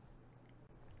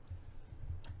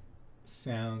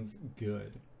 Sounds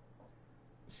good.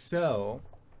 So,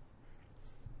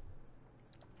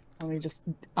 Let me just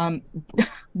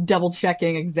double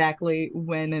checking exactly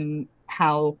when and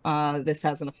how this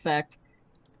has an effect.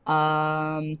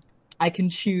 I can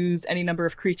choose any number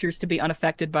of creatures to be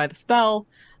unaffected by the spell.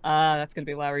 That's going to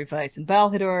be Lowry, Vice, and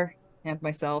Balhador, and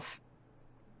myself.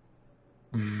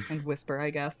 And Whisper, I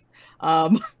guess.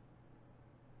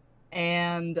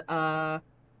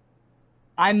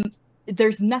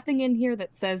 There's nothing in here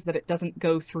that says that it doesn't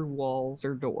go through walls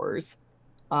or doors.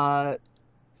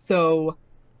 So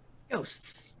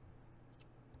ghosts.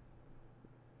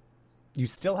 you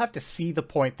still have to see the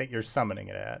point that you're summoning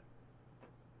it at.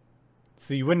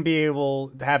 So you wouldn't be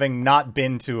able, having not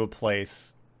been to a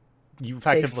place, you They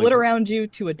effectively flit around you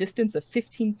to a distance of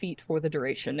 15 feet for the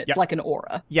duration. It's Yep. like an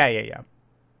aura. Yeah.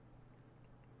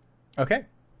 Okay.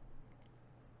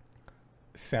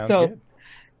 Sounds So- good.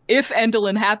 If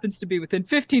Endelyn happens to be within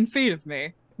 15 feet of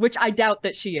me, which I doubt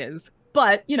that she is,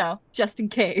 but, just in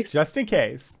case. Just in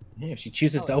case. Yeah, if she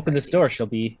chooses to open this door, she'll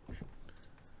be.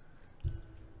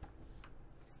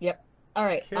 Yep. All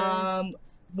right. Okay.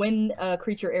 When a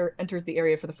creature enters the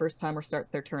area for the first time or starts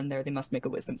their turn there, they must make a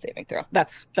wisdom saving throw.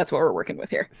 That's what we're working with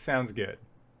here. Sounds good.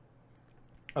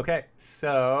 Okay,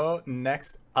 so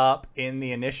next up in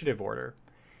the initiative order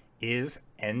is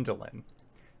Endelyn.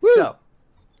 So,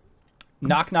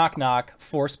 knock, knock, knock,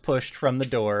 force pushed from the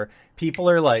door. People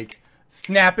are like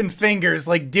snapping fingers,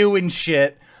 like doing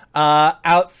shit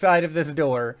outside of this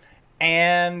door.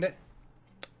 And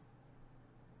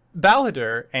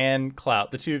Balhador and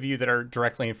Clout, the two of you that are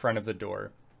directly in front of the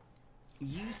door,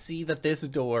 you see that this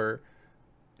door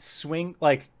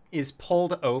is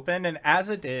pulled open, and as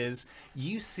it is,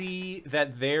 you see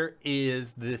that there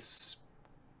is this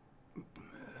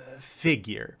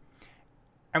figure.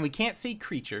 And we can't say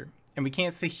creature, and we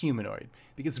can't say humanoid,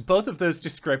 because both of those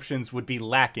descriptions would be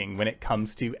lacking when it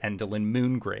comes to Endelyn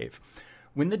Moongrave.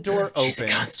 When the door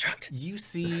opens, you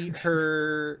see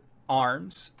her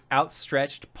arms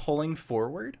outstretched, pulling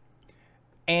forward,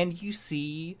 and you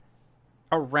see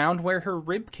around where her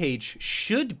ribcage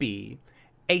should be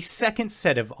a second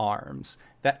set of arms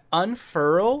that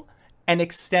unfurl and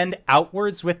extend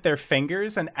outwards with their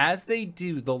fingers, and as they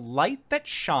do, the light that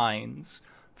shines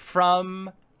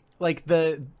from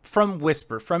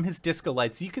Whisper, from his disco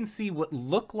lights, you can see what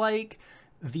look like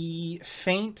the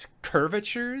faint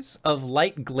curvatures of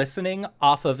light glistening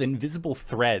off of invisible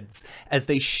threads as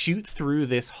they shoot through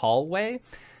this hallway.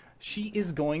 She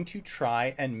is going to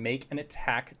try and make an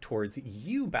attack towards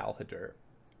you, Balhador.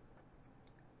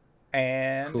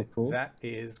 And Cool. that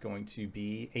is going to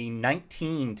be a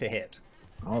 19 to hit.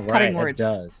 All right, Cutting it words.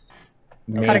 does.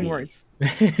 Cutting Maybe. words.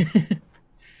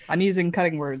 I'm using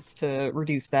cutting words to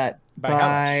reduce that By how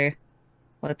much?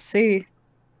 Let's see.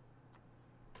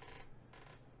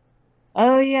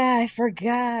 Oh yeah, I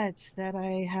forgot that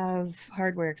I have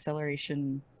hardware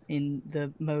acceleration in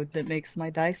the mode that makes my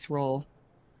dice roll.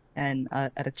 and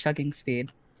at a chugging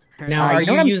speed. Now, You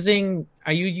know what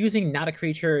are you using not a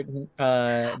creature, not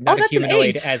a that's an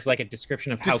humanoid 8. as like a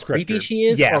description of how Descriptor. creepy she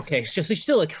is? Yes. Okay, so she's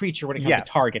still a creature when it comes Yes.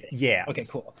 to targeting. Yes. Okay,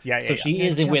 cool. Yeah, So she Yeah,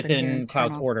 is jump in here within and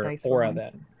Cloud's turn off aura dice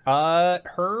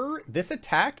then. This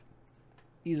attack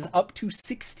is up to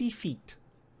 60 feet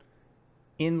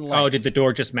in length. Oh, did the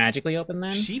door just magically open then?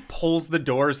 She pulls the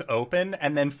doors open,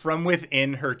 and then from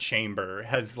within her chamber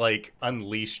has like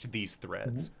unleashed these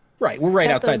threads. Right, we're right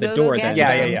Got outside those the go-go door then.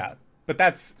 gadgets. Yeah. But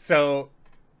that's so.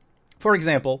 For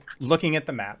example, looking at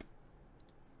the map,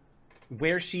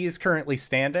 where she is currently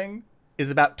standing is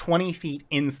about 20 feet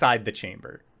inside the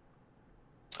chamber.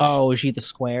 Oh, is she the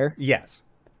square? Yes.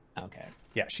 Okay.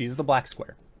 Yeah, she's the black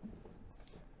square.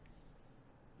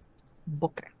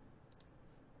 Okay.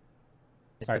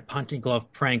 Is All the right. punching glove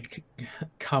prank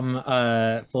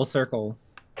come full circle?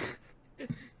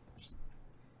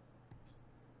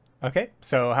 Okay,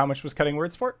 so how much was cutting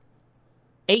words for?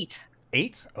 8.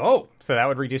 8? Oh, so that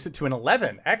would reduce it to an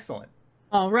 11. Excellent.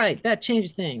 All right, that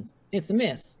changes things. It's a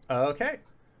miss. Okay.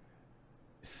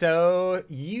 So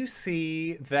you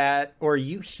see that, or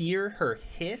you hear her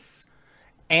hiss,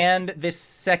 and this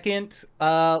second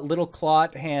little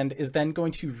clawed hand is then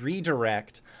going to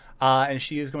redirect, and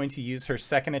she is going to use her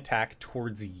second attack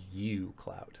towards you,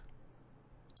 Cloud.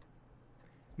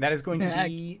 That is going to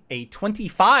be a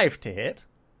 25 to hit.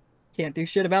 Can't do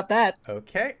shit about that.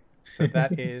 Okay. So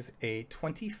that is a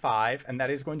 25, and that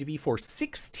is going to be for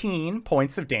 16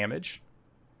 points of damage.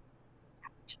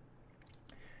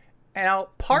 Now,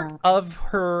 part of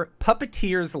her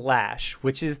Puppeteer's Lash,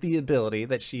 which is the ability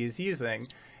that she is using,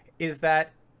 is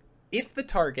that if the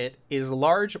target is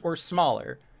large or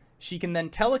smaller, she can then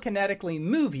telekinetically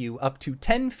move you up to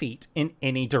 10 feet in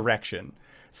any direction.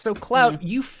 So, Cloud,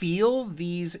 you feel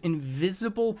these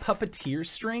invisible puppeteer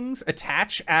strings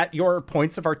attach at your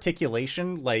points of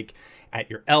articulation, like at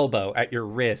your elbow, at your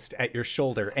wrist, at your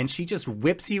shoulder, and she just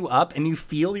whips you up, and you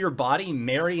feel your body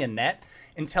marionette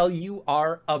until you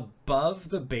are above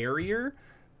the barrier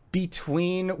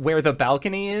between where the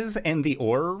balcony is and the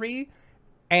orrery.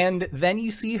 And then you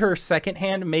see her second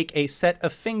hand make a set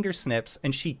of finger snips,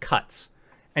 and she cuts.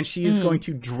 And she is going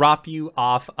to drop you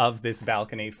off of this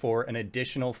balcony for an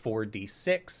additional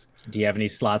 4d6. Do you have any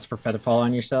slots for Featherfall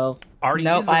on yourself? Already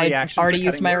Nope, used the I reaction for already used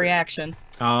cutting my words. reaction.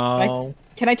 Oh,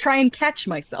 Can I try and catch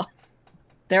myself?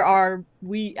 I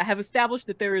have established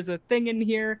that there is a thing in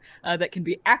here that can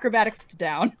be acrobatics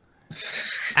down.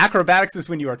 Acrobatics is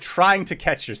when you are trying to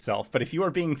catch yourself, but if you are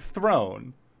being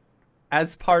thrown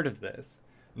as part of this,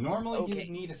 normally you Okay. would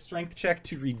need a strength check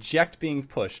to reject being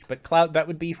pushed. But Cloud, that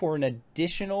would be for an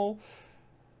additional,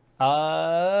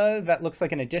 that looks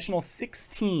like an additional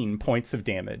 16 points of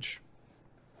damage.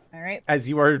 All right. As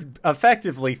you are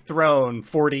effectively thrown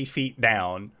 40 feet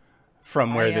down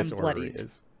from where I this am orrery bloodied.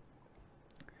 is.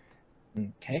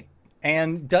 okay.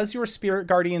 And does your spirit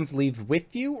guardians leave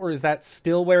with you, or is that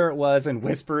still where it was and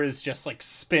Whisper is just like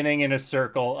spinning in a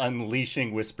circle,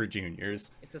 unleashing Whisper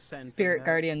Juniors? It's a send. for Spirit that.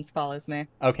 Guardians follows me.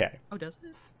 Okay, Oh, does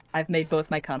it? I've made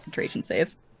both my concentration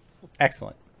saves.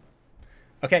 excellent.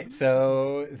 Okay,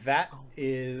 so that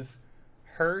is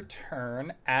her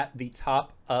turn at the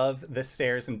top of the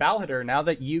stairs. And Balhadur, now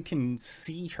that you can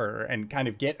see her and kind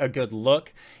of get a good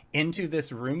look into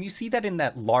this room, you see that in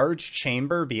that large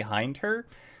chamber behind her,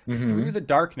 through the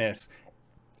darkness,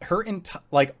 her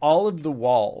like all of the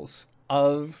walls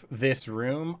of this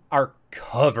room are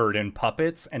covered in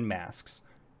puppets and masks.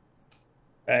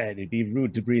 It'd be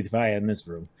rude to breathe fire in this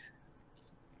room.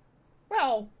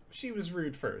 Well, she was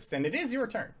rude first, and it is your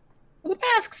turn. Well, the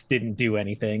masks didn't do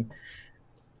anything.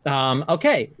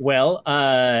 Okay, well,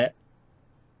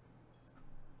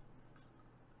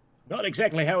 Not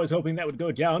exactly how I was hoping that would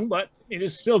go down, but it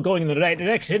is still going in the right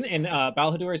direction. and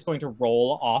Balhadur is going to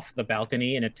roll off the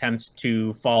balcony and attempt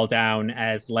to fall down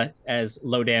as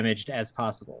low damaged as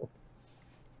possible.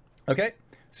 Okay,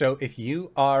 so if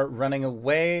you are running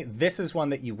away, this is one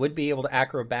that you would be able to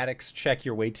acrobatics check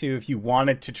your way to if you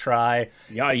wanted to try.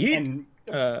 Yeah, yeet. And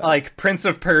like Prince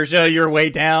of Persia, your way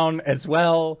down as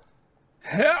well.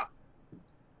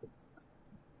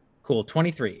 Cool,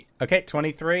 23. Okay,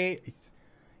 23.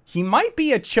 He might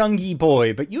be a chungy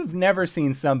boy, but you've never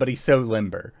seen somebody so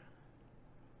limber.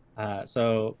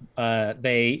 So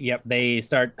they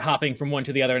start hopping from one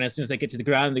to the other, and as soon as they get to the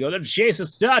ground, they go, The chase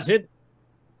has started.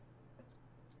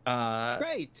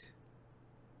 Great.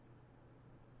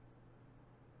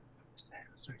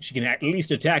 She can at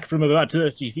least attack from about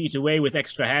 30 feet away with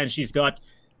extra hands she's got.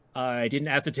 I didn't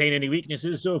ascertain any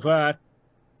weaknesses so far.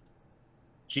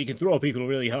 She can throw people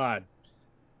really hard.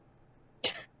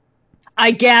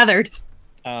 I gathered.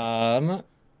 All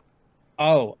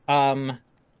Oh,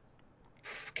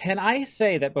 can I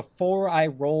say that before I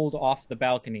rolled off the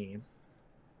balcony,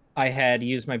 I had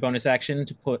used my bonus action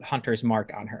to put Hunter's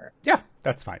Mark on her. Yeah,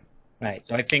 that's fine. Right.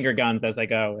 So I finger guns as I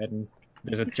go, and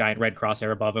there's a giant red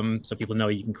crosshair above him, so people know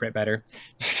you can crit better.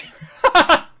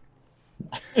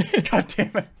 God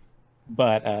damn it.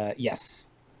 But yes.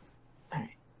 All right.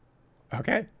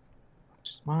 Okay.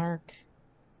 Just mark.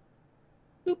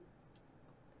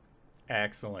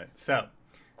 Excellent. So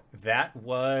that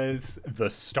was the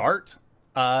start.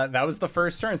 That was the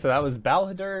first turn. So that was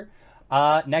Balhadur.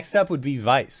 Next up would be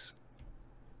Vice.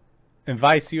 And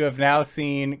Vice, you have now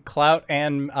seen Clout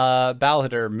and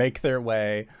Balhadur make their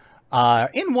way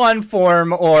in one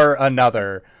form or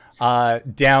another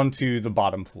down to the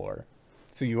bottom floor.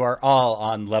 So you are all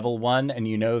on level 1, and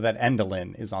you know that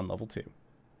Endolin is on level 2.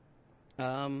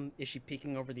 Is she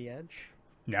peeking over the edge?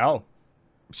 No.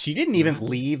 She didn't even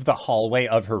leave the hallway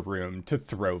of her room to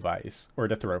throw Vice or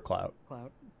to throw Clout.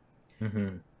 Clout.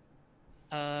 Mm-hmm.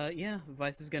 Yeah,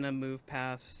 Vice is gonna move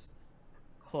past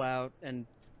Clout and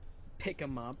pick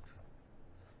him up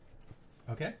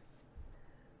Okay.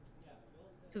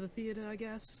 to the theater, I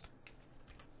guess.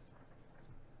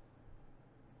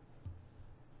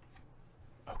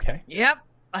 Okay. Yep,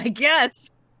 I guess.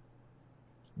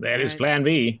 That is Alright. plan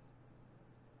B.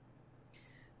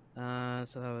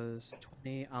 So that was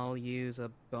 20. I'll use a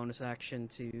bonus action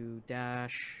to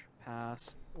dash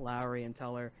past Lowry and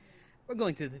tell her we're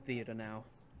going to the theater now.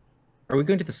 Are we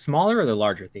going to the smaller or the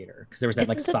larger theater? Because there was that Isn't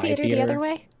like the side theater, theater. the other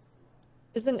way?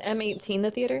 Isn't M18 the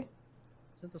theater?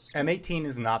 Is it the M18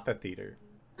 is not the theater.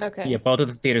 Okay. Yeah, both of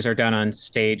the theaters are done on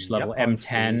stage Yep, level on M10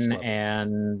 stage level.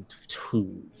 and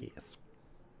 2. Yes.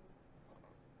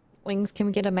 Wings, can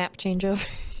we get a map changeover?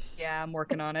 Yeah, I'm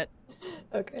working on it.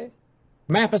 Okay.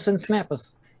 Map us and snap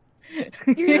us.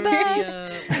 You're the Maybe,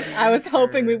 best. I was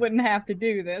hoping we for- wouldn't have to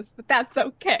do this, but that's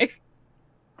okay.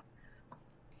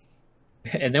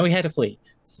 And then we had to flee.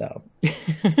 So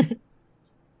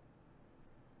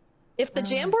If the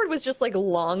Jamboard was just like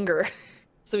longer,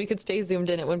 so we could stay zoomed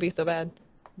in, it wouldn't be so bad.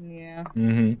 Yeah.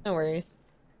 No worries.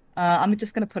 I'm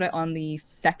just gonna put it on the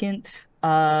second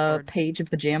Board. page of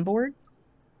the Jamboard,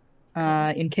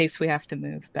 in case we have to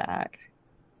move back.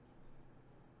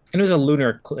 And it was a lunar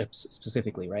eclipse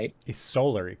specifically, right? A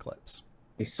solar eclipse.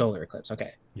 A solar eclipse.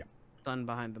 Okay. sun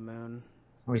behind the moon.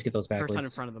 Always get those Or backwards. sun in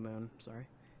front of the moon, sorry.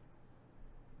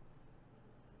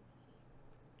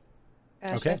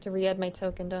 Gosh, Okay. I have to re-add my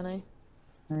token, don't I?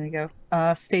 There you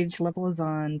go. Stage level is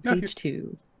on No, page 2.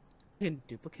 You can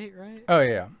duplicate, right? Oh,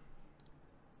 yeah.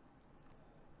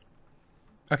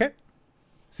 Okay.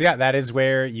 So, yeah, that is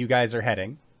where you guys are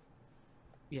heading.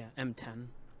 Yeah, M10.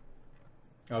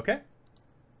 Okay.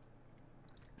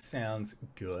 Sounds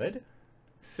good.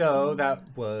 So that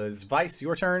was Vice,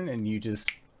 your turn, and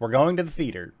we're going to the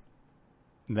theater.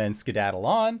 Then skedaddle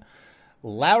on.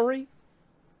 Lowry,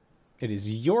 it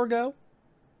is your go.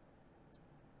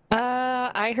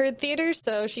 I heard theater,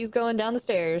 so she's going down the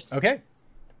stairs. Okay.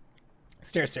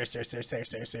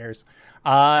 Stairs.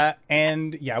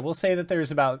 And yeah, we'll say that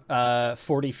there's about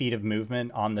 40 feet of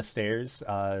movement on the stairs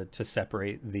to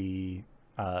separate the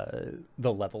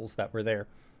levels that were there.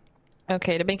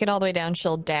 Okay, to make it all the way down,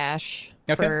 she'll dash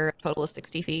Okay. for a total of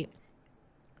 60 feet.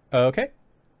 Okay.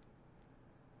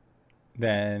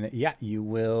 Then, yeah, you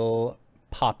will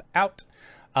pop out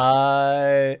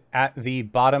at the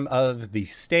bottom of the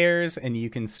stairs, and you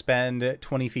can spend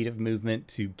 20 feet of movement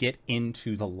to get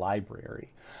into the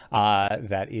library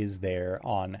that is there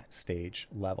on stage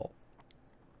level.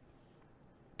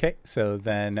 Okay, so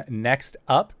then next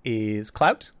up is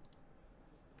Clout.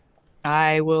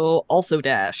 I will also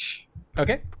dash.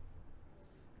 Okay.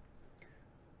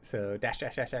 So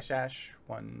dash.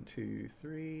 1, 2,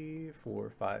 3, 4,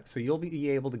 5. So you'll be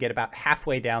able to get about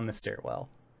halfway down the stairwell.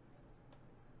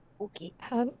 Okay.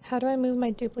 How do I move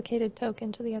my duplicated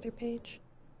token to the other page?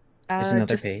 There's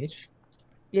another just- page.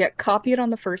 Yeah, copy it on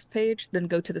the first page, then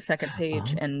go to the second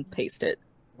page Oh. and paste it.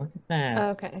 Look at that.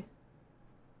 Okay.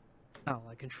 Oh,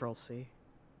 like Control C.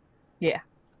 Yeah.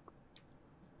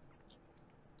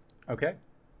 Okay.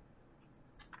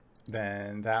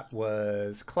 Then that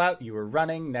was Clout. You were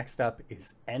running. Next up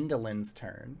is Endolin's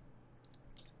turn.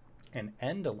 And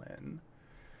Endolin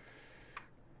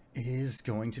is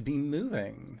going to be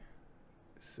moving.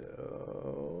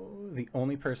 So the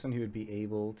only person who would be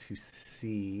able to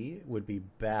see would be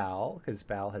Bal, because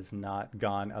Bal has not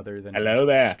gone other than Hello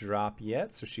there. drop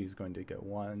yet. So she's going to go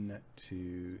 1,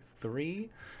 2, 3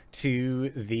 to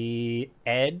the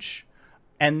edge.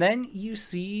 And then you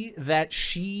see that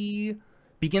she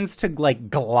begins to like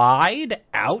glide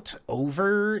out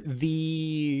over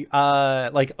the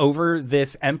over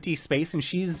this empty space, and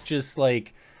she's just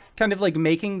like kind of like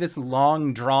making this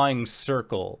long drawing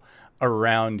circle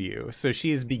around you. So she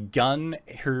has begun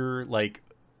her like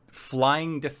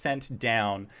flying descent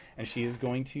down, and she is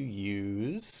going to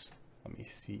use, let me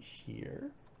see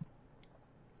here.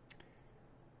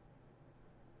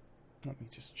 Let me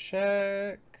just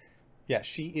check. Yeah,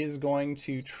 she is going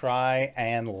to try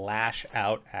and lash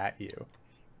out at you.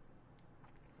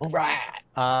 All right.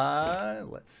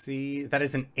 Let's see. That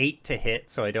is an 8 to hit,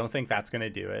 so I don't think that's going to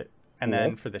do it. And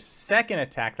then for the second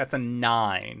attack, that's a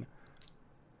 9.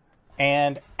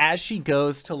 And as she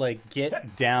goes to like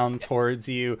get down towards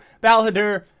you,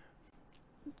 Balhadur,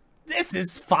 this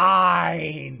is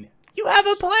fine. You have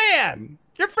a plan.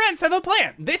 Your friends have a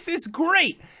plan. This is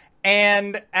great.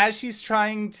 And as she's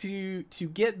trying to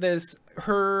get this,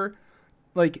 her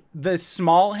like the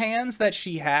small hands that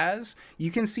she has,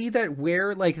 you can see that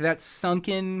where like that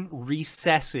sunken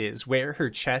recess is, where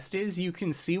her chest is, you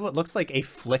can see what looks like a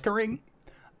flickering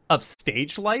of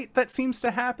stage light that seems to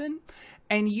happen.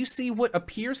 And you see what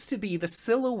appears to be the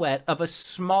silhouette of a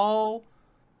small,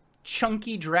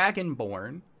 chunky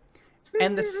dragonborn,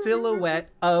 and the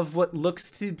silhouette of what looks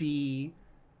to be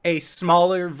a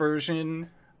smaller version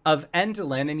of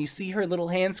Endolin, and you see her little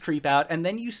hands creep out, and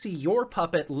then you see your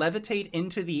puppet levitate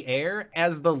into the air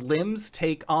as the limbs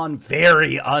take on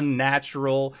very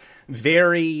unnatural,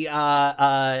 very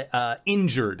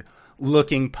injured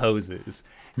looking poses.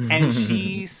 And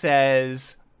she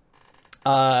says,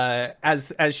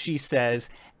 as she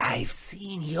says, "I've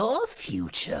seen your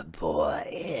future,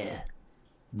 boy."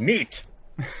 Neat.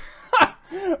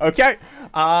 Okay,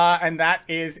 and that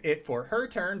is it for her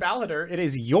turn. Balhadur, it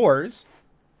is yours.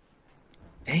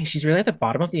 Dang, she's really at the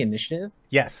bottom of the initiative?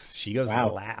 Yes, she goes Wow.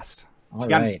 last. All She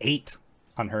got an right. 8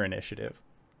 on her initiative.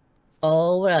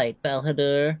 All right,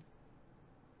 Balhadur.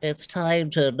 It's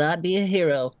time to not be a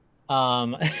hero.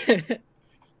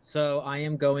 So I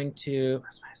am going to.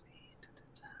 Where's my speed?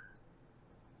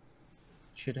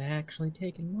 Should have actually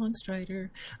taken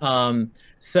Longstrider.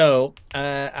 So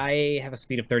I have a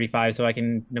speed of 35, so I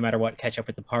can, no matter what, catch up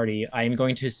with the party. I am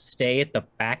going to stay at the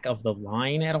back of the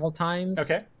line at all times.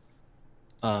 Okay.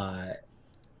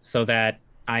 So that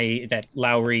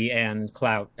Lowry and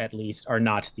Clout at least are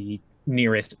not the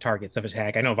nearest targets of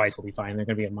attack. I know Vice will be fine; they're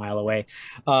going to be a mile away.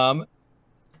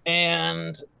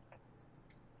 And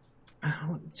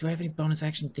do I have any bonus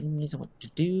action thingies I want to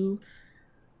do?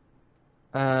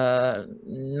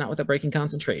 Not without breaking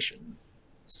concentration.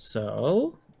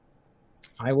 So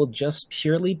I will just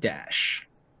purely dash.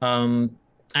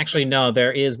 Actually, no,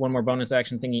 there is one more bonus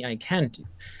action thingy I can do.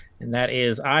 And that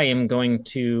is, I am going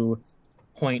to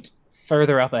point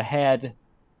further up ahead,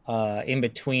 in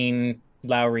between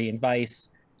Lowry and Vice,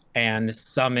 and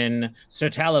summon Sir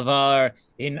Talavar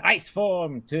in ice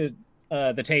form to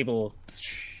the table.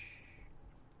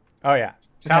 Oh, yeah.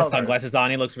 Just has Talavar's. sunglasses on.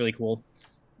 He looks really cool.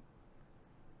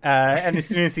 And as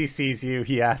soon as he sees you,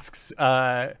 he asks,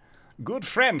 "Good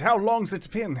friend, how long's it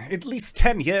been? At least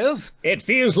 10 years?" It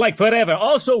feels like forever.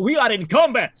 Also, we are in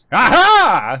combat.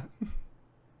 Aha!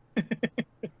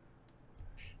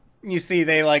 You see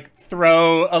they like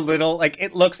throw a little, like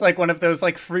it looks like one of those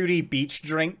like fruity beach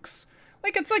drinks.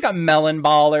 Like it's like a melon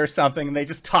ball or something, and they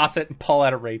just toss it and pull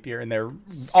out a rapier, and they're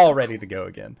all ready to go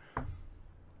again.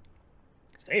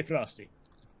 Stay frosty.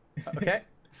 Okay,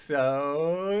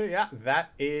 so yeah,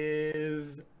 that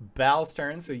is Bal's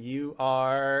turn. So you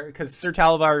are, because Sir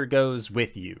Talavar goes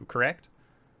with you, correct?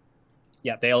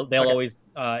 Yeah, they'll Okay. always.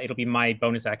 It'll be my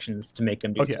bonus actions to make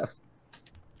them do Okay. stuff.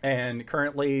 And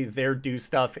currently their do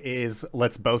stuff is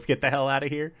let's both get the hell out of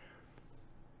here.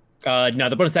 No,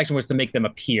 the bonus action was to make them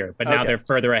appear, but now Okay. they're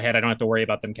further ahead. I don't have to worry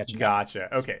about them catching up.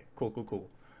 Gotcha. Okay,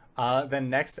 cool. Then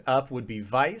next up would be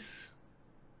Vice.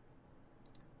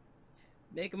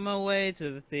 Making my way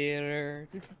to the theater,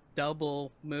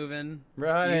 double moving.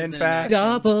 Running Using fast.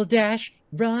 Double dash,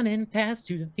 running past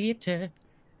to the theater.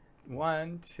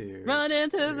 1, 2. Run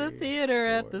into the 3, theater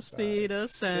at 4, the speed 5, of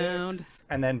sound. 6.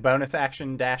 And then bonus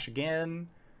action dash again.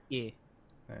 Yeah.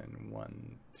 And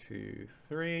 1, 2,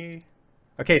 3.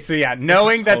 Okay, so yeah,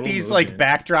 knowing that Total these like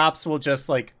movement. backdrops will just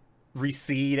like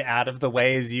recede out of the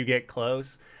way as you get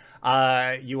close,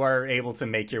 you are able to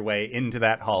make your way into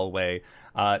that hallway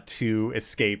to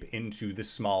escape into the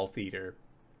small theater.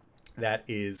 That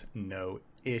is no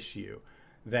issue.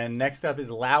 Then next up is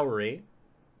Lowry.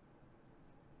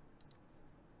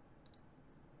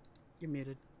 You're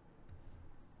muted.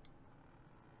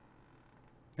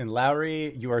 And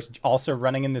Lowry, you are also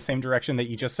running in the same direction that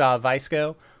you just saw Vice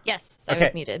go. Yes, I Okay.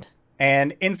 was muted.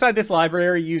 And inside this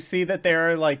library, you see that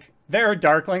there are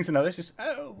darklings and others just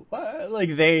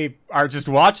like they are just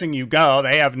watching you go.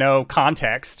 They have no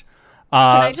context.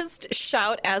 Can I just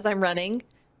shout as I'm running?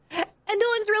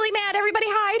 Endelin's really mad. Everybody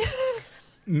hide.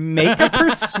 Make a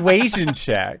persuasion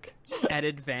check. At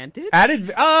advantage?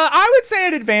 I would say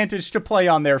at advantage to play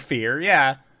on their fear.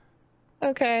 Yeah.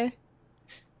 Okay.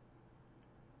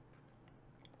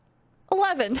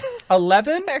 11.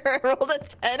 11? I rolled a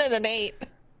 10 and an 8.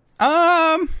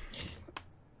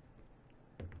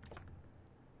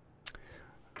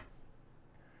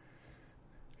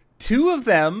 Two of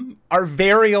them are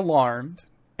very alarmed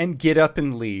and get up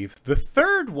and leave. The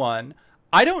third one,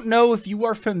 I don't know if you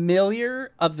are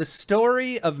familiar of the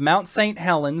story of Mount St.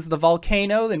 Helens, the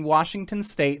volcano in Washington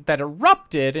State that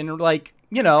erupted in like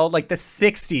the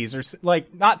 60s or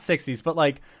like not 60s, but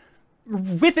like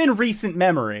within recent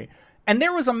memory. And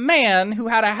there was a man who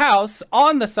had a house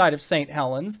on the side of St.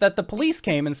 Helens that the police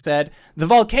came and said, the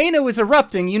volcano is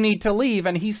erupting, you need to leave.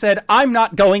 And he said, I'm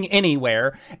not going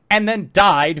anywhere, and then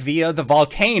died via the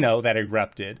volcano that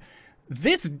erupted.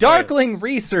 This Darkling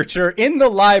researcher in the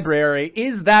library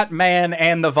is that man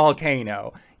and the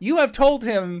volcano. You have told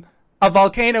him a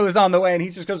volcano is on the way, and he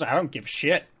just goes, I don't give a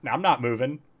shit. I'm not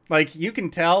moving. Like, you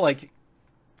can tell, like,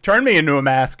 turn me into a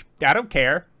mask. I don't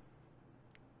care.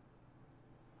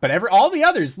 But all the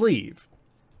others leave.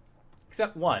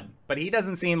 Except one. But he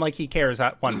doesn't seem like he cares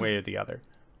one way or the other.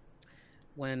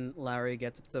 When Lowry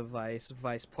gets up to Vice,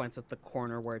 Vice points at the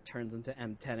corner where it turns into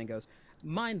M10 and goes,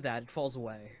 mind that, it falls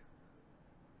away.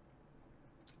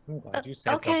 I'm glad you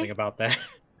said okay. something about that.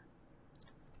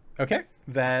 Okay.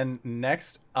 Then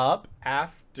next up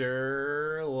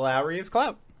after Lowry is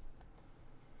Clout.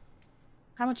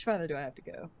 How much farther do I have to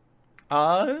go?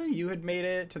 You had made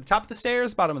it to the top of the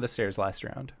stairs, bottom of the stairs last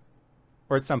round.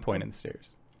 Or at some point in the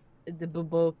stairs.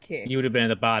 Okay. You would have been at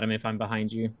the bottom if I'm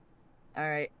behind you. All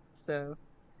right, so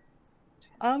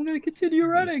I'm gonna continue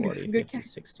running. 40, I'm gonna 50,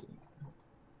 60.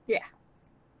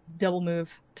 double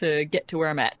move to get to where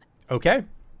I'm at. Okay.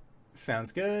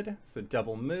 Sounds good. So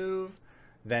double move.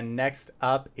 Then next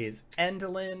up is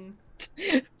Endelin.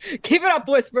 Keep it up,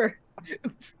 Whisper.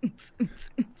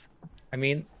 I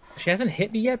mean, she hasn't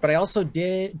hit me yet, but I also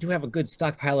do have a good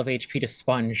stockpile of HP to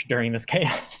sponge during this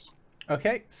chaos.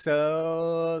 Okay,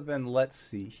 so then let's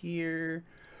see here.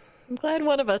 I'm glad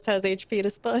one of us has HP to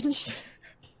sponge.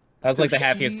 That was So like the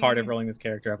happiest part of she- rolling this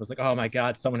character up. I was like, oh my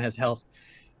god, someone has health.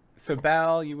 So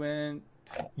Bal,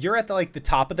 you're at the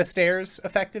top of the stairs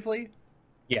effectively.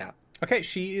 Yeah. Okay,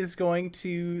 she is going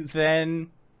to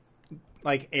then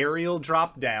aerial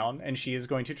drop down, and she is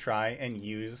going to try and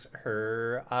use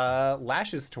her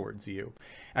lashes towards you.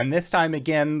 And this time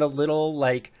again, the little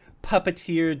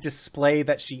puppeteer display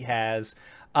that she has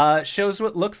shows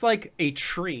what looks like a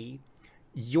tree,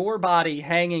 your body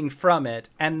hanging from it,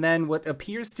 and then what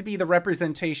appears to be the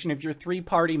representation of your 3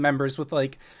 party members with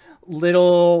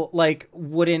little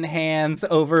wooden hands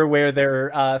over where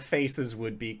their faces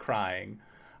would be crying.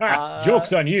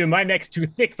 Joke's on you. My neck's too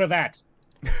thick for that.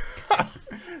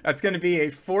 That's going to be a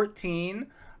 14.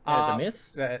 That is a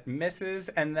miss. That misses,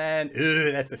 and then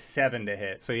that's a 7 to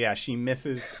hit. So yeah, she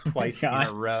misses twice in a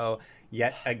God. row.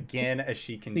 Yet again, as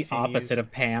she continues, The opposite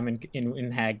of Pam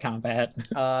in Hag combat.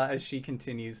 as she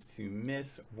continues to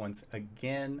miss once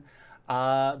again.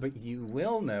 But you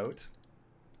will note,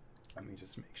 let me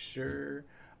just make sure,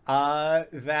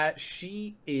 that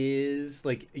she is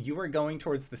you are going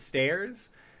towards the stairs.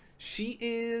 She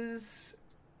is.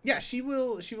 Yeah, she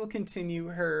will continue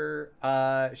her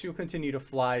she will continue to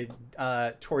fly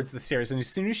towards the stairs, and as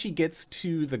soon as she gets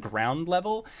to the ground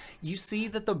level, you see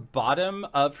that the bottom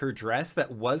of her dress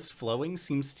that was flowing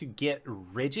seems to get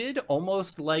rigid,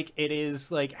 almost like it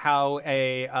is how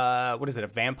a a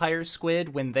vampire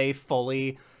squid, when they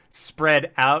fully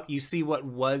spread out, you see what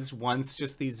was once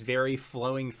just these very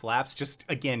flowing flaps just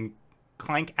again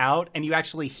clank out, and you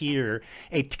actually hear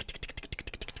a tick tick tick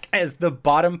as the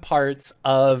bottom parts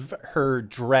of her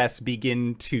dress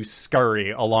begin to scurry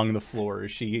along the floor.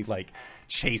 She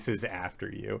chases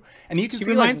after you, and you can She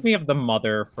see reminds me of the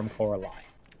mother from Coraline.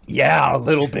 Yeah, a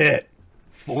little bit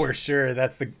for sure.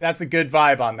 That's a good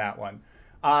vibe on that one.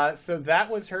 So that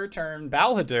was her turn.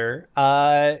 Balhadur,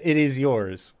 it is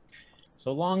yours.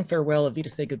 So long farewell, Avita,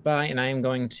 say goodbye, and I am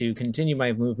going to continue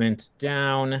my movement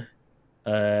down.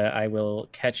 I will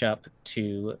catch up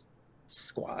to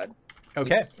squad.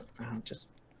 Okay, Oops, I'll just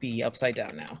be upside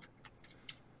down now.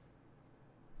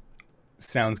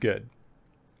 sounds good.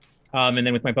 And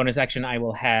then with my bonus action, I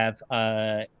will have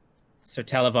Sir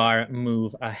Talavar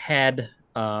move ahead.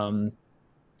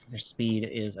 Their speed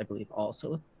is, I believe,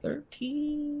 also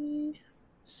 30.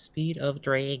 Speed of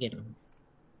dragon.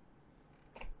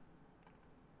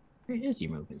 Where is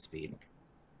your movement speed?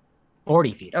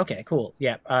 40 feet. Okay, cool.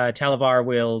 Yeah, Talavar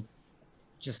will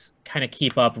just kind of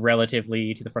keep up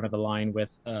relatively to the front of the line with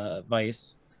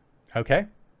Vice. Okay.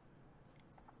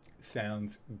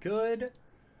 Sounds good.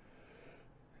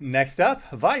 Next up,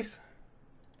 Vice.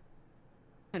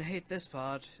 I hate this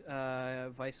part.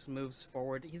 Vice moves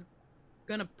forward. He's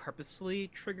gonna purposefully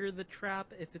trigger the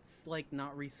trap if it's like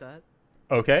not reset.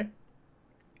 Okay.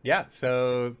 Yeah,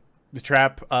 so the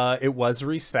trap, it was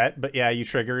reset, but yeah, you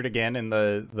trigger it again and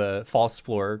the false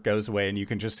floor goes away and you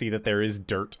can just see that there is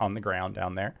dirt on the ground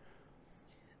down there.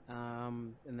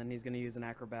 And then he's gonna use an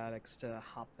acrobatics to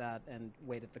hop that and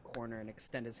wait at the corner and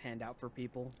extend his hand out for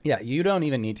people. Yeah, you don't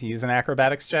even need to use an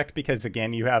acrobatics check because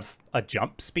again, you have a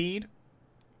jump speed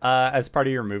as part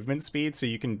of your movement speed, so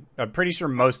you can, I'm pretty sure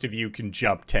most of you can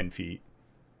jump 10 feet.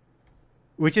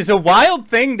 Which is a wild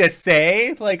thing to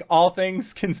say, like, all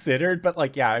things considered, but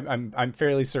like, yeah, I'm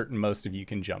fairly certain most of you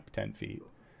can jump 10 feet.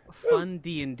 Fun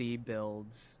D&D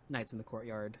builds Knights in the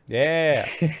Courtyard. Yeah.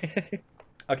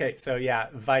 Okay, so yeah,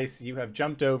 Vice, you have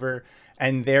jumped over,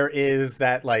 and there is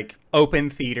that like open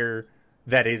theater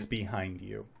that is behind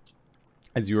you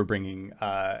as you were bringing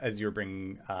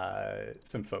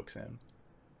some folks in.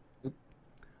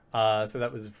 So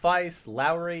that was Vice.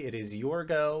 Lowry, it is your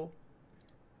go,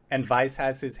 and Vice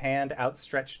has his hand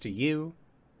outstretched to you.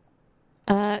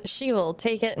 She will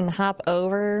take it and hop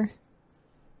over.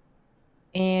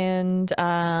 And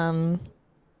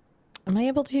am I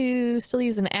able to still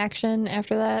use an action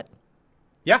after that?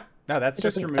 Yeah, no, that's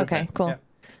just your movement. Okay, cool.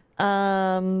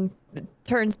 Yeah.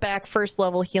 Turns back first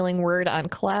level healing word on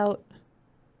Clout.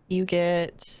 You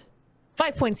get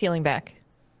 5 points healing back.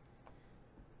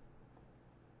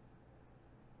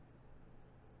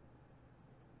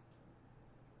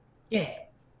 Yeah.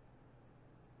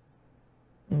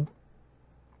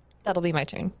 That'll be my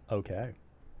turn. Okay.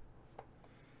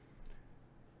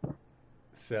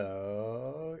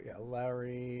 So, yeah,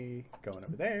 Lowry going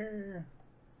over there.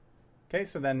 Okay,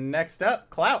 so then next up,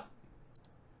 Clout.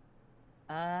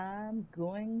 I'm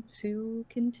going to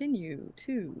continue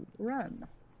to run.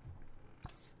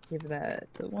 Give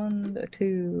that the 1, the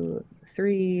 2,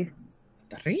 3.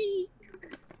 3?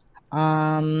 Do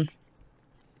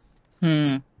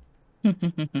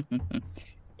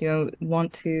I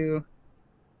want to...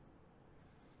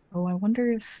 Oh, I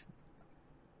wonder if...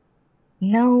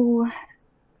 No,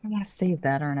 I want to save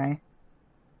that, aren't I?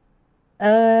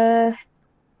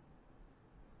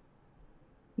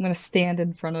 I'm gonna stand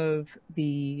in front of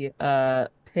the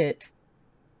pit.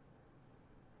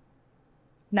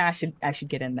 Nah, I should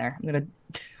get in there. I'm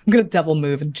gonna double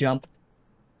move and jump.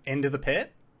 Into the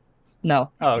pit?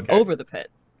 No, Oh, okay. over the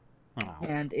pit Oh,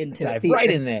 and into Dive the theater.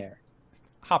 right in there.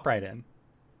 hop right in.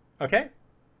 Okay.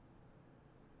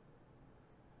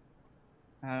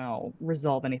 I'll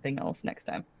resolve anything else next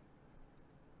time.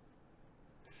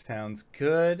 Sounds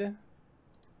good.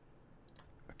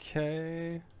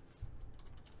 Okay.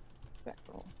 Back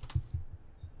roll.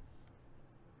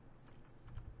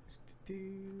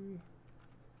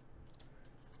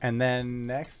 And then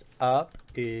next up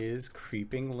is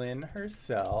Creeping Lynn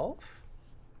herself.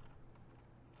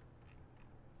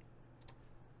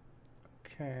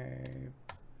 Okay.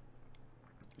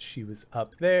 She was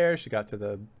up there. She got to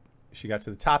the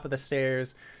top of the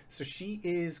stairs. So she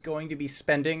is going to be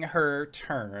spending her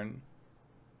turn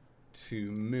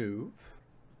to move.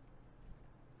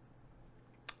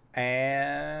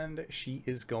 And she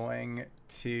is going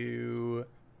to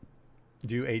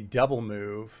do a double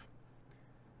move.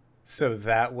 So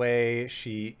that way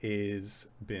she is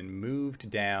been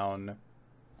moved down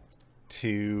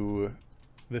to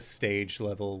the stage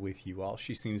level with you all.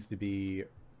 She seems to be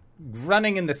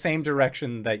running in the same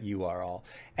direction that you are all.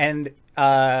 And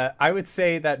I would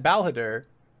say that Balhadur,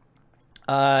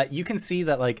 you can see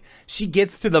that like she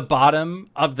gets to the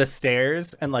bottom of the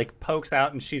stairs and like pokes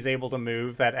out and she's able to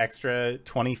move that extra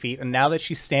 20 feet. And now that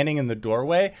she's standing in the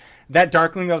doorway, that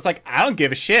Darkling goes like, I don't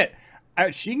give a shit.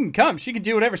 She can come. She can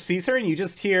do whatever sees her. And you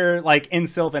just hear like in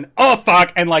Sylvan, oh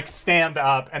fuck, and like stand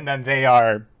up. And then they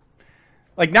are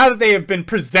like, now that they have been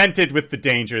presented with the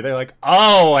danger, they're like,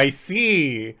 oh, I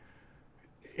see.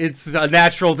 It's a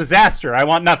natural disaster. I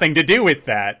want nothing to do with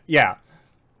that. Yeah.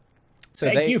 So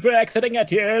Thank you for exiting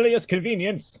at your earliest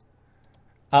convenience.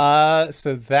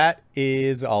 So that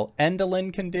is all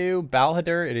Endolin can do.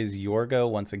 Balhadur, it is your go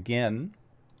once again.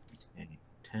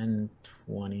 10,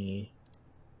 20,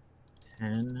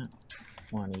 10,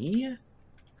 20,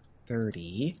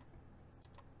 30.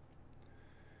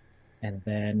 And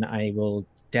then I will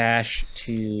dash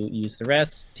to use the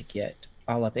rest to get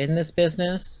all up in this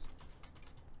business.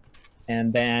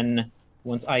 And then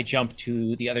once I jump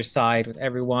to the other side with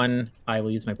everyone, I will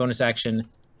use my bonus action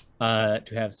to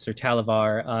have Sir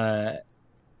Talavar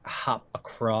hop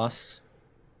across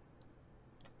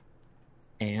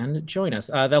and join us.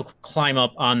 They'll climb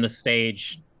up on the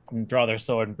stage and draw their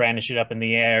sword and brandish it up in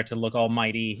the air to look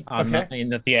almighty in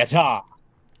the theater.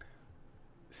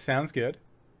 Sounds good.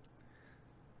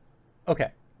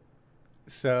 Okay.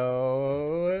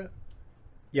 So,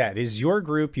 yeah, it is your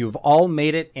group. You've all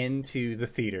made it into the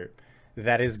theater.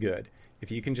 That is good.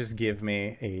 If you can just give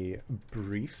me a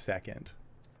brief second.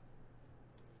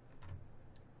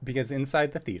 Because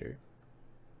inside the theater,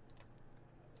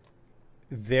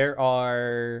 there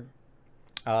are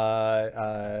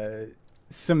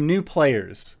some new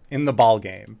players in the ball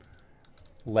game,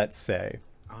 let's say.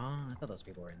 Oh, I thought those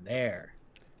people were in there.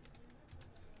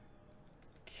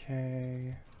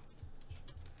 Okay.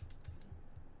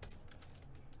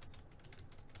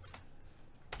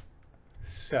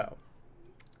 So,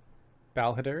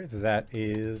 Balhadur, that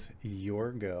is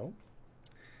your go.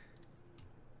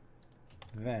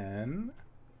 Then,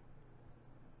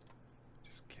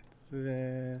 just get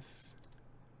this.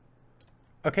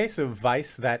 Okay, so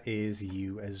Vice, that is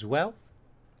you as well.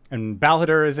 And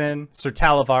Balhadur is in, Sir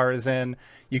Talavar is in.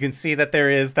 You can see that there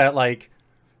is that, like,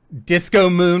 disco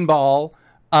moon ball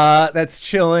that's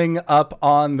chilling up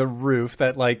on the roof,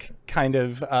 that, like, kind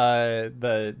of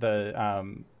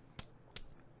the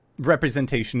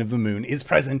representation of the moon is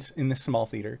present in this small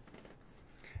theater.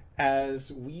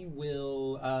 As we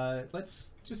will,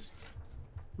 let's just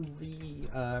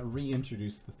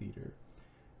reintroduce the theater,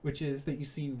 which is that you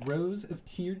see rows of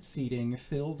tiered seating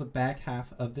fill the back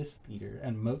half of this theater,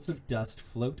 and motes of dust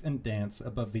float and dance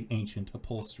above the ancient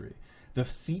upholstery. The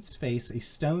seats face a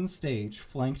stone stage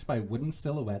flanked by wooden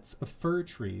silhouettes of fir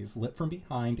trees lit from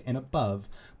behind and above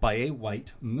by a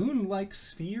white, moon-like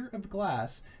sphere of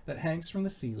glass that hangs from the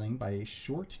ceiling by a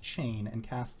short chain and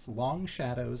casts long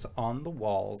shadows on the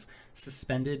walls.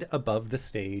 Suspended above the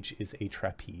stage is a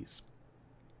trapeze.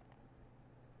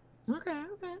 Okay.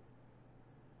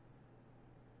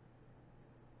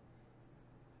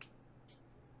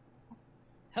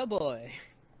 Hellboy.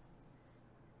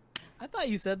 I thought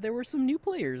you said there were some new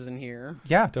players in here.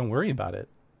 Yeah, don't worry about it.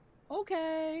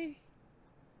 Okay.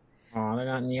 Oh, they're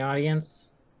not in the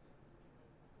audience?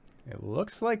 It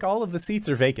looks like all of the seats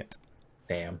are vacant.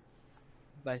 Damn.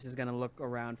 Vice is gonna look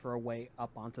around for a way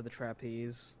up onto the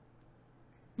trapeze.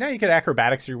 Yeah, you could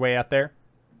acrobatics your way up there.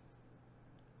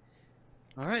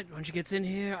 Alright, when she gets in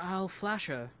here, I'll flash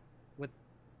her with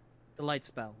the light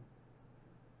spell.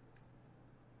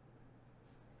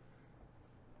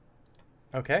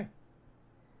 Okay.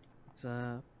 It's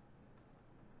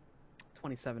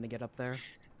 27 to get up there.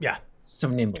 Yeah. So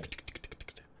nimble.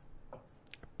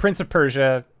 Prince of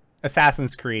Persia,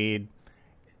 Assassin's Creed,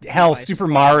 hell, Vice Super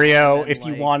Flash, Mario, and then, if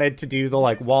you like- wanted to do the,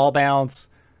 like, wall bounce.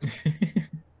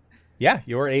 Yeah,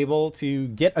 you're able to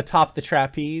get atop the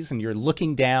trapeze, and you're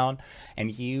looking down,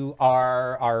 and you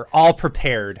are all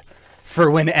prepared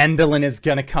for when Endolin is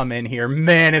gonna come in here.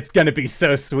 Man, it's gonna be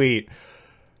so sweet.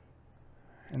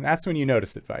 And that's when you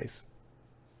notice it, Vice.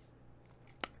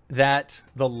 That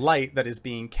the light that is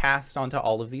being cast onto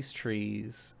all of these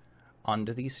trees,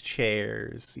 onto these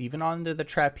chairs, even onto the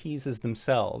trapezes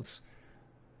themselves,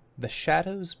 the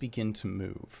shadows begin to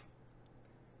move.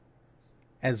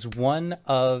 As one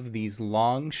of these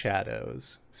long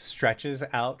shadows stretches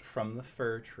out from the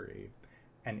fir tree,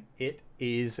 and it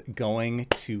is going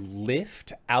to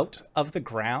lift out of the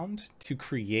ground to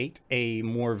create a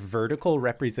more vertical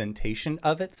representation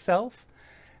of itself,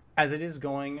 as it is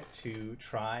going to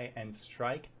try and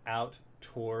strike out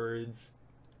towards...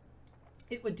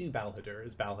 It would do Balhadur.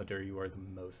 As Balhadur, you are the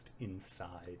most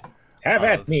inside Have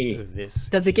at of me. this.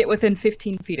 Does it get within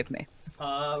 15 feet of me?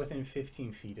 Within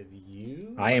 15 feet of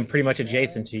you. I am pretty much Check.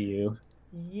 adjacent to you.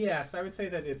 Yes, I would say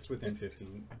that it's within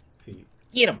 15 feet.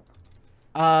 Get him!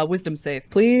 Wisdom save,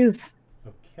 please.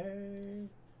 Okay.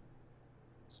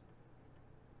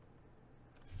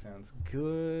 Sounds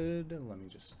good. Let me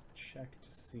just check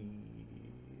to see.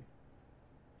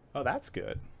 Oh, that's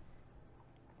good.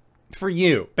 For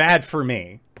you. Bad for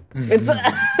me. It's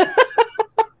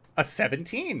A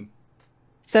 17.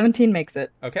 17 makes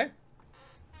it. Okay.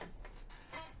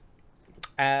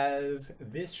 As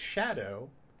this shadow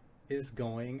is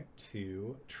going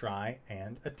to try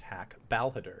and attack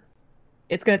Balhadur.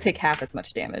 It's going to take half as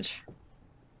much damage.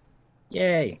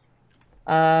 Yay!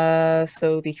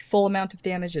 So the full amount of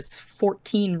damage is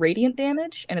 14 radiant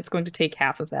damage, and it's going to take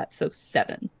half of that, so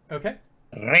 7. Okay.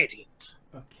 Radiant.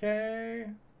 Okay.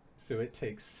 So it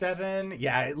takes 7.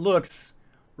 Yeah, it looks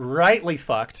rightly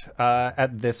fucked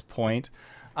at this point.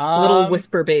 Little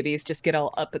whisper babies just get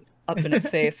all up in its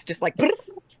face, just like.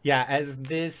 Yeah, as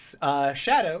this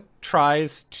shadow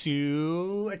tries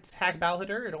to attack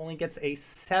Balhadur, it only gets a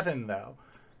 7 though,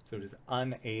 so it is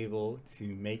unable to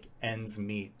make ends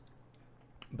meet.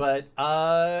 But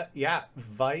yeah,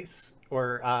 Vice,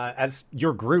 or as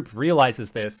your group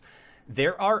realizes this,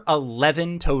 there are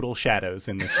 11 total shadows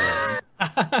in this room.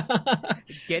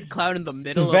 Get Cloud in the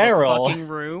middle Sveral. of the fucking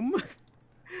room.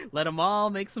 Let them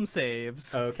all make some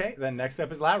saves. Okay, then next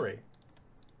up is Lowry.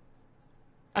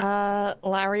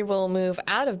 Lowry will move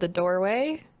out of the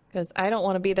doorway because I don't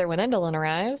want to be there when Endolin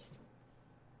arrives.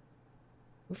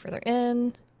 Move further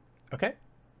in. Okay.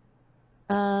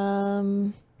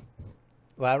 Um,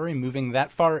 Lowry moving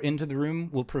that far into the room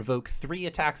will provoke 3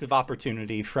 attacks of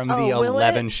opportunity from the Oh, will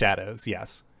 11 it? shadows.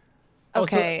 Yes. Oh,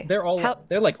 so Okay. they're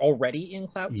they're like already in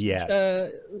Cloud's Yes.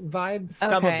 Vibes.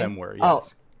 Some of Okay. them were, Oh.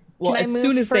 yes. Well, Can I as move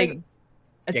soon as they, further-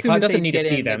 as Yeah, soon Cloud as they doesn't need to get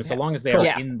see in, them they- so long as they're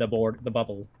Yeah. in the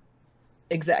bubble.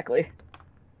 Exactly.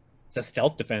 It's a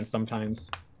stealth defense sometimes.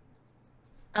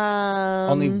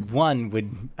 Only one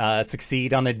would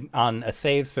succeed on a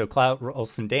save, so Cloud rolls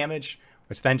some damage,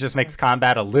 which then just makes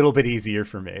combat a little bit easier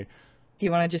for me. Do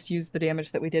you want to just use the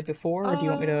damage that we did before, or do you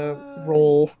want me to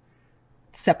roll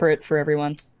separate for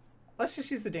everyone? Let's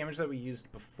just use the damage that we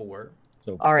used before.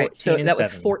 So All right, so 14 and that was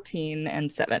 7. 14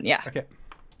 and 7. Yeah. Okay.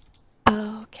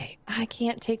 Okay, I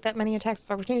can't take that many attacks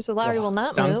of opportunity, so Lowry Well, will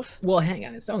not sounds- move. Well, hang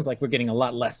on. It sounds like we're getting a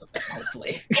lot less of them,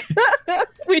 hopefully.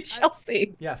 We shall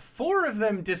see. Yeah, 4 of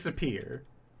them disappear.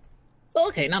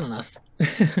 Okay, not enough.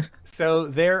 So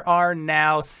there are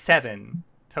now 7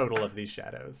 total of these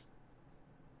shadows.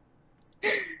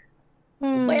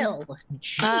 Well,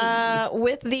 gee.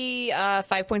 With the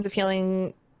 5 points of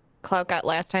healing Cloud got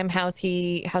last time, how's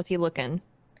he looking?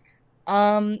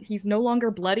 He's no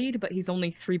longer bloodied, but he's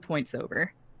only 3 points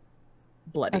over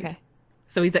bloodied. Okay.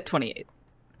 So he's at 28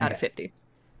 out of Okay. 50.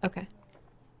 Okay.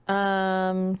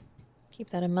 Keep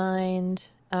that in mind.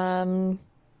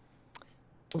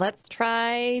 Let's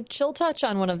try Chill Touch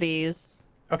on one of these.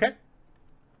 Okay.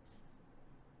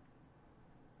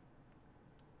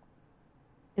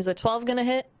 Is a 12 gonna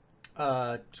hit?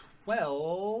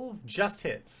 12 just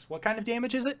hits. What kind of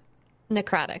damage is it?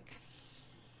 Necrotic.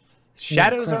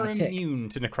 Shadows are Necrotic. immune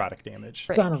to necrotic damage.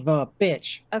 Son of a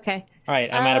bitch. Okay. All right,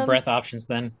 I'm out of Um, breath options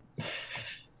then.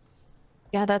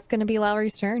 Yeah, that's gonna be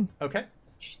Lowry's turn. Okay.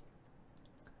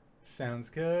 Sounds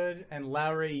good. And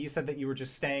Lowry, you said that you were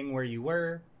just staying where you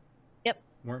were. Yep.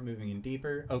 Weren't moving in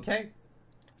deeper. Okay.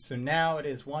 So now it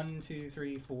is 1, 2,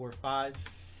 3, 4, 5,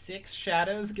 6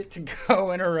 shadows get to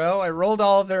go in a row. I rolled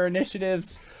all of their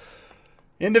initiatives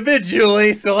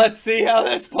individually, so let's see how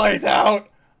this plays out.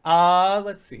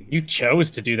 Let's see. You chose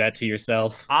to do that to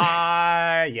yourself.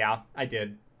 Yeah, I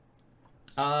did.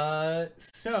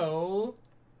 So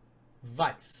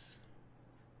Vice.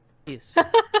 Yes.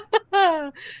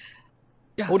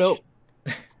 Oh no.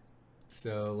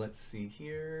 So let's see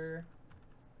here.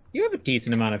 You have a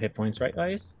decent amount of hit points, right,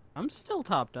 Vice? I'm still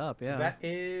topped up, yeah. That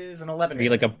is an 11. Are you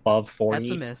like above 40? That's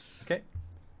a miss. Okay.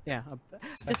 Yeah,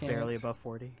 just Second. barely above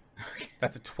 40.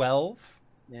 That's a 12.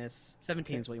 Yes,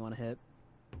 17 is what you want to hit.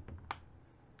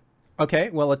 Okay,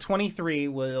 well a 23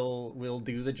 will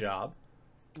do the job.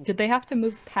 Did they have to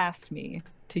move past me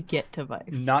to get to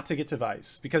Vice? Not to get to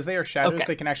Vice because they are shadows. Okay.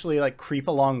 They can actually like creep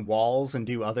along walls and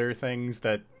do other things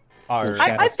that are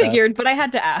Shadow I stuff. figured, but I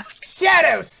had to ask.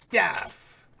 shadow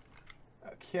stuff.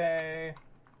 Okay.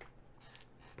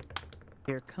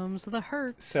 Here comes the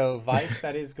hurt. So Vice,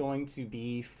 that is going to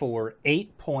be for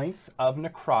 8 points of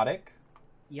necrotic.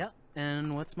 Yep.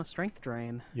 And what's my strength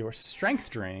drain? Your strength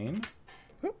drain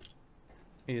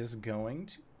is going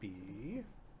to be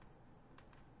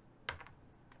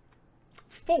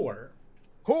 4.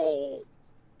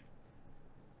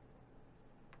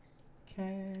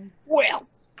 Okay. Well,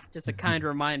 Just a kind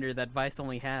reminder that Vice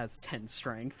only has 10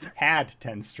 strength. Had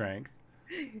 10 strength.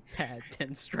 Had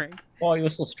 10 strength. Oh, you're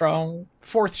so strong.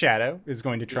 4th shadow is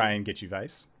going to try and get you,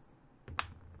 Vice.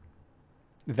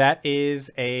 That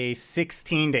is a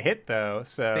 16 to hit, though,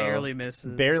 so Barely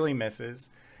misses. barely misses.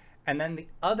 And then the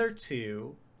other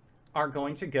 2 are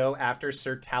going to go after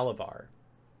Sir Talavar.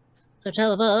 So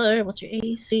Talavar, what's your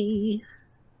AC?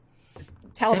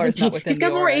 Talavar's 17. not within He's got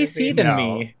the more aura, is AC he? than No.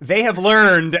 me. They have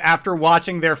learned after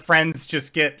watching their friends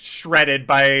just get shredded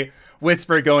by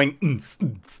Whisper going. Yeah.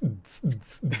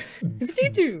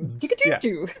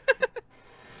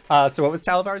 So what was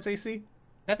Talavar's AC?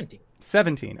 17.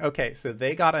 17. Okay, so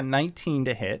they got a 19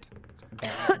 to hit.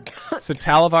 So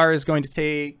Talavar is going to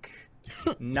take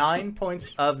 9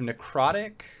 points of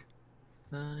necrotic,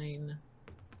 9.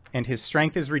 and his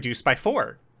strength is reduced by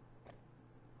 4.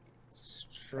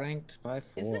 Strength by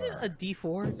 4. Isn't it a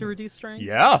D4 to reduce strength?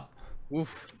 Yeah.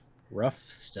 Oof. Rough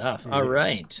stuff. All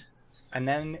right. And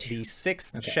then the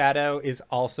 6th Okay. shadow is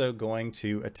also going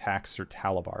to attack Sir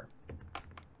Talabar.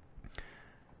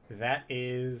 That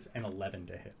is an 11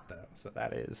 to hit, though. So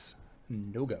that is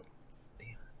no go.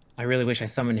 I really wish I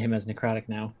summoned him as necrotic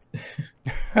now.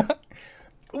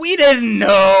 We didn't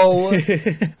know!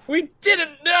 We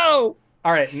didn't know.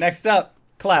 All right, next up,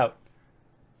 Clout.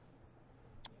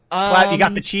 Clout, you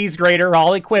got the cheese grater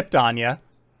all equipped on you.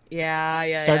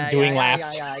 Yeah. Start doing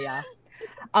laps. Yeah.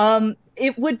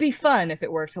 It would be fun if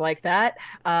it worked like that.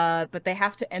 But they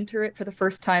have to enter it for the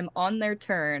first time on their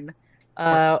turn.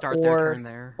 Or start their turn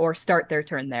there. Or start their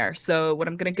turn there. So what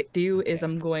I'm going to do is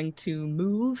I'm going to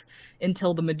move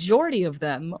until the majority of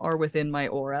them are within my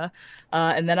aura.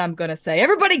 And then I'm going to say,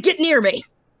 everybody get near me!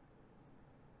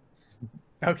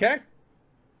 Okay.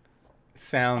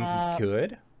 Sounds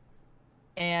good.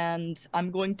 And I'm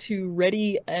going to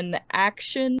ready an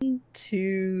action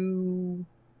to...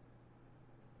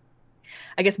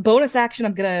 I guess bonus action,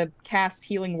 I'm going to cast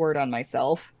Healing Word on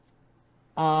myself.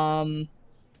 At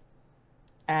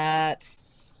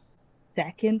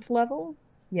 2nd level?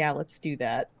 Yeah, let's do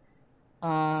that.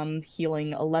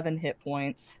 Healing 11 hit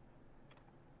points.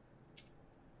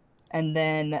 And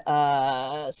then,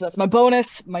 so that's my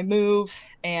bonus, my move,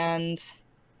 and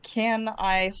can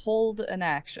I hold an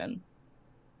action?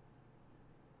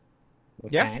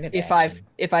 What Yeah. kind of If action?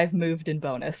 I've moved in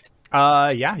bonus.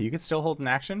 Yeah, you could still hold an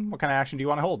action. What kind of action do you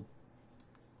want to hold?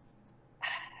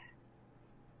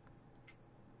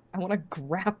 I want to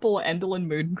grapple Endlin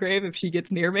Moongrave if she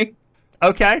gets near me.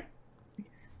 Okay.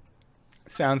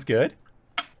 Sounds good.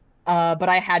 But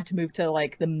I had to move to,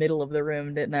 like, the middle of the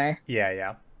room, didn't I?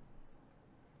 Yeah.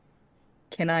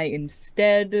 Can I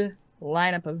instead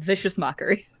line up a Vicious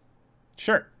Mockery?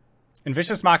 Sure. And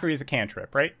Vicious Mockery is a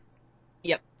cantrip, right?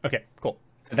 Yep. Okay, cool.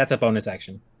 That's a bonus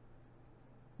action.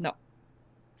 No.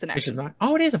 It's an Which is action. not-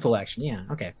 Oh, it is a full action. Yeah.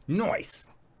 Okay. Nice.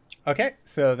 Okay,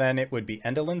 so then it would be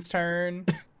Endelin's turn.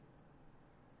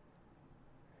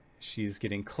 She's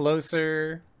getting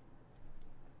closer.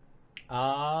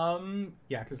 Yeah,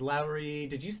 because Lowry,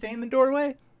 did you stay in the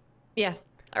doorway? Yeah,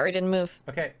 I already didn't move.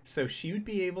 Okay, so she would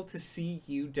be able to see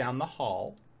you down the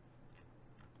hall.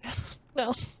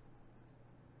 No.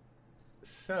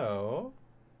 So,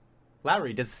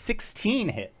 Lowry, does 16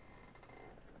 hit?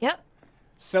 Yep.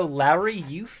 So, Lowry,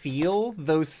 you feel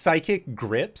those psychic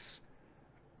grips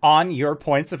on your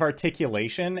points of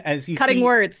articulation as you Cutting see...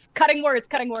 words. Do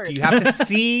Do you have to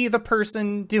see the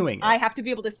person doing it? I have to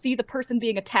be able to see the person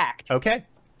being attacked. Okay.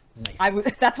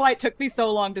 Nice. That's why it took me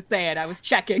so long to say it. I was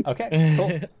checking. Okay,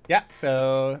 cool. Yeah,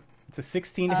 so it's a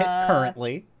 16 hit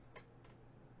currently.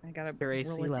 I gotta Your AC,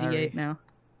 roll a Larry. d8 now.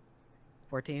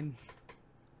 14.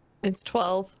 It's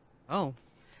 12. Oh.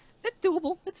 It's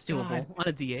doable. It's doable. On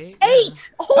a D8.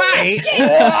 8! Holy Hey!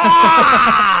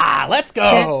 Ah, let's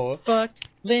go! Fucked.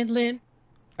 Lin.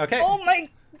 Okay, Oh my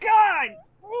god!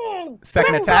 Oh,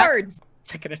 second two attack. cards!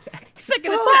 Second attack.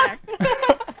 Second attack.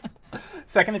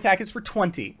 Second attack is for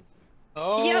 20.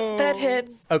 Oh. Yep, that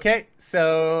hits. Okay,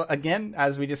 so again,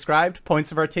 as we described,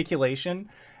 points of articulation.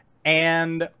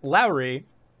 And Lowry,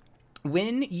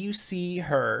 when you see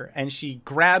her and she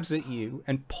grabs at you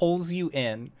and pulls you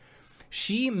in,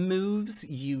 she moves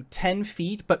you 10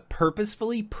 feet, but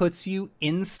purposefully puts you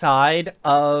inside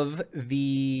of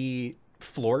the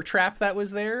floor trap that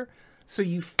was there. So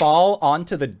you fall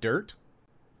onto the dirt.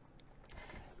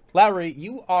 Lowry,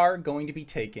 you are going to be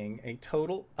taking a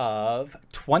total of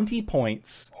 20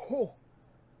 points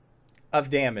of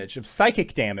damage, of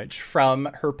psychic damage from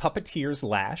her puppeteer's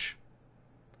lash.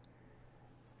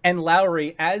 And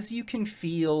Lowry, as you can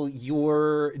feel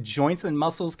your joints and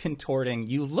muscles contorting,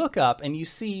 you look up and you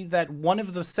see that one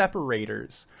of the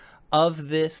separators of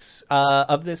this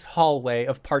hallway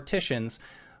of partitions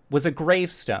was a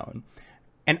gravestone.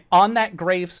 And on that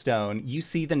gravestone, you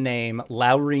see the name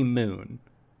Lowry Moon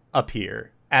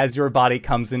appear as your body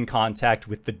comes in contact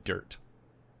with the dirt.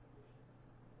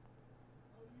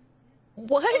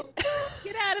 What?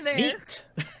 Get out of there. Neat.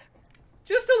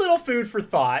 Just a little food for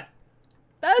thought.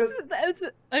 That's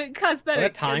a cosmetic.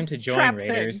 What a time to join trap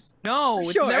Raiders. No,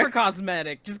 it's Sure. never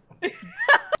cosmetic. Just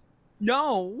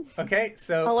no. Okay,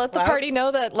 so I'll let the Clout- party know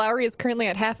that Lowry is currently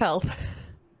at half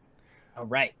health. All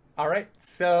right. All right,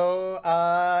 so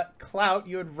Clout,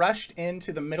 you had rushed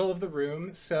into the middle of the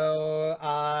room.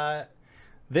 So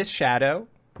this shadow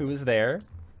who is there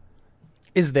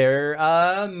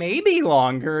maybe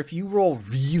longer if you roll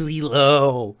really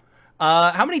low.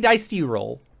 How many dice do you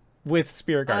roll with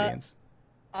Spirit Guardians?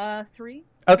 3.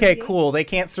 Okay, 3d8. cool. They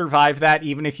can't survive that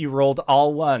even if you rolled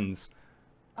all ones.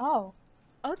 Oh.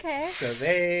 Okay. So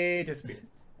they disappear.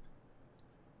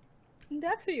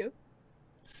 That's for you.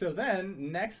 So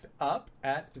then, next up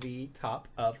at the top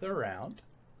of the round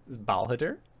is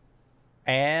Balhadur.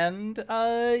 And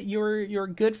your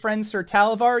good friend Sir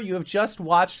Talavar, you have just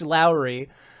watched Lowry,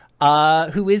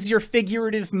 who is your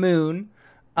figurative moon,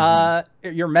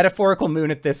 your metaphorical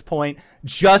moon at this point,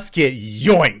 just get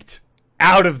yoinked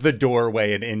out of the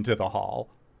doorway and into the hall.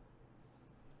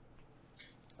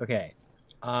 Okay.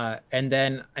 And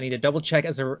then I need to double check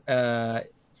as a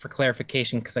for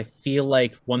clarification, because I feel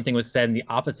like one thing was said and the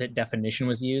opposite definition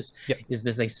was used. Yep. Is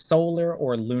this a solar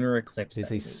or lunar eclipse? It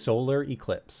is a solar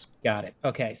eclipse. Got it.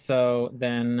 Okay, so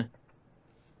then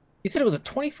you said it was a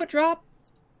 20-foot drop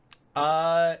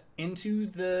Into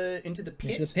the pit. into the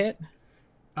pit.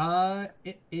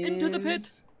 It is Into the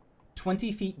pit.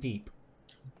 20 feet deep,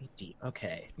 Deep.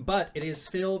 Okay. but it is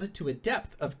filled to a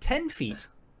depth of 10 feet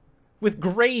with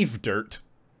grave dirt.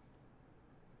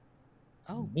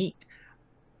 Oh, neat.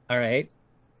 All right.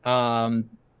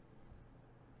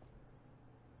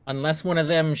 Unless one of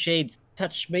them shades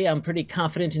touch me, I'm pretty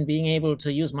confident in being able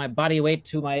to use my body weight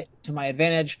to my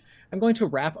advantage. I'm going to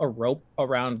wrap a rope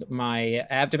around my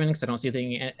abdomen because I don't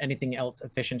see anything else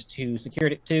efficient to secure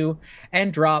it to,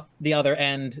 and drop the other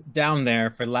end down there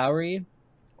for Lowry.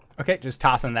 Okay, just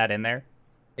tossing that in there.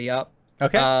 Yup.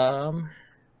 Okay. I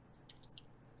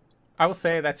will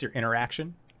say that's your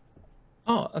interaction,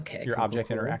 Oh, okay. your cool, object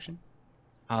cool, cool. interaction.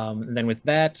 And then with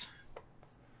that,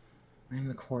 I'm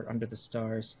the court under the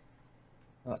stars.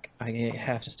 Look, I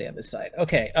have to stay on this side.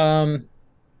 Okay.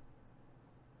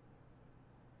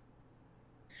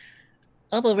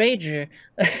 Bubble Ranger.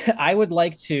 I would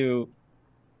like to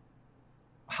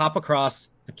hop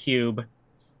across the cube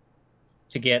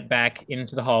to get back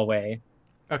into the hallway.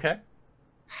 Okay.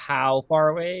 How far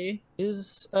away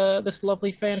is this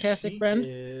lovely, fantastic She friend?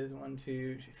 is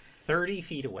 30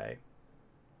 feet away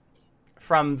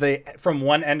from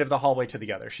one end of the hallway to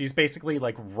the other. She's basically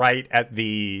like right at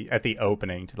the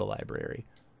opening to the library.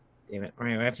 Damn it. All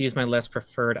right, I have to use my less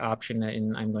preferred option,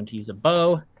 and I'm going to use a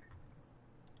bow.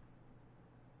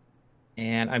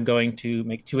 And I'm going to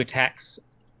make 2 attacks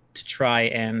to try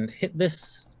and hit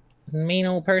this mean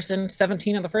old person.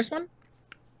 17 on the first one?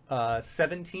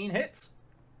 17 hits.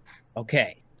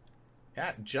 Okay. Yeah,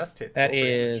 it just hits. That roll for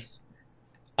damage. is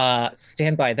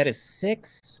stand by. That is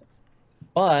 6,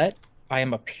 but I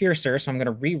am a piercer, so I'm going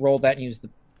to re-roll that and use the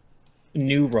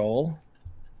new roll.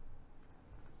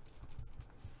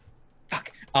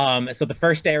 Fuck. So the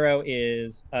first arrow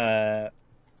is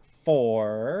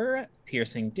 4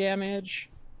 piercing damage.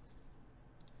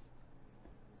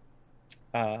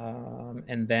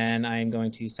 And then I'm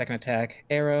going to second attack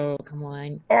arrow. Come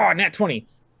on. Oh, nat 20.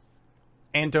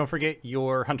 And don't forget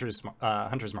your hunter's mark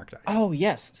dice. Oh,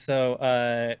 yes.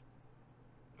 So,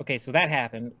 okay, so that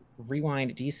happened.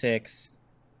 Rewind D6,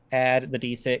 add the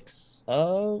D6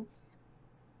 of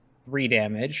 3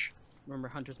 damage. Remember,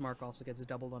 Hunter's Mark also gets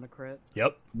doubled on a crit.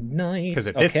 Yep. Nice. Because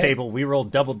at this Okay. table, we roll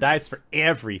double dice for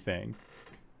everything.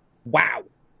 Wow.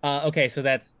 Okay, so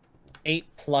that's 8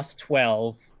 plus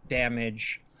 12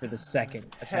 damage for the second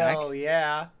attack. Hell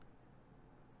yeah.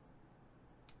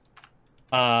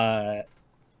 That's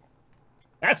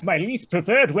my least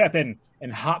preferred weapon.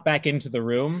 And hop back into the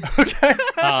room. Okay.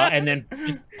 And then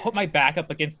just put my back up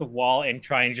against the wall and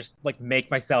try and just like make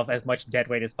myself as much dead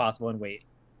weight as possible and wait.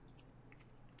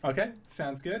 Okay,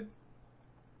 sounds good.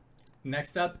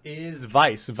 Next up is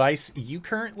Vice. Vice, you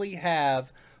currently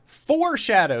have 4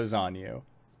 shadows on you.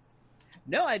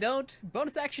 No, I don't.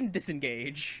 Bonus action,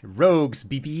 disengage. Rogues,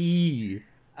 BB.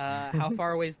 How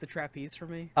far away is the trapeze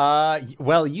from me?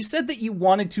 Well, you said that you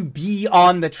wanted to be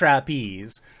on the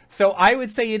trapeze, so I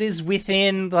would say it is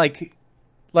within like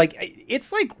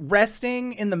it's like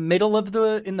resting in the middle of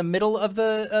the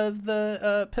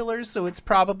pillars, so it's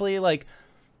probably like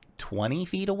 20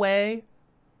 feet away.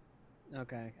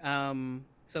 Okay.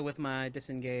 So with my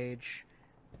disengage,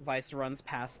 Vice runs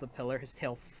past the pillar. His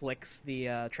tail flicks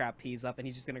the trapeze up, and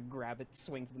he's just gonna grab it,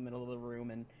 swing to the middle of the room,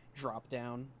 and drop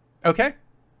down Okay.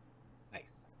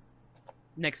 Nice.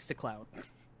 next to Cloud.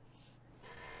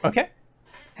 Okay.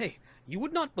 Hey, you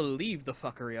would not believe the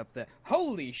fuckery up there.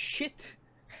 Holy shit!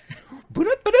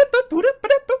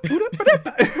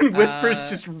 Whispers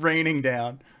just raining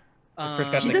down. Whisper's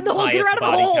got She's the in the hole, get her highest out of the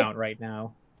body hole! count right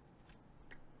now.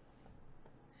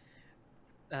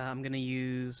 I'm gonna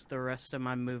use the rest of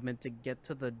my movement to get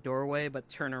to the doorway, but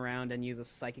turn around and use a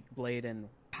psychic blade and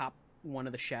pop one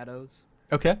of the shadows.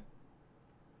 Okay.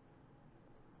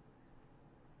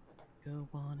 Go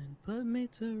on and put me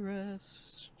to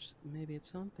rest. Maybe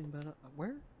it's something, but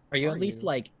where? Are you Are at least you?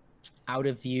 like out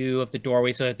of view of the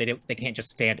doorway so that they can't just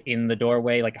stand in the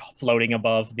doorway, like floating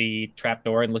above the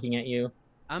trapdoor and looking at you?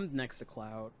 I'm next to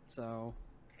Cloud, so.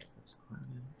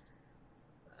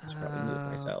 Let's probably move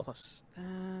myself. Plus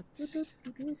that.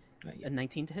 A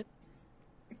 19 to hit.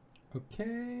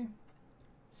 Okay.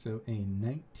 So a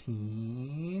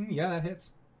 19. Yeah, that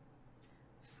hits.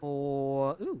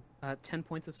 For 10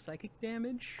 points of psychic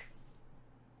damage.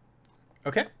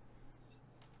 Okay.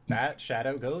 That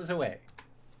shadow goes away.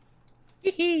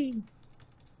 Hee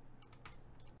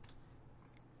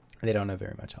They don't have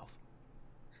very much health.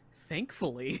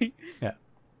 Thankfully. Yeah.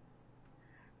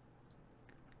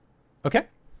 Okay.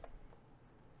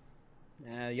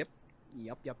 Yep.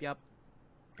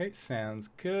 Okay, sounds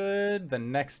good. The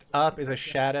next up is a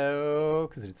shadow,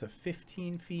 because it's a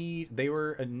 15 feet. They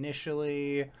were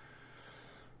initially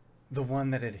the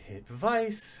one that had hit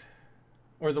Vice,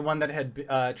 or the one that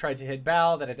had tried to hit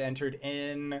Bal, that had entered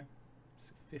in.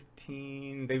 So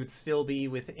 15. They would still be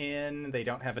within. They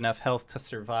don't have enough health to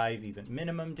survive even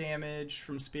minimum damage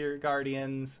from Spirit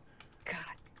Guardians. God,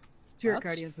 Spirit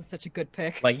That's- Guardians is such a good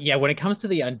pick. Like, yeah, when it comes to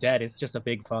the undead, it's just a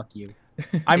big fuck you.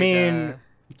 I mean...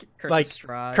 Curse like, of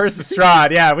Strahd. Curse of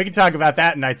Strahd, yeah, we can talk about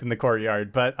that in Knights in the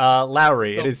Courtyard. But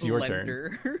Lowry, it The is your turn.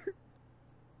 blender.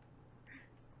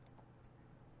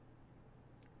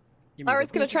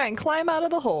 Laura's gonna try and climb out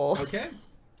of the hole. Okay.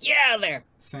 Yeah, there.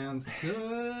 Sounds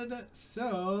good.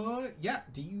 So, yeah,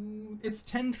 it's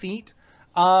 10 feet.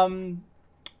 So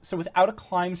without a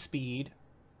climb speed,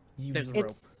 There's a rope.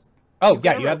 It's Oh, You've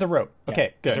yeah, got a you have the rope.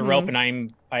 Okay, There's good. a rope, and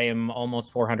I am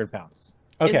almost 400 pounds.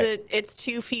 Okay. it's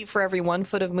 2 feet for every 1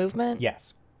 foot of movement,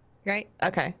 Yes. right?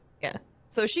 Okay, yeah.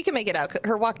 So she can make it out.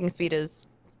 Her walking speed is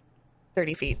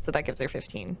 30 feet, so that gives her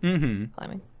 15 Mm-hmm.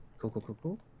 climbing.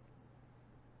 Cool.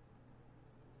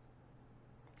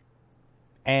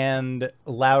 And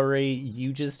Lowry,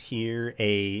 you just hear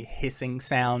a hissing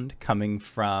sound coming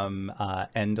from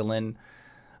Endlin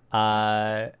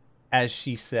as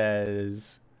she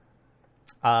says,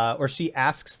 or she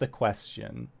asks the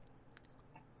question.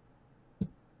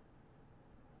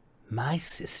 My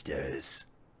sisters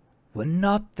were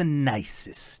not the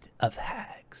nicest of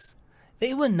hags.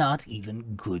 They were not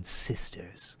even good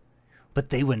sisters, but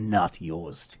they were not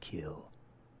yours to kill.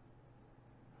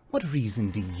 What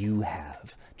reason do you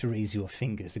have to raise your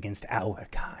fingers against our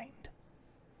kind?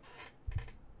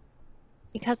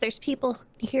 Because there's people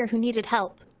here who needed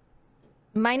help.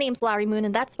 My name's Lowry Moon,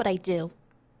 and that's what I do.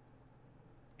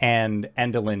 And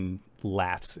Endlin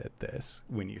laughs at this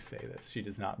when you say this. She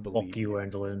does not believe Fuck you,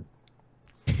 Endlin.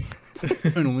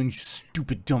 Endlin, you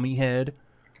stupid dummy head.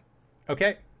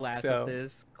 Okay, Blast so at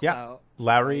this. yeah, Cloud,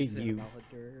 Lowry, Vice, and you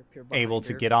Balhadur appear able behind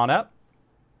to her. get on up?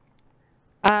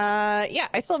 Yeah,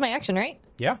 I still have my action, right?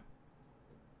 Yeah.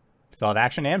 Still have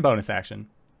action and bonus action.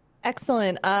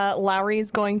 Excellent.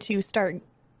 Lowry's going to start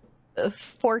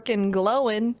forking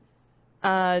glowing,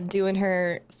 doing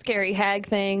her scary hag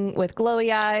thing with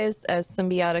glowy eyes as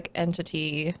symbiotic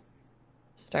entity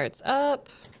starts up.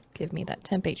 Give me that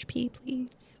temp HP,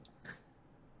 please.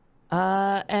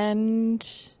 And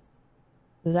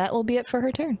that will be it for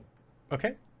her turn.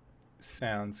 Okay.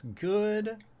 Sounds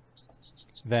good.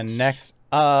 Then next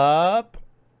up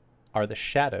are the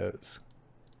shadows.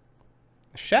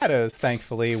 The shadows,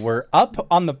 thankfully, were up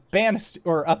on the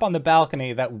up on the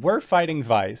balcony that were fighting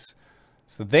Vice,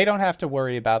 so they don't have to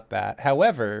worry about that.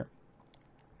 However,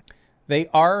 they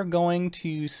are going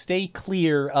to stay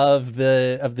clear of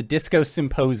the Disco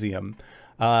Symposium,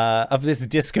 of this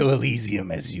Disco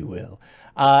Elysium, as you will.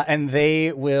 And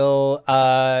they will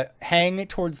hang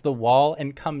towards the wall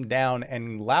and come down.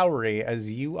 And Lowry,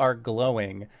 as you are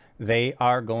glowing, they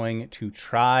are going to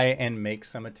try and make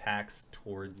some attacks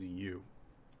towards you.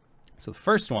 So the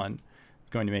first one is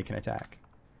going to make an attack.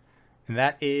 And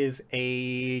that is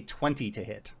a 20 to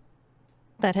hit.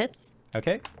 That hits.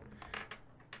 Okay.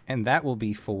 And that will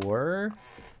be for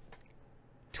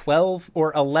 12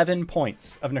 or 11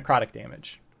 points of necrotic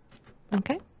damage.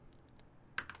 Okay.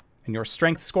 And your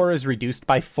strength score is reduced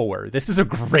by 4. This is a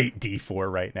great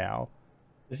D4 right now.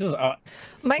 This is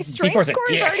My strength D4's a score is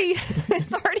dick. already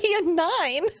it's already a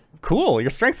 9. Cool.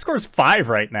 Your strength score is 5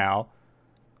 right now.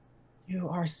 You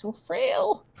are so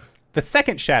frail. The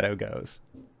second shadow goes.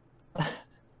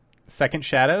 Second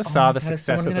shadow saw the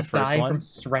success of the first one. From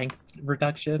strength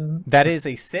reduction. That is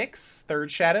a 6, third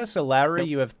shadow. So, Lowry,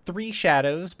 you have 3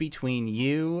 shadows between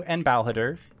you and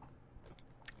Balhadur.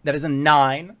 That is a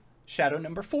 9. Shadow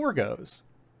number 4 goes.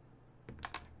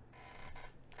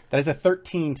 That is a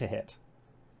 13 to hit.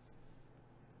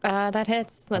 That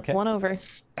hits. That's Okay. 1 over.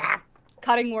 Stop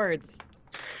cutting words.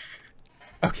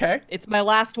 Okay. It's my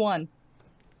last one.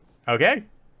 Okay.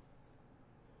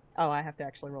 Oh, I have to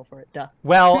actually roll for it. Duh.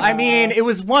 Well, I mean, it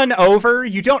was 1 over.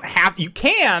 You don't have. You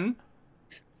can.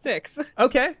 6.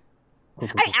 Okay.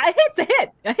 I hit the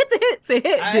hit. I hit the hit. It's a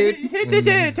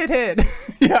hit, dude. Hit.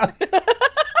 Yeah.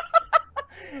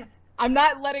 I'm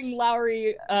not letting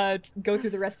Lowry go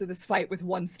through the rest of this fight with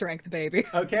 1 strength, baby.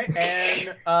 Okay,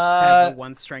 and Has a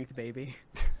 1 strength baby.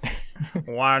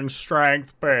 1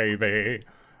 strength, baby.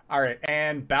 All right,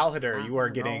 and Balhadur, you are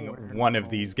getting one of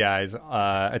these guys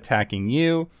attacking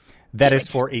you. That is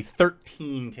for a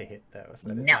 13 to hit, though, so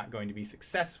that is not going to be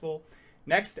successful.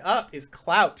 Next up is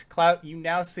Clout. Clout, you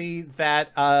now see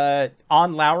that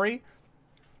on Lowry,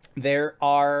 there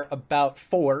are about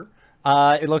 4.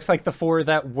 It looks like the 4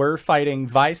 that were fighting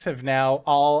Vice have now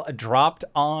all dropped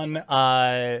on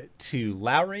to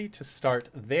Lowry to start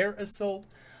their assault.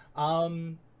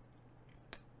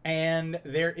 And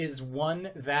there is one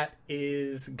that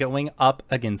is going up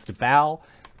against Bal.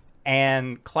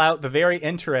 And Clout, the very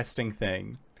interesting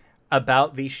thing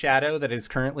about the shadow that is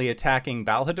currently attacking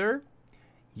Balhadur,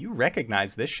 you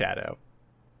recognize this shadow.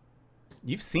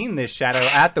 You've seen this shadow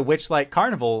at the Witchlight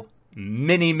Carnival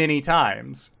many, many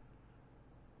times.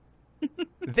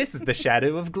 This is the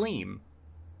shadow of Gleam.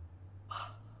 God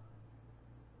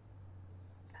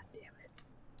damn it.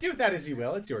 Do with that as you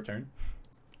will. It's your turn.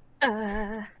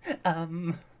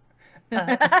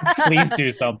 Please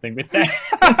do something with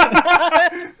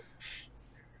that.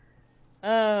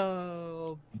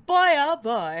 Oh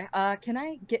boy. Can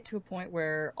I get to a point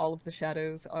where all of the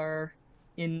shadows are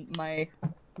in my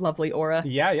lovely aura?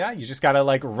 Yeah. You just gotta,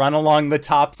 like, run along the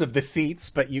tops of the seats,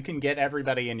 but you can get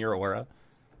everybody in your aura.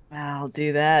 I'll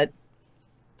do that.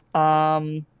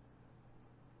 Yeah.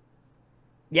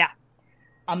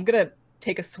 I'm gonna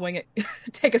take a swing at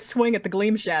the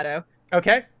Gleam shadow.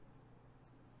 Okay.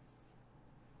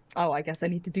 Oh, I guess I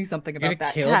need to do something You're about gonna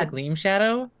that. kill the Gleam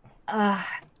Shadow?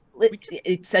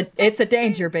 It's a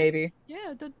danger, baby.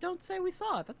 Yeah, don't say we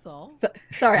saw it. That's all.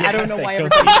 Sorry, I don't know say why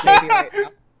don't everything's baby right now.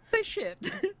 Say shit.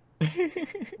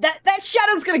 That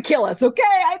shadow's gonna kill us, okay?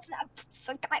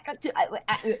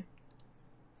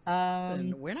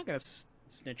 Listen, we're not gonna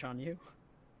snitch on you.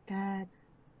 God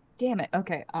damn it.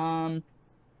 Okay.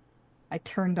 I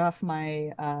turned off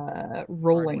my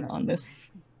rolling Hardware on this.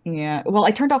 installation. Yeah. Well,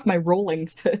 I turned off my rolling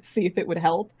to see if it would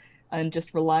help, and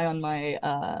just rely on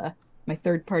my my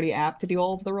third-party app to do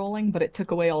all of the rolling. But it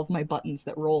took away all of my buttons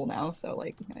that roll now. So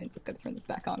like, I just gotta turn this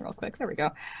back on real quick. There we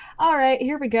go. All right,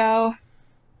 here we go.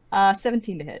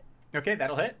 17 to hit. Okay,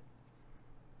 that'll hit.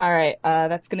 All right.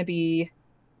 That's gonna be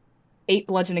 8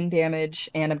 bludgeoning damage,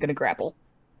 and I'm gonna grapple.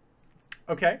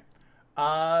 Okay.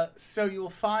 So you'll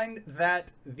find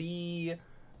that the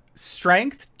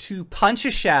strength to punch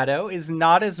a shadow is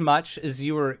not as much as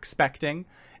you were expecting.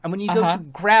 And when you go to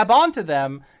grab onto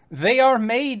them, they are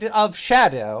made of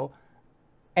shadow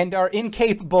and are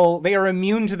incapable, they are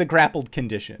immune to the grappled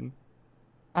condition.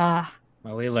 Well,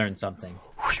 we learned something.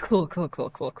 Cool.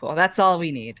 That's all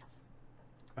we need.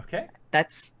 Okay.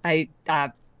 That's I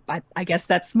guess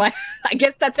that's my I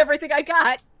guess that's everything I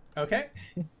got. Okay.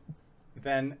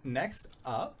 Then next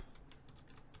up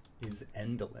is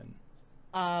Endolin.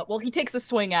 Well, he takes a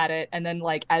swing at it, and then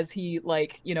like as he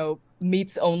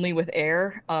meets only with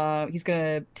air, he's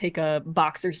gonna take a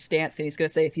boxer stance, and he's gonna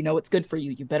say, "If you know what's good for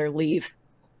you, you better leave."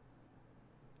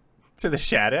 To the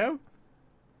shadow?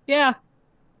 Yeah,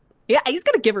 he's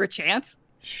gonna give her a chance.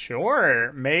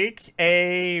 Sure. Make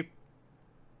a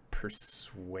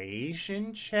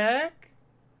persuasion check.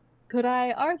 Could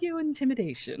I argue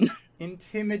intimidation?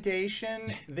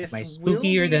 Intimidation. This Am I will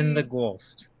spookier than be- the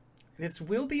ghost? This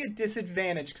will be a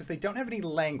disadvantage because they don't have any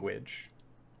language.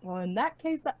 Well, in that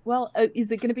case,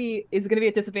 is it gonna be a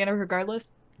disadvantage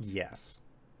regardless? Yes.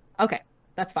 Okay,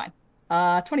 that's fine.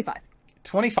 25.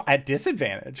 25 at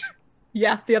disadvantage.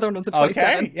 Yeah, the other one was a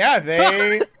 27. Okay. Yeah,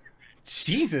 they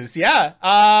Jesus, yeah.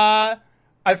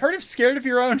 I've heard of scared of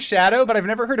your own shadow, but I've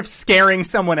never heard of scaring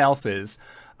someone else's.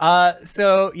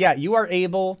 So yeah, you are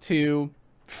able to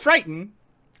frighten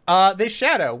this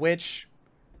shadow, which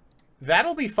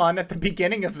that'll be fun at the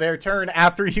beginning of their turn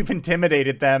after you've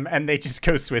intimidated them and they just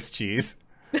go Swiss cheese.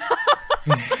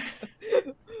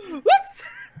 Whoops!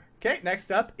 Okay,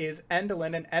 next up is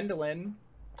Endolin, and Endolin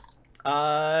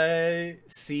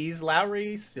sees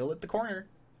Lowry still at the corner.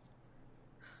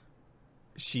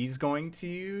 She's going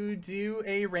to do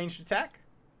a ranged attack.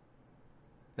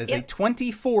 There's a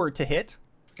 24 to hit.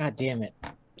 God damn it.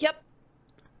 Yep.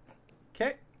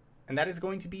 Okay. And that is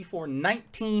going to be for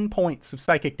 19 points of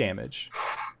psychic damage.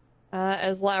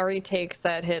 As Lowry takes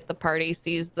that hit, the party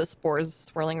sees the spores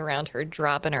swirling around her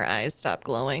drop and her eyes stop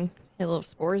glowing. Hill of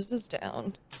Spores is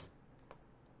down.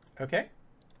 Okay.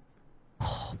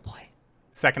 Oh boy.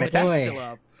 Second Oh, attack. boy. Still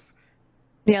up.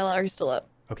 Yeah, Lowry's still up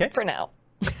Okay. for now.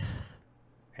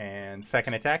 And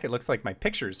second attack, it looks like my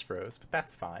pictures froze, but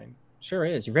that's fine. Sure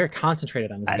is. You're very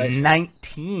concentrated on this A dice.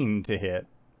 19 to hit.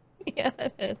 Yeah,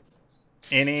 it's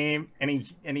Any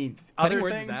Cutting other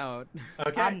words things? is out.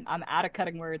 Okay. I'm out of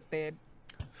cutting words, babe.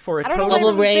 For a I don't know total,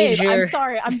 why Bubble everyone's babe. Ranger. I'm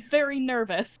sorry. I'm very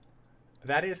nervous.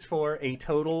 that is for a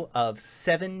total of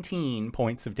 17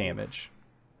 points of damage.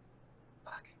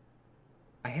 Fuck.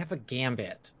 I have a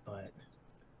gambit, but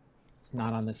it's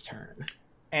not on this turn.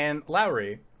 And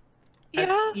Lowry, as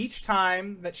each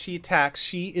time that she attacks,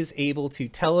 she is able to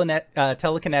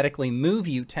telekinetically move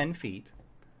you 10 feet.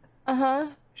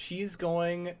 She's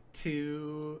going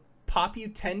to pop you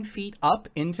 10 feet up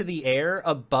into the air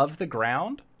above the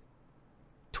ground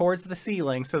towards the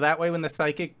ceiling, so that way when the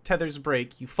psychic tethers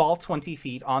break, you fall 20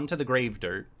 feet onto the grave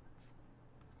dirt.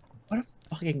 What a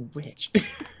fucking witch.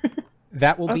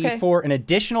 That will be Okay. for an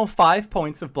additional 5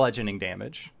 points of bludgeoning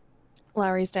damage.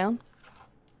 Lowry's down.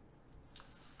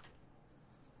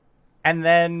 And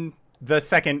then the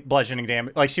second bludgeoning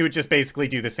damage, like she would just basically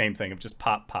do the same thing of just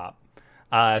pop, pop.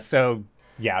 So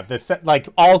yeah, like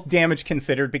all damage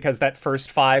considered, because that first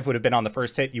 5 would have been on the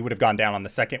first hit, you would have gone down on the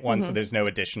second one. So there's no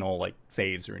additional like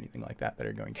saves or anything like that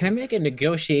are going to. Can I make a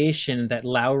negotiation that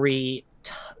Lowry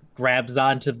grabs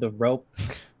onto the rope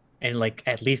and like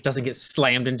at least doesn't get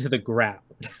slammed into the ground?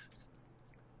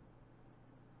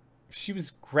 If she was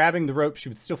grabbing the rope, she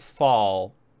would still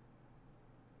fall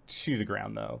to the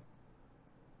ground though.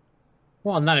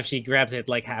 Well, not if she grabs it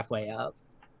like halfway up.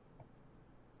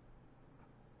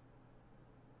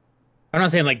 I'm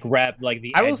not saying like grab like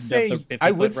the I will edge say, of the 50-foot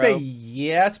I would say rope.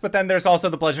 yes, but then there's also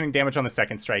the bludgeoning damage on the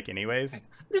second strike anyways.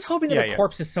 I'm just hoping that Yeah, a yeah.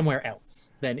 corpse is somewhere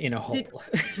else than in a hole. Did-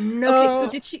 No. Okay, so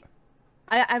did she?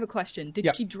 I have a question. Did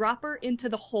Yeah. she drop her into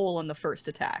the hole on the first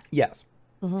attack? Yes.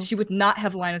 She would not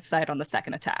have line of sight on the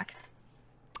second attack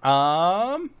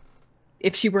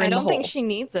if she were in I the don't hole. think she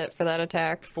needs it for that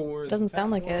attack. for Doesn't that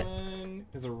sound like it. one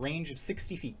is a range of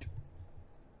 60 feet.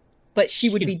 But she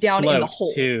would can be down in the float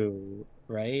hole. too,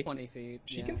 right? 20 feet.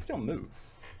 She yeah. can still move.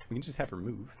 We can just have her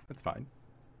move. That's fine.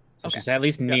 So she's at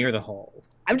least near the hole.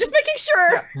 I'm just making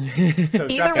sure. So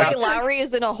Either drop way, down. Lowry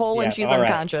is in a hole Yeah, and she's all right.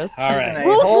 unconscious. All She's in right. a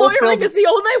Rules hole lawyering filled- is the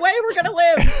only way we're gonna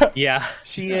live. Yeah.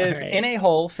 She is Alright. in a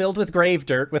hole filled with grave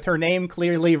dirt with her name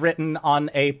clearly written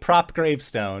on a prop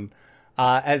gravestone.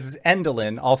 As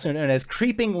Endolin, also known as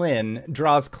Creeping Lynn,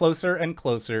 draws closer and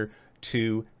closer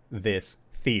to this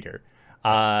theater.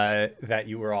 That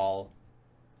you were all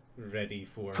ready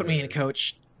for. Put me in,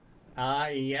 coach.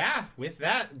 Yeah, with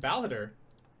that, Balhadur.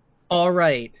 All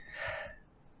right.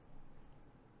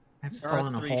 I have to There fall are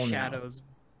in a 3 hole now. shadows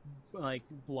like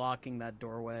blocking that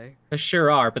doorway. There sure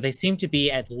are, but they seem to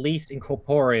be at least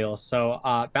incorporeal. So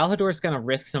Balhador's going to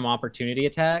risk some opportunity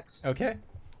attacks Okay.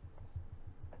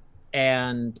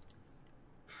 and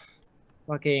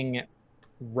fucking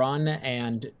run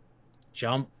and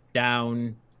jump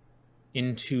down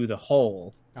into the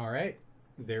hole. All right.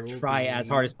 There will Try be, as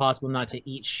hard as possible not to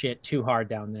eat shit too hard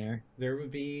down there. There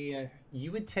would be.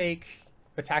 You would take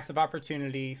attacks of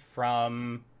opportunity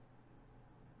from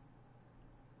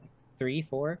 3,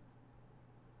 4.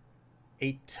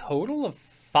 a total of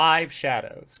 5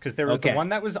 shadows, because there was the Okay. one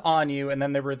that was on you, and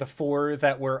then there were the 4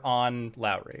 that were on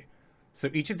Lowry. So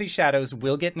each of these shadows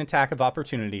will get an attack of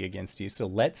opportunity against you. So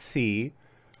let's see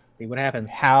See what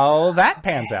happens. how that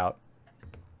pans out.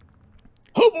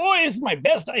 Oh boy, this is my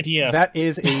best idea. That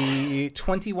is a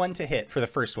 21 to hit for the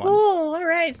first one. Oh, all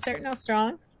right. Starting out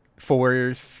strong.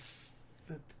 For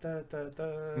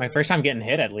My first time getting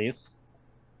hit, at least.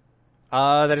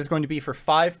 that is going to be for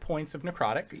 5 points of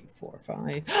necrotic. 4,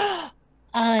 5.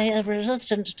 I am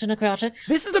resistant to necrotic.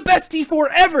 This is the best D4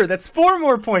 ever. That's 4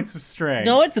 more points of strength.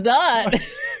 No, it's not.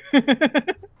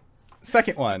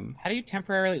 Second one. How do you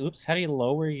temporarily... Oops. How do you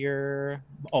lower your...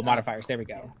 Oh, modifiers. There we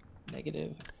go.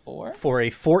 -4. For a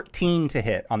 14 to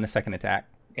hit on the second attack.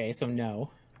 Okay, so no.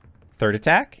 Third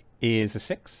attack is a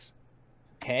 6.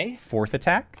 Okay. Fourth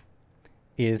attack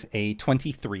is a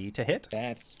 23 to hit.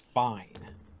 That's fine.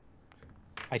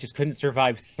 I just couldn't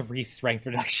survive 3 strength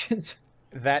reductions.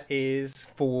 That is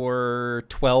for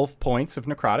 12 points of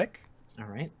necrotic. All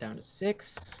right, down to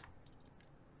 6.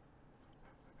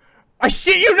 I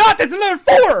shit you not, that's another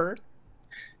 4!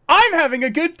 I'm having a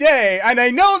good day, and I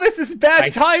know this is bad I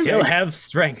timing. still have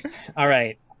strength. All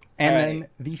right. and all then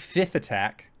the fifth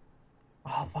attack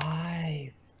Oh,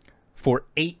 5. for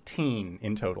 18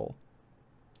 in total.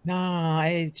 No,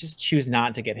 I just choose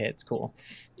not to get hit. It's cool.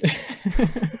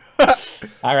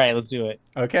 All right, let's do it.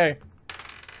 Okay.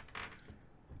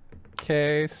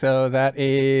 Okay, so that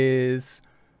is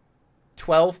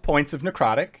 12 points of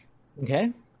necrotic.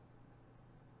 Okay.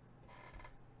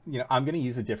 I'm gonna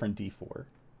use a different D4.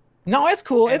 No, it's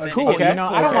cool. It's Okay. cool. Okay. You know,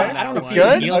 I don't Okay. want. I don't It's want to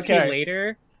good? feel guilty Okay.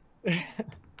 later.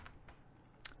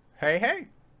 Hey,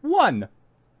 1.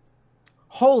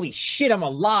 Holy shit! I'm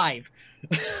alive.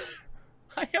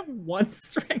 I have 1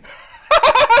 strength.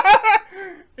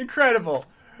 Incredible.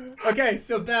 Okay,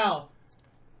 so Bal,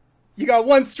 you got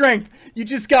 1 strength. You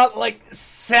just got like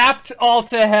sapped all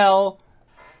to hell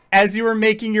as you were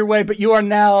making your way, but you are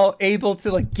now able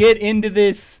to like get into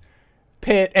this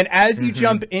pit, and as you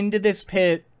jump into this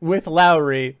pit with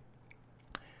Lowry,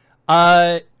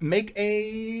 make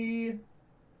a,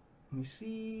 let me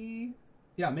see.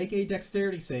 Yeah, make a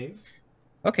dexterity save.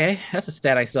 Okay, that's a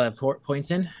stat I still have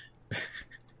points in.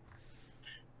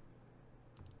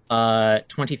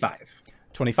 25.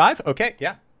 25? Okay,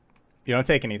 yeah. You don't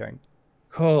take anything.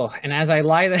 Cool. And as I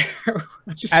lie there,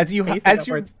 just As you facing as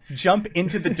you upwards, jump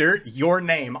into the dirt, your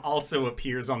name also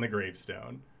appears on the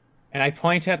gravestone. and I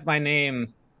point at my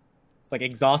name, like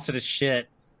exhausted as shit,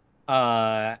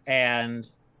 and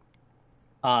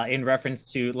in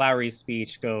reference to Lowry's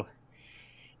speech, go,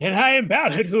 And I am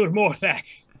Balhadur Morthak,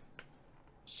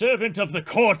 servant of the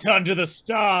court under the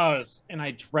stars. and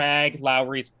I drag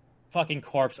Lowry's fucking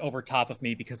corpse over top of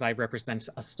me because I represent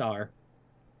a star,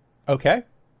 Okay.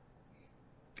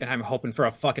 and I'm hoping for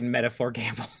a fucking metaphor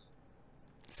gamble.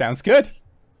 Sounds good.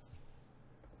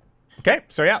 Okay,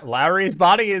 so yeah, Lowry's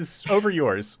body is over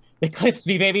yours. Eclipse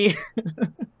me, baby.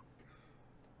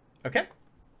 Okay.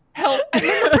 Help. I'm in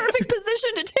the perfect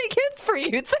position to take hits for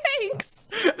you. Thanks.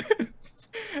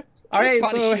 All right,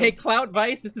 Body so shield. hey, Cloud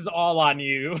Vice, this is all on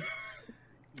you.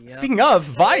 Yep. Speaking of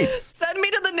Vice, Send me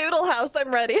to the noodle house.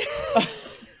 I'm ready.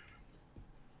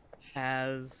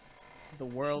 As the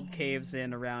world caves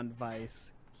in around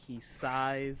Vice, he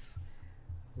sighs,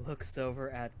 looks over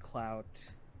at Clout.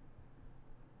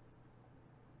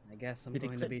 I guess I'm Is it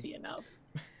going to eclipsey be. enough?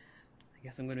 I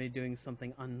guess I'm going to be doing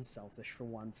something unselfish for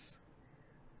once.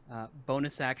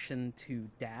 Bonus action to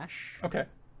dash. okay.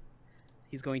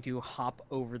 He's going to hop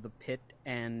over the pit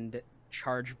and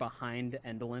charge behind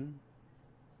Endelin.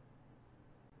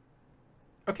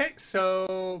 Okay,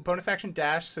 so bonus action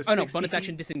dash. So Oh no, 60 bonus feet.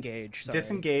 action disengage. Sorry.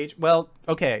 Disengage. Well,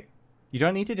 okay. You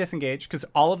don't need to disengage because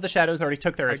all of the shadows already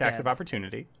took their attacks dead. of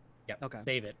opportunity. Yep. Okay.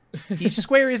 Save it. Each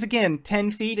square is again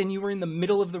 10 feet, and you were in the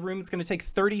middle of the room. It's going to take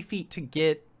 30 feet to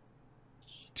get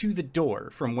to the door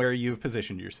from where you've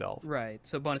positioned yourself. Right.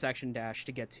 So bonus action dash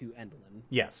to get to Endelin.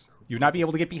 Yes. You would not be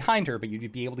able to get behind her, but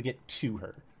you'd be able to get to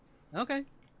her. Okay.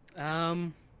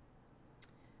 Hand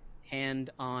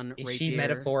on Is rapier. she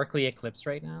metaphorically eclipsed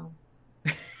right now?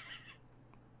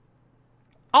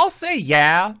 I'll say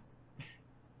yeah.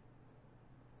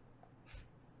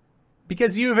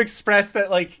 Because you have expressed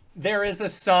that, like, there is a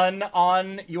sun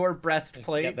on your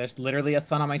breastplate. Yeah, there's literally a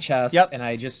sun on my chest, Yep. and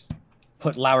I just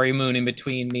put Lowry Moon in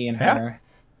between me and Yeah. her.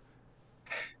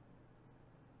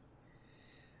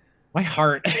 My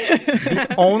heart.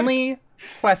 The only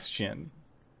question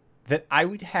that I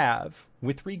would have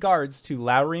with regards to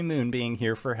Lowry Moon being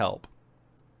here for help.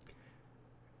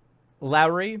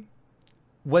 Lowry,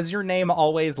 was your name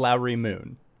always Lowry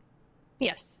Moon?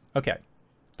 Yes. Okay.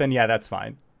 Then yeah, that's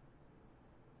fine.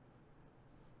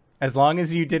 As long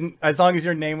as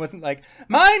your name wasn't like,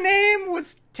 my name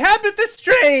was Tabitha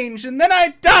Strange, and then I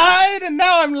died, and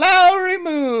now I'm Lowry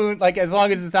Moon. Like, as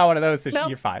long as it's not one of those, so Nope.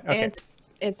 you're fine. Okay.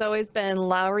 It's always been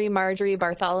Lowry Marjorie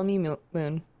Bartholomew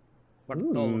Moon.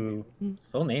 Ooh,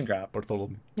 full name drop.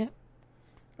 Bartholomew. Yeah.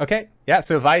 Okay. Yeah,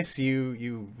 so Vice,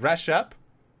 you rush up.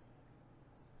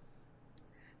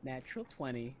 Natural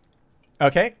 20.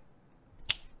 Okay.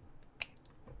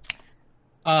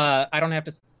 I don't have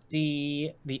to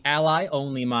see the ally,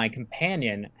 only my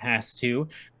companion has to.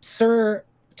 Sir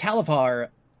Talavar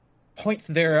points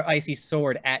their icy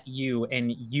sword at you,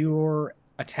 and your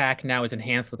attack now is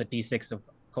enhanced with a d6 of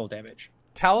cold damage.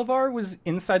 Talavar was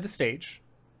inside the stage.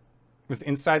 Was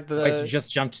inside the... Vice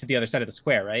just jumped to the other side of the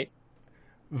square, right?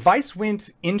 Vice went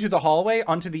into the hallway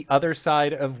onto the other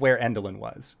side of where Endelin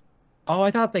was. Oh,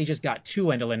 I thought they just got to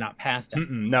Endelin, not past him.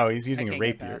 Mm-mm, no, he's using I a can't get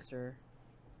rapier. past her.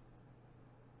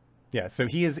 Yeah, so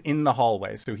he is in the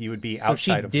hallway, so he would be So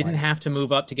outside she of didn't line. have to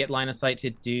move up to get line of sight to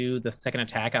do the second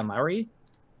attack on Lowry?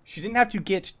 She didn't have to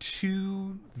get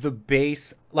to the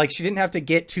base, like she didn't have to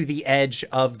get to the edge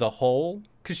of the hole,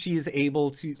 because she's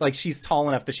able to, like, she's tall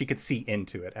enough that she could see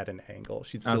into it at an angle.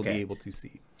 She'd still Okay. be able to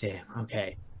see. Damn,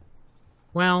 okay.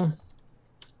 Well,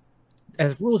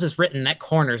 as rules is written, that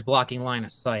corner's blocking line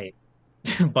of sight.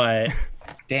 But,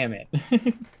 damn it.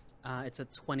 It's a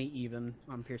 20 even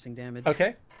on piercing damage.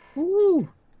 Okay. Woo!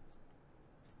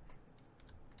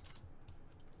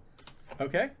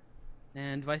 Okay.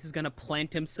 And Vice is gonna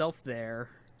plant himself there.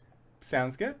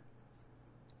 Sounds good.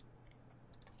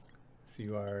 So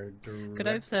you are. Could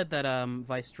I have said that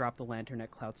Vice dropped the lantern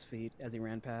at Clout's feet as he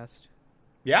ran past?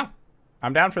 Yeah,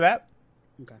 I'm down for that.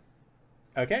 Okay.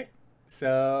 Okay,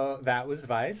 so that was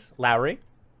Vice. Lowry.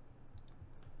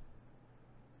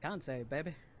 Con save,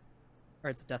 baby. Or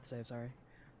it's a death save, sorry.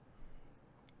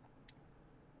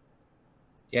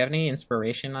 Do you have any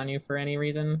inspiration on you for any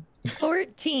reason?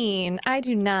 14. I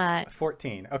do not.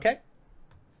 14. Okay.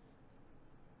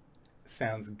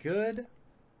 Sounds good.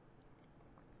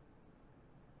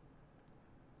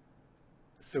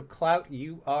 So Clout,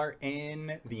 you are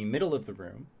in the middle of the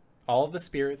room. All of the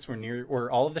spirits were near, or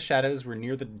all of the shadows were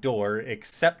near the door,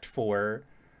 except for.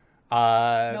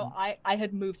 No, I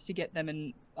had moved to get them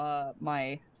in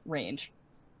my range.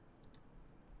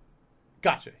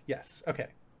 Gotcha. Yes. Okay.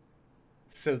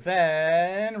 So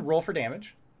then roll for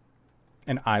damage,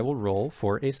 and I will roll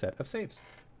for a set of saves.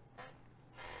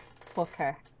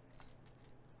 Okay.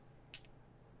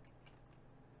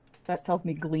 That tells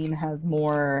me Gleam has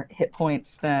more hit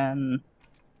points than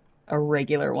a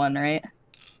regular one, right?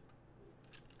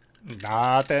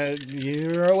 Not that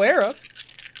you're aware of.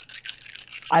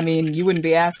 I mean, you wouldn't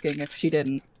be asking if she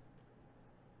didn't.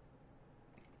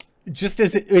 Just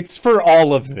as it's for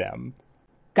all of them.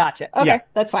 Gotcha. Okay, Yeah.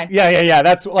 that's fine. Yeah.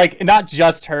 That's like not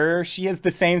just her. She has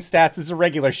the same stats as a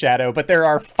regular shadow, but there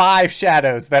are 5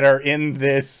 shadows that are in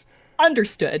this.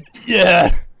 Understood.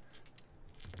 Yeah.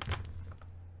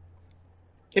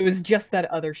 It was just that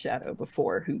other shadow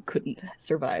before who couldn't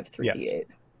survive 3d8. Yes.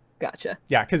 Gotcha.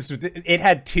 Yeah, because it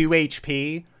had 2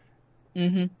 HP.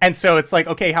 Mm-hmm. And so it's like,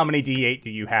 okay, how many D8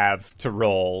 do you have to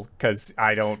roll? Because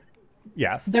I don't.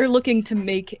 Yeah. They're looking to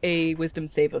make a wisdom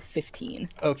save of 15.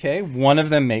 Okay, one of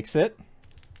them makes it.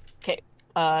 Okay.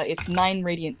 It's 9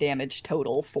 radiant damage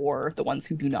total for the ones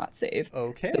who do not save.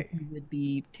 Okay. So you would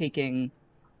be taking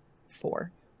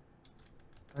 4.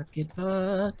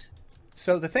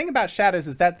 So the thing about shadows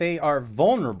is that they are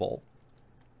vulnerable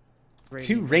to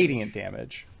Radiant radiant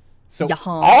damage. So Yaha.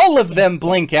 all of them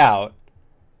blink out,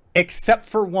 except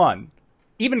for one.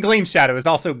 Even Gleam Shadow is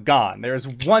also gone. There is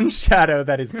one shadow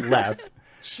that is left.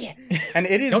 Shit. And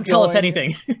it is Don't tell us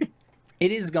anything.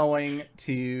 It is going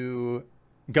to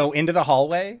go into the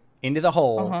hallway, into the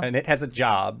hole, and it has a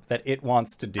job that it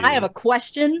wants to do. I have a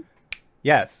question.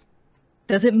 Yes.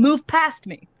 Does it move past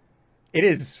me? It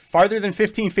is farther than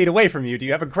 15 feet away from you. Do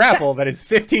you have a grapple that is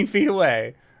 15 feet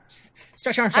away?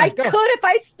 Stretch arms. I could if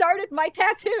I started my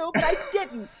tattoo, but I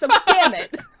didn't, so damn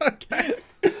it. Okay.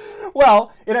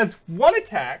 Well, it has one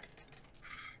attack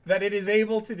that it is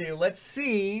able to do. Let's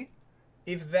see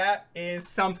if that is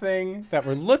something that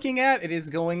we're looking at. It is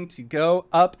going to go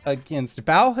up against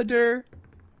Balhadur.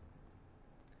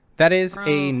 That is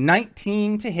a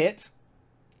 19 to hit.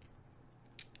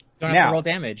 Don't have Now. to roll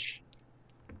damage.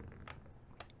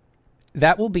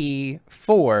 That will be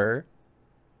for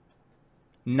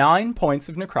 9 points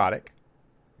of necrotic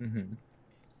Mm-hmm.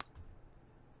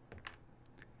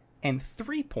 and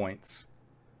 3 points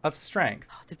of strength.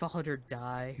 Oh, did Bahadur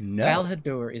die? No,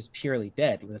 Balhadur is purely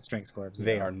dead with a strength score of 0.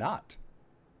 they are not.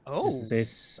 Oh. Is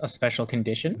this a special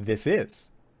condition? This is.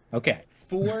 Okay.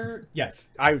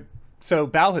 Yes, so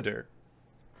Balhadur,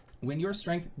 when your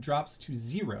strength drops to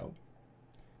 0,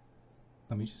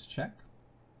 let me just check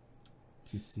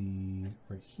to see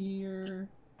right here.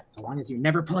 So long as you're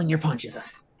never pulling your punches.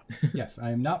 Yes,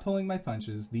 I am not pulling my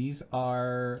punches. These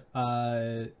are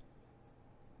not.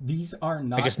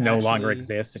 I just no longer actually-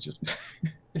 exist. It's just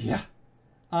Yeah.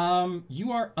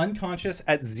 You are unconscious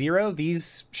at 0.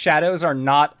 These shadows are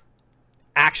not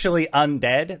actually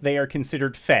undead. They are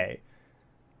considered fey.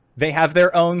 They have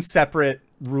their own separate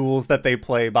rules that they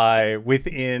play by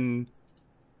within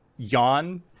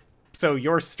Yawn. So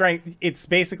your strength, it's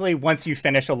basically once you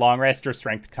finish a long rest, your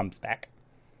strength comes back.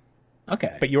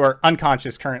 okay. But you are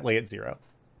unconscious currently at 0.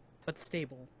 But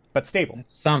stable. But stable.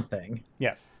 That's something.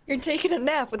 Yes. You're taking a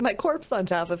nap with my corpse on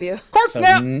top of you. Corpse So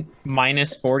snap!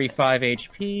 minus 45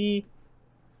 HP.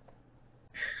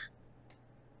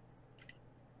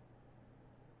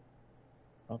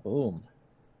 Oh, boom.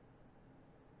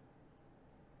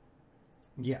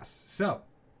 Yes. So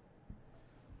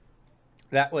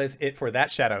that was it for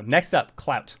that shadow. Next up,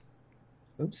 Clout.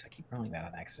 Oops, I keep rolling that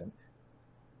on accident.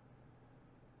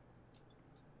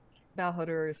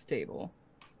 Balhadur is stable.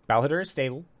 Balhadur is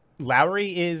stable. Lowry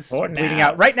is For bleeding now.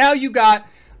 out. Right now, you got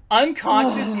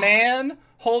unconscious man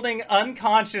holding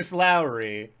unconscious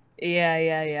Lowry.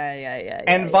 Yeah.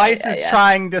 And Vice is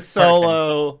trying to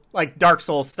solo, like Dark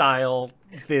Souls style,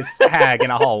 this hag in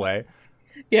a hallway.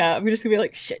 Yeah, I'm just gonna be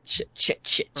like,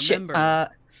 shit. Remember, Uh,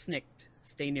 Snicked,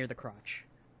 stay near the crotch.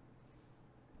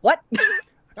 What?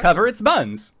 Cover its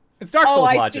buns. It's Dark Souls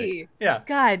I logic. see. Yeah.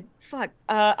 God, fuck.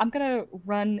 I'm gonna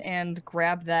run and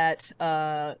grab that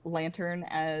lantern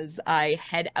as I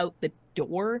head out the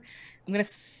door. I'm gonna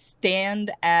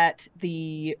stand at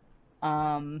the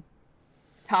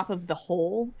top of the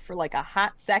hole for like a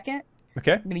hot second.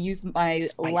 Okay. I'm gonna use my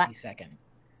Spicy second.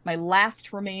 my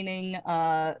last remaining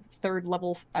third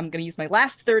level. I'm gonna use my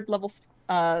last third level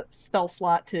spell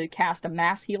slot to cast a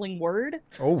mass healing word.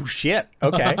 Oh shit.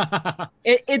 Okay.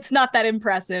 It's not that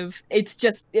impressive. It's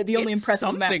just the only It's impressive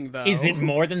something though. Is it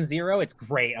more than 0? It's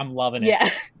great. I'm loving it. Yeah.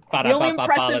 The only Ba-da-ba-ba-ba,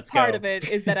 impressive let's part go. of it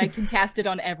is that I can cast it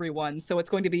on everyone. So it's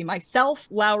going to be myself,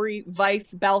 Lowry,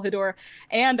 Vice, Balhador,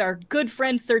 and our good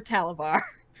friend Sir Talavar.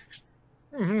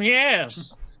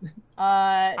 Yes.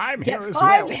 I'm Get here as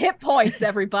 5 well. hit points,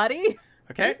 everybody.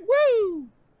 Okay. Woo!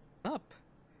 Up.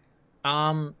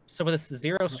 So with this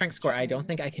 0 strength score, I don't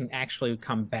think I can actually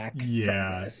come back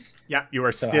Yeah. from this. Yeah, you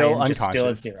are So still I am just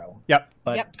unconscious. still at 0. Yep.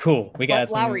 But Yep. cool. We got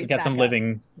But Lowry's back some up.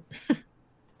 living.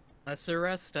 A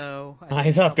Seresto.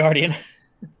 Eyes up, Guardian.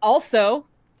 Also,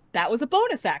 that was a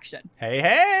bonus action.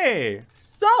 Hey.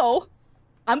 So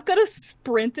I'm gonna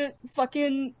sprint at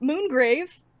fucking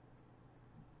Moongrave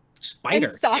Spider.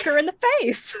 and sock her in the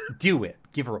face. Do it.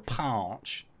 Give her a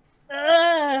punch. Oh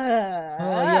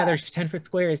yeah, there's 10-foot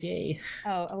squares. Yay.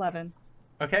 Oh, 11.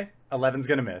 Okay. 11's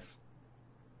gonna miss.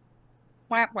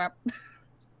 Whap whap.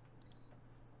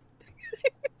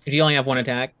 Do you only have one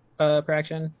attack per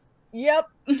action? Yep.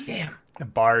 Damn.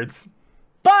 Bards.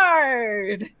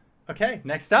 Bard. Okay.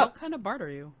 Next What up. kind of bard are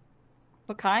you?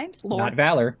 What kind? Lore. Not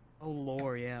Valor. Oh,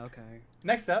 lore. Yeah. Okay.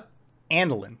 Next up.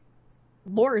 Andolin.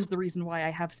 Lore is the reason why I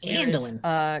have spirit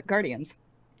Andolin. guardians.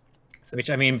 Which,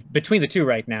 I mean, between the two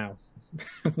right now,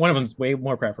 one of them's way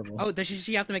more preferable. Oh, does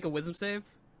she have to make a wisdom save?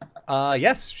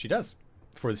 Yes, she does.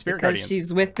 For the Spirit Because Guardians.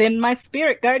 she's within my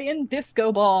spirit guardian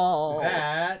disco ball.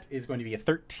 That is going to be a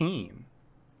 13.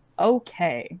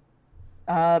 Okay.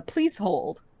 Please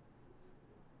hold.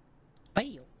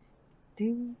 Fail.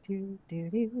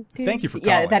 Thank you for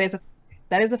Yeah, calling.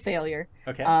 that is a failure.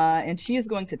 Okay. And she is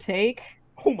going to take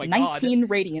Oh my 19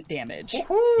 radiant damage.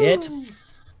 Get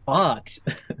fucked.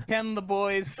 god. Can the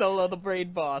boys solo the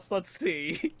braid boss? Let's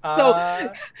see. So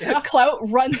yeah. Clout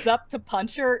runs up to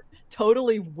punch her,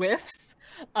 totally whiffs,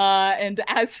 and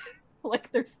as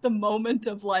like there's the moment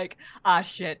of like, ah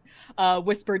shit,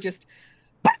 Whisper just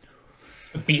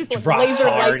Beat like drops laser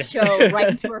light hard. show right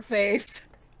into her face.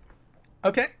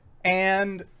 Okay.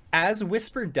 And as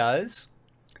Whisper does,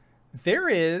 there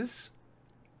is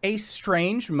a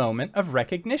strange moment of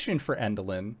recognition for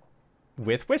Endolin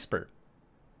with Whisper.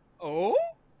 Oh?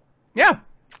 Yeah.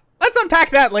 Let's unpack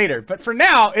that later. But for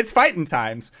now, it's fighting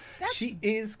times. She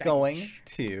is going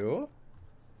to...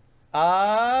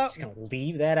 Just gonna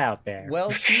leave that out there. well,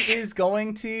 she is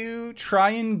going to try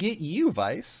and get you,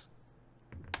 Vice.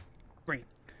 Bring it.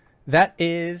 That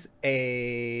is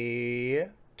a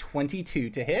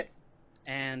 22 to hit.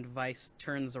 And Vice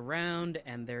turns around,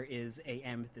 and there is a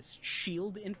amethyst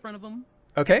shield in front of him.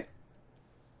 Okay.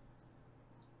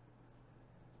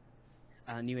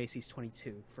 New AC's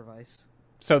 22 for Vice.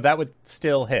 So that would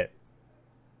still hit.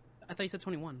 I thought you said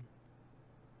 21.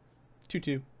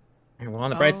 2-2. And well, on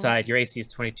the bright Oh. side, your AC is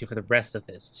 22 for the rest of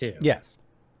this, too. Yes.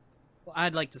 Well,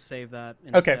 I'd like to save that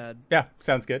Okay. instead. Yeah,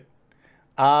 sounds good.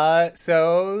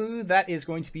 So that is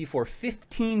going to be for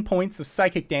 15 points of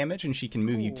psychic damage, and she can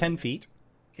move you Ooh. 10 feet.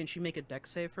 Can she make a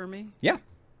dex save for me? Yeah.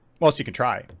 Well, she can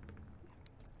try.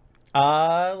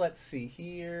 Let's see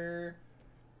here.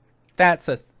 That's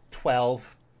a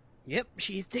 12. Yep,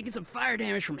 she's taking some fire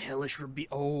damage from Hellish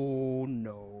Oh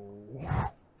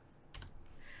no.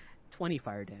 20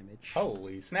 fire damage.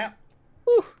 Holy snap.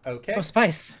 Okay. So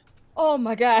Spice. Oh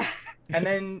my god. And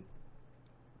then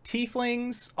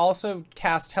tieflings also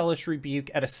cast Hellish Rebuke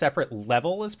at a separate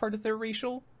level as part of their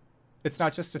racial. It's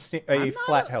not just a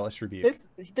flat Hellish Rebuke. This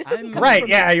isn't I'm- coming Right, from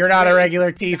yeah, my you're not a race.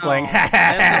 regular tiefling. No,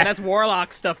 that's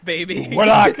warlock stuff, baby.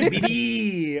 Warlock,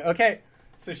 BB. Okay,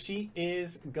 so she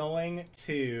is going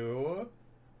to...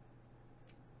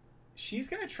 She's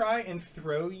going to try and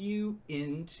throw you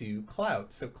into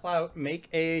Clout. So Clout, make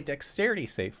a dexterity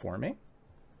save for me.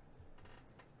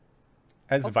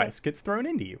 As Vice gets thrown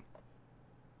into you.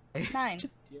 9.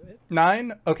 Just do it.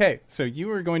 9? Okay, so you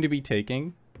are going to be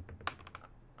taking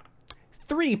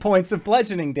 3 points of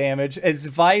bludgeoning damage as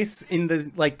Vice in the,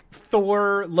 like,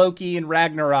 Thor, Loki, and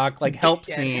Ragnarok, like, help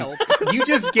Get scene. help. You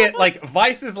just get, like,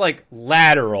 Vice is, like,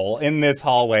 lateral in this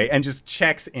hallway and just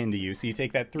checks into you. So you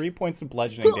take that 3 points of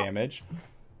bludgeoning damage.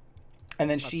 And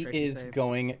then she Concentration is save.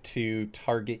 going to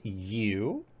target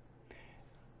you.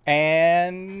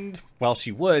 And, well,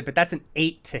 she would, but that's an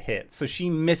 8 to hit. So she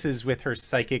misses with her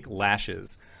psychic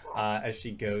lashes as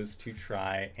she goes to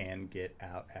try and get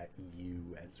out at you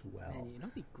as well. Man, you know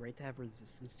what'd be great to have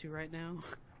resistance to right now?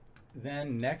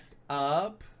 Then next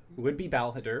up would be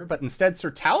Balhadur, but instead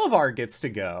Sir Talavar gets to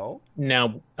go.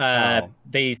 No, Oh.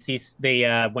 they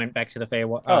went back to the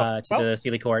the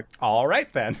Sealy Court. All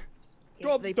right, then.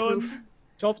 Job's They done. poof.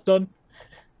 Job's done.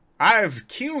 I've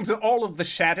killed all of the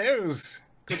shadows.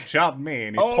 Good job, me.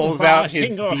 And he All pulls far out his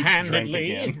beach drink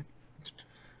single-handedly. again.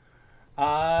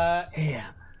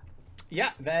 Yeah.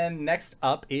 Yeah, then next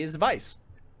up is Vice.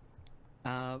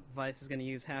 Vice is going to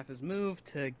use half his move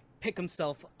to pick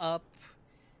himself up.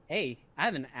 Hey, I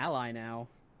have an ally now.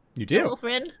 You do.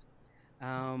 Girlfriend?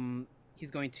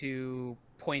 He's going to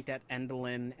point at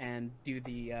Endolin and do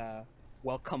the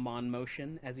welcome on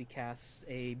motion as he casts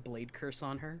a blade curse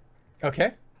on her.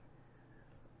 Okay.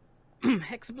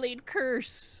 Hexblade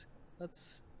curse!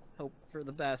 Let's hope for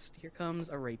the best. Here comes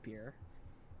a rapier.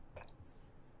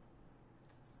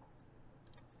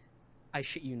 I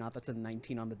shit you not, that's a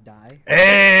 19 on the die.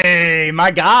 Hey,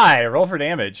 my guy. Roll for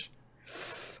damage.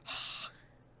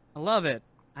 I love it.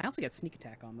 I also get sneak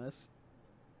attack on this.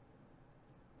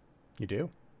 You do.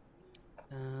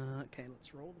 Okay,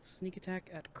 let's roll the sneak attack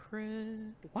at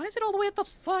crit. Why is it all the way at the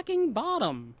fucking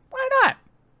bottom? Why not?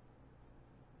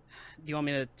 Do you want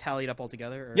me to tally it up all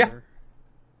together? Or... Yeah.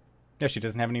 Yeah, she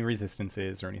doesn't have any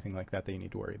resistances or anything like that that you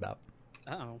need to worry about.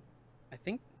 Uh-oh. I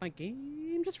think my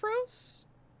game just froze?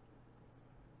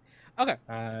 Okay.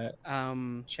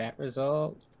 Chat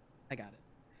result. I got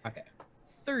it. Okay.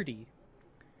 30.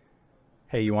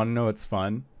 Hey, you want to know what's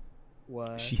fun?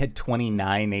 What? She had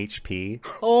 29 HP.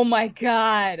 Oh my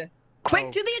god. Quick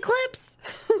Oh. to the eclipse!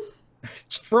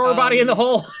 Just throw her body in the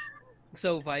hole.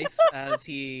 So Vice, as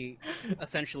he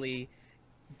essentially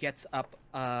gets up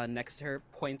next to her,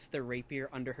 points the rapier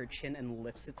under her chin and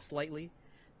lifts it slightly.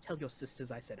 Tell your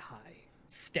sisters I said hi.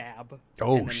 Stab.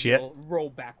 Oh, and then shit. Roll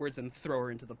backwards and throw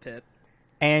her into the pit.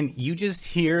 And you just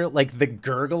hear like the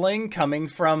gurgling coming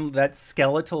from that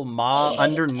skeletal maw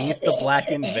underneath the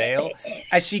blackened veil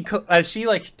as she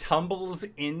like tumbles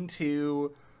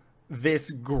into this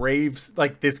graves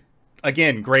like this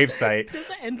again grave site. Does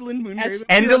the Endlin Moongrave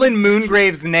Endolin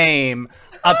Moongrave's name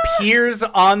appears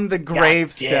on the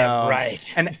gravestone, right.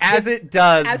 and as it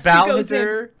does, As she goes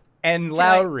Balhadur and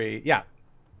Lowry,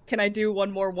 Can I do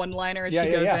one more one-liner as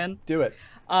she goes in? do it.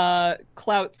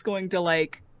 Clout's going to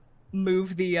like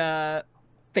move the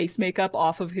face makeup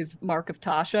off of his Mark of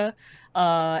Tasha,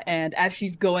 and as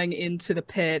she's going into the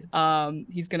pit,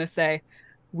 he's gonna say,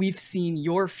 "We've seen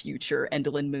your future,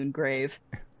 Endolin Moongrave,"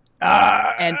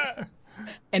 and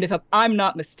if I'm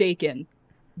not mistaken,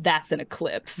 that's an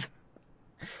eclipse.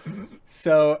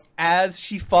 So as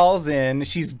she falls in,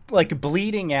 she's like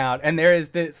bleeding out, and there is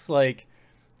this like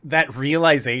that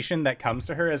realization that comes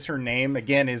to her as her name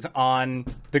again is on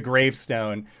the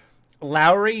gravestone.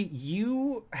 Lowry,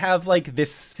 you have like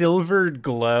this silvered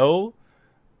glow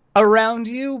around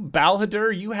you.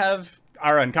 Balhadur, you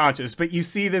are unconscious, but you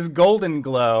see this golden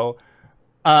glow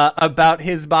about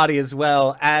his body as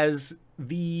well as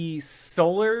the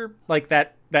solar, like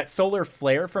that solar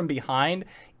flare from behind,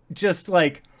 just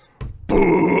like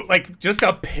boo, like just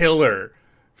a pillar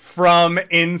from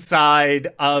inside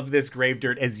of this grave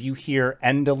dirt as you hear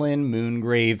Endolin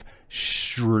Moongrave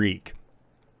shriek.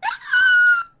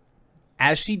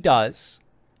 As she does,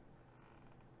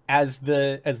 as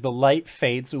the light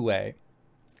fades away,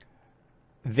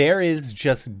 there is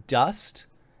just dust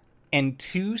and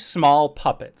two small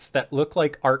puppets that look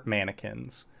like art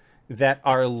mannequins that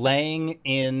are laying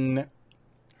in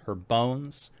her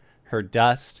bones, her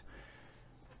dust.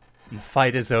 And the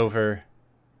fight is over.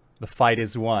 The fight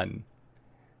is won.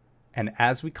 And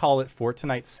as we call it for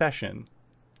tonight's session,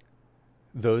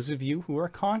 those of you who are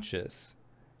conscious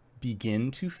begin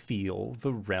to feel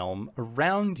the realm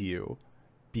around you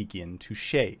begin to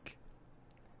shake.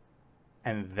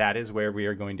 And that is where we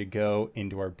are going to go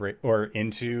into our break, or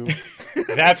into...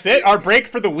 That's it, our break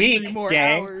for the week, 3 more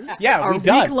gang. hours. Yeah, Our we're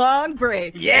done. week-long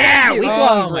break. Yeah, Thank you.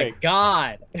 week-long Oh break. my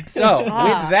god. So, with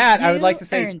that, I would like to You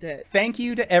say earned it. thank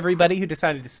you to everybody who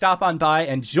decided to stop on by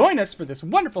and join us for this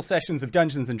wonderful sessions of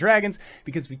Dungeons and Dragons,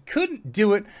 because we couldn't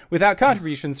do it without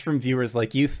contributions from viewers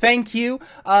like you. Thank you.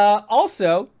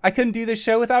 Also, I couldn't do this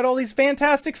show without all these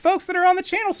fantastic folks that are on the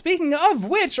channel. Speaking of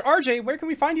which, RJ, where can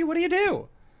we find you? What do you do?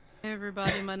 Hey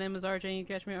everybody, my name is RJ. You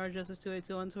can catch me at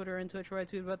RJustice282 on Twitter and Twitch, where I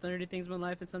tweet about the nerdy things in my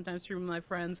life and sometimes stream with my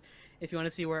friends. If you want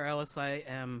to see where else I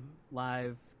am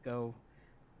live, go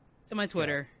to my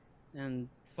Twitter and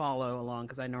follow along,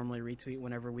 because I normally retweet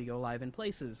whenever we go live in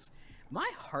places. My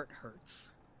heart hurts.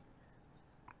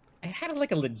 I had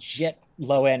like a legit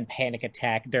low end panic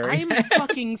attack during I'm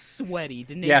fucking sweaty.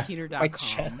 Yeah. my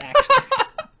chest. DenateKeener.com.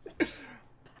 Actually,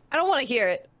 I don't want to hear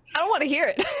it. I don't want to hear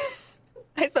it.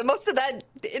 I spent most of that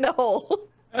in a hole.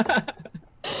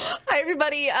 Hi,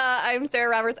 everybody. I'm Sarah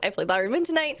Roberts. I played Lowry Moon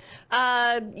tonight.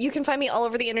 You can find me all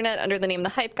over the internet under the name The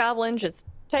Hype Goblin. Just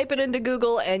type it into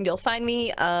Google and you'll find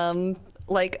me.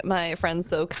 Like my friend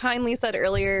so kindly said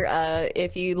earlier,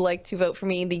 if you'd like to vote for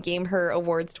me, the Game Her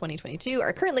Awards 2022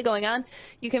 are currently going on.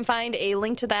 You can find a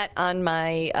link to that on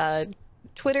my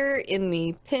Twitter in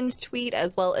the pinned tweet,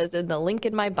 as well as in the link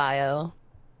in my bio.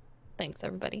 Thanks,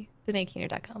 everybody.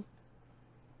 DanaeKeener.com.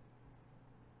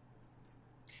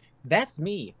 that's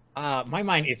me. My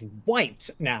mind is white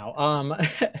now.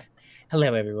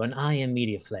 Hello, everyone. I am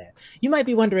Media Flare. You might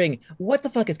be wondering, what the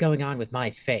fuck is going on with my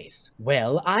face?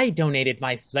 Well, I donated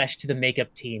my flesh to the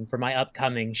makeup team for my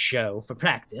upcoming show for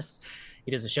practice.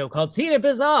 It is a show called Theater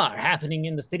Bazaar, happening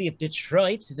in the city of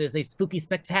Detroit. It is a spooky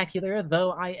spectacular,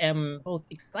 though I am both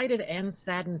excited and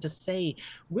saddened to say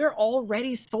we're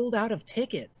already sold out of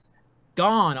tickets.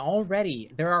 Gone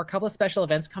already. There are a couple of special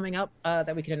events coming up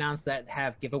that we can announce that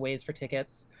have giveaways for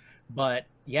tickets. But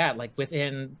yeah, like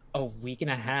within a week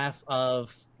and a half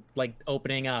of like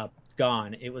opening up,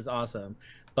 gone. It was awesome.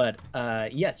 But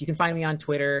yes, you can find me on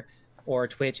Twitter or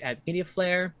Twitch at Media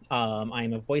Flare.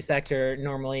 I'm a voice actor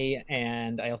normally,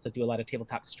 and I also do a lot of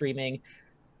tabletop streaming.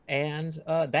 And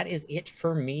that is it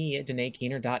for me at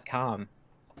DanaeKeener.com.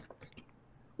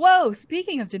 Whoa,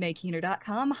 speaking of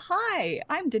DanaeKeener.com, hi,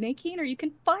 I'm Danae Keener. You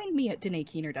can find me at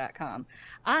DanaeKeener.com.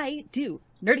 I do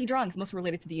nerdy drawings, most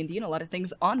related to D&D and a lot of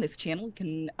things on this channel. You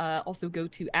can also go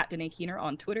to @DanaeKeener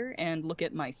on Twitter and look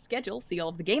at my schedule, see all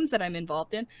of the games that I'm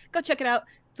involved in. Go check it out.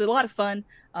 It's a lot of fun.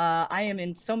 I am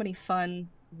in so many fun,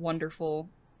 wonderful,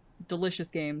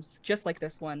 delicious games, just like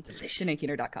this one.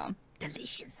 DanaeKeener.com.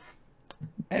 Delicious.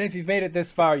 And if you've made it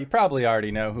this far, you probably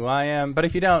already know who I am. But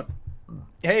if you don't,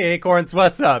 hey Acorns,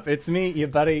 what's up? It's me, your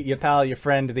buddy, your pal, your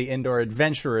friend, the Indoor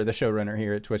Adventurer, the showrunner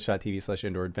here at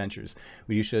twitch.tv/Indoor Adventures.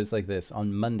 We do shows like this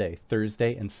on Monday,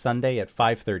 Thursday, and Sunday at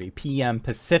 5:30 p.m.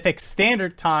 Pacific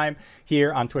Standard Time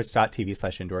here on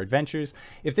twitch.tv/Indoor Adventures.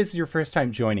 If this is your first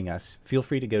time joining us, feel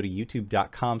free to go to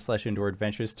youtube.com/Indoor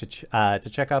Adventures to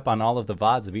check up on all of the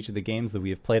VODs of each of the games that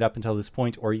we have played up until this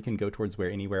point, or you can go towards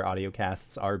where anywhere audio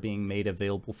casts are being made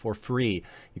available for free.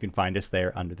 You can find us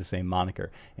there under the same moniker.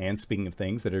 And speaking of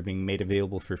things that are being made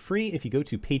available for free, if you go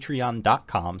to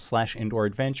patreon.com/Indoor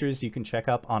Adventures, you can check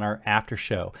up on our after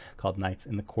show called Nights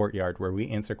in the Courtyard, where we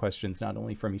answer questions not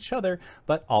only from each other,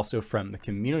 but also from the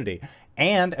community.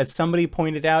 And as somebody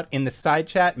pointed out in the side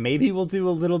chat, maybe we'll do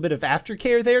a little bit of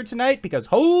aftercare there tonight, because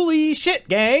holy shit,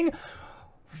 gang!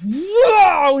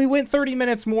 Whoa! We went 30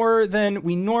 minutes more than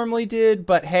we normally did,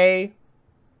 but hey,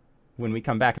 when we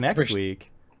come back next week,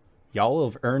 y'all will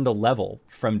have earned a level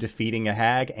from defeating a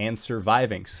hag and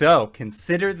surviving. So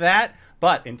consider that.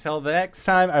 But until the next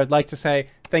time, I would like to say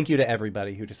thank you to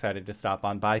everybody who decided to stop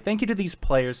on by. Thank you to these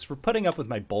players for putting up with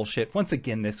my bullshit once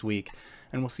again this week.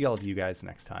 And we'll see all of you guys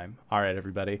next time. All right,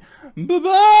 everybody.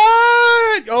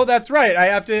 Bye-bye! Oh, that's right. I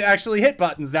have to actually hit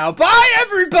buttons now. Bye,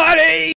 everybody!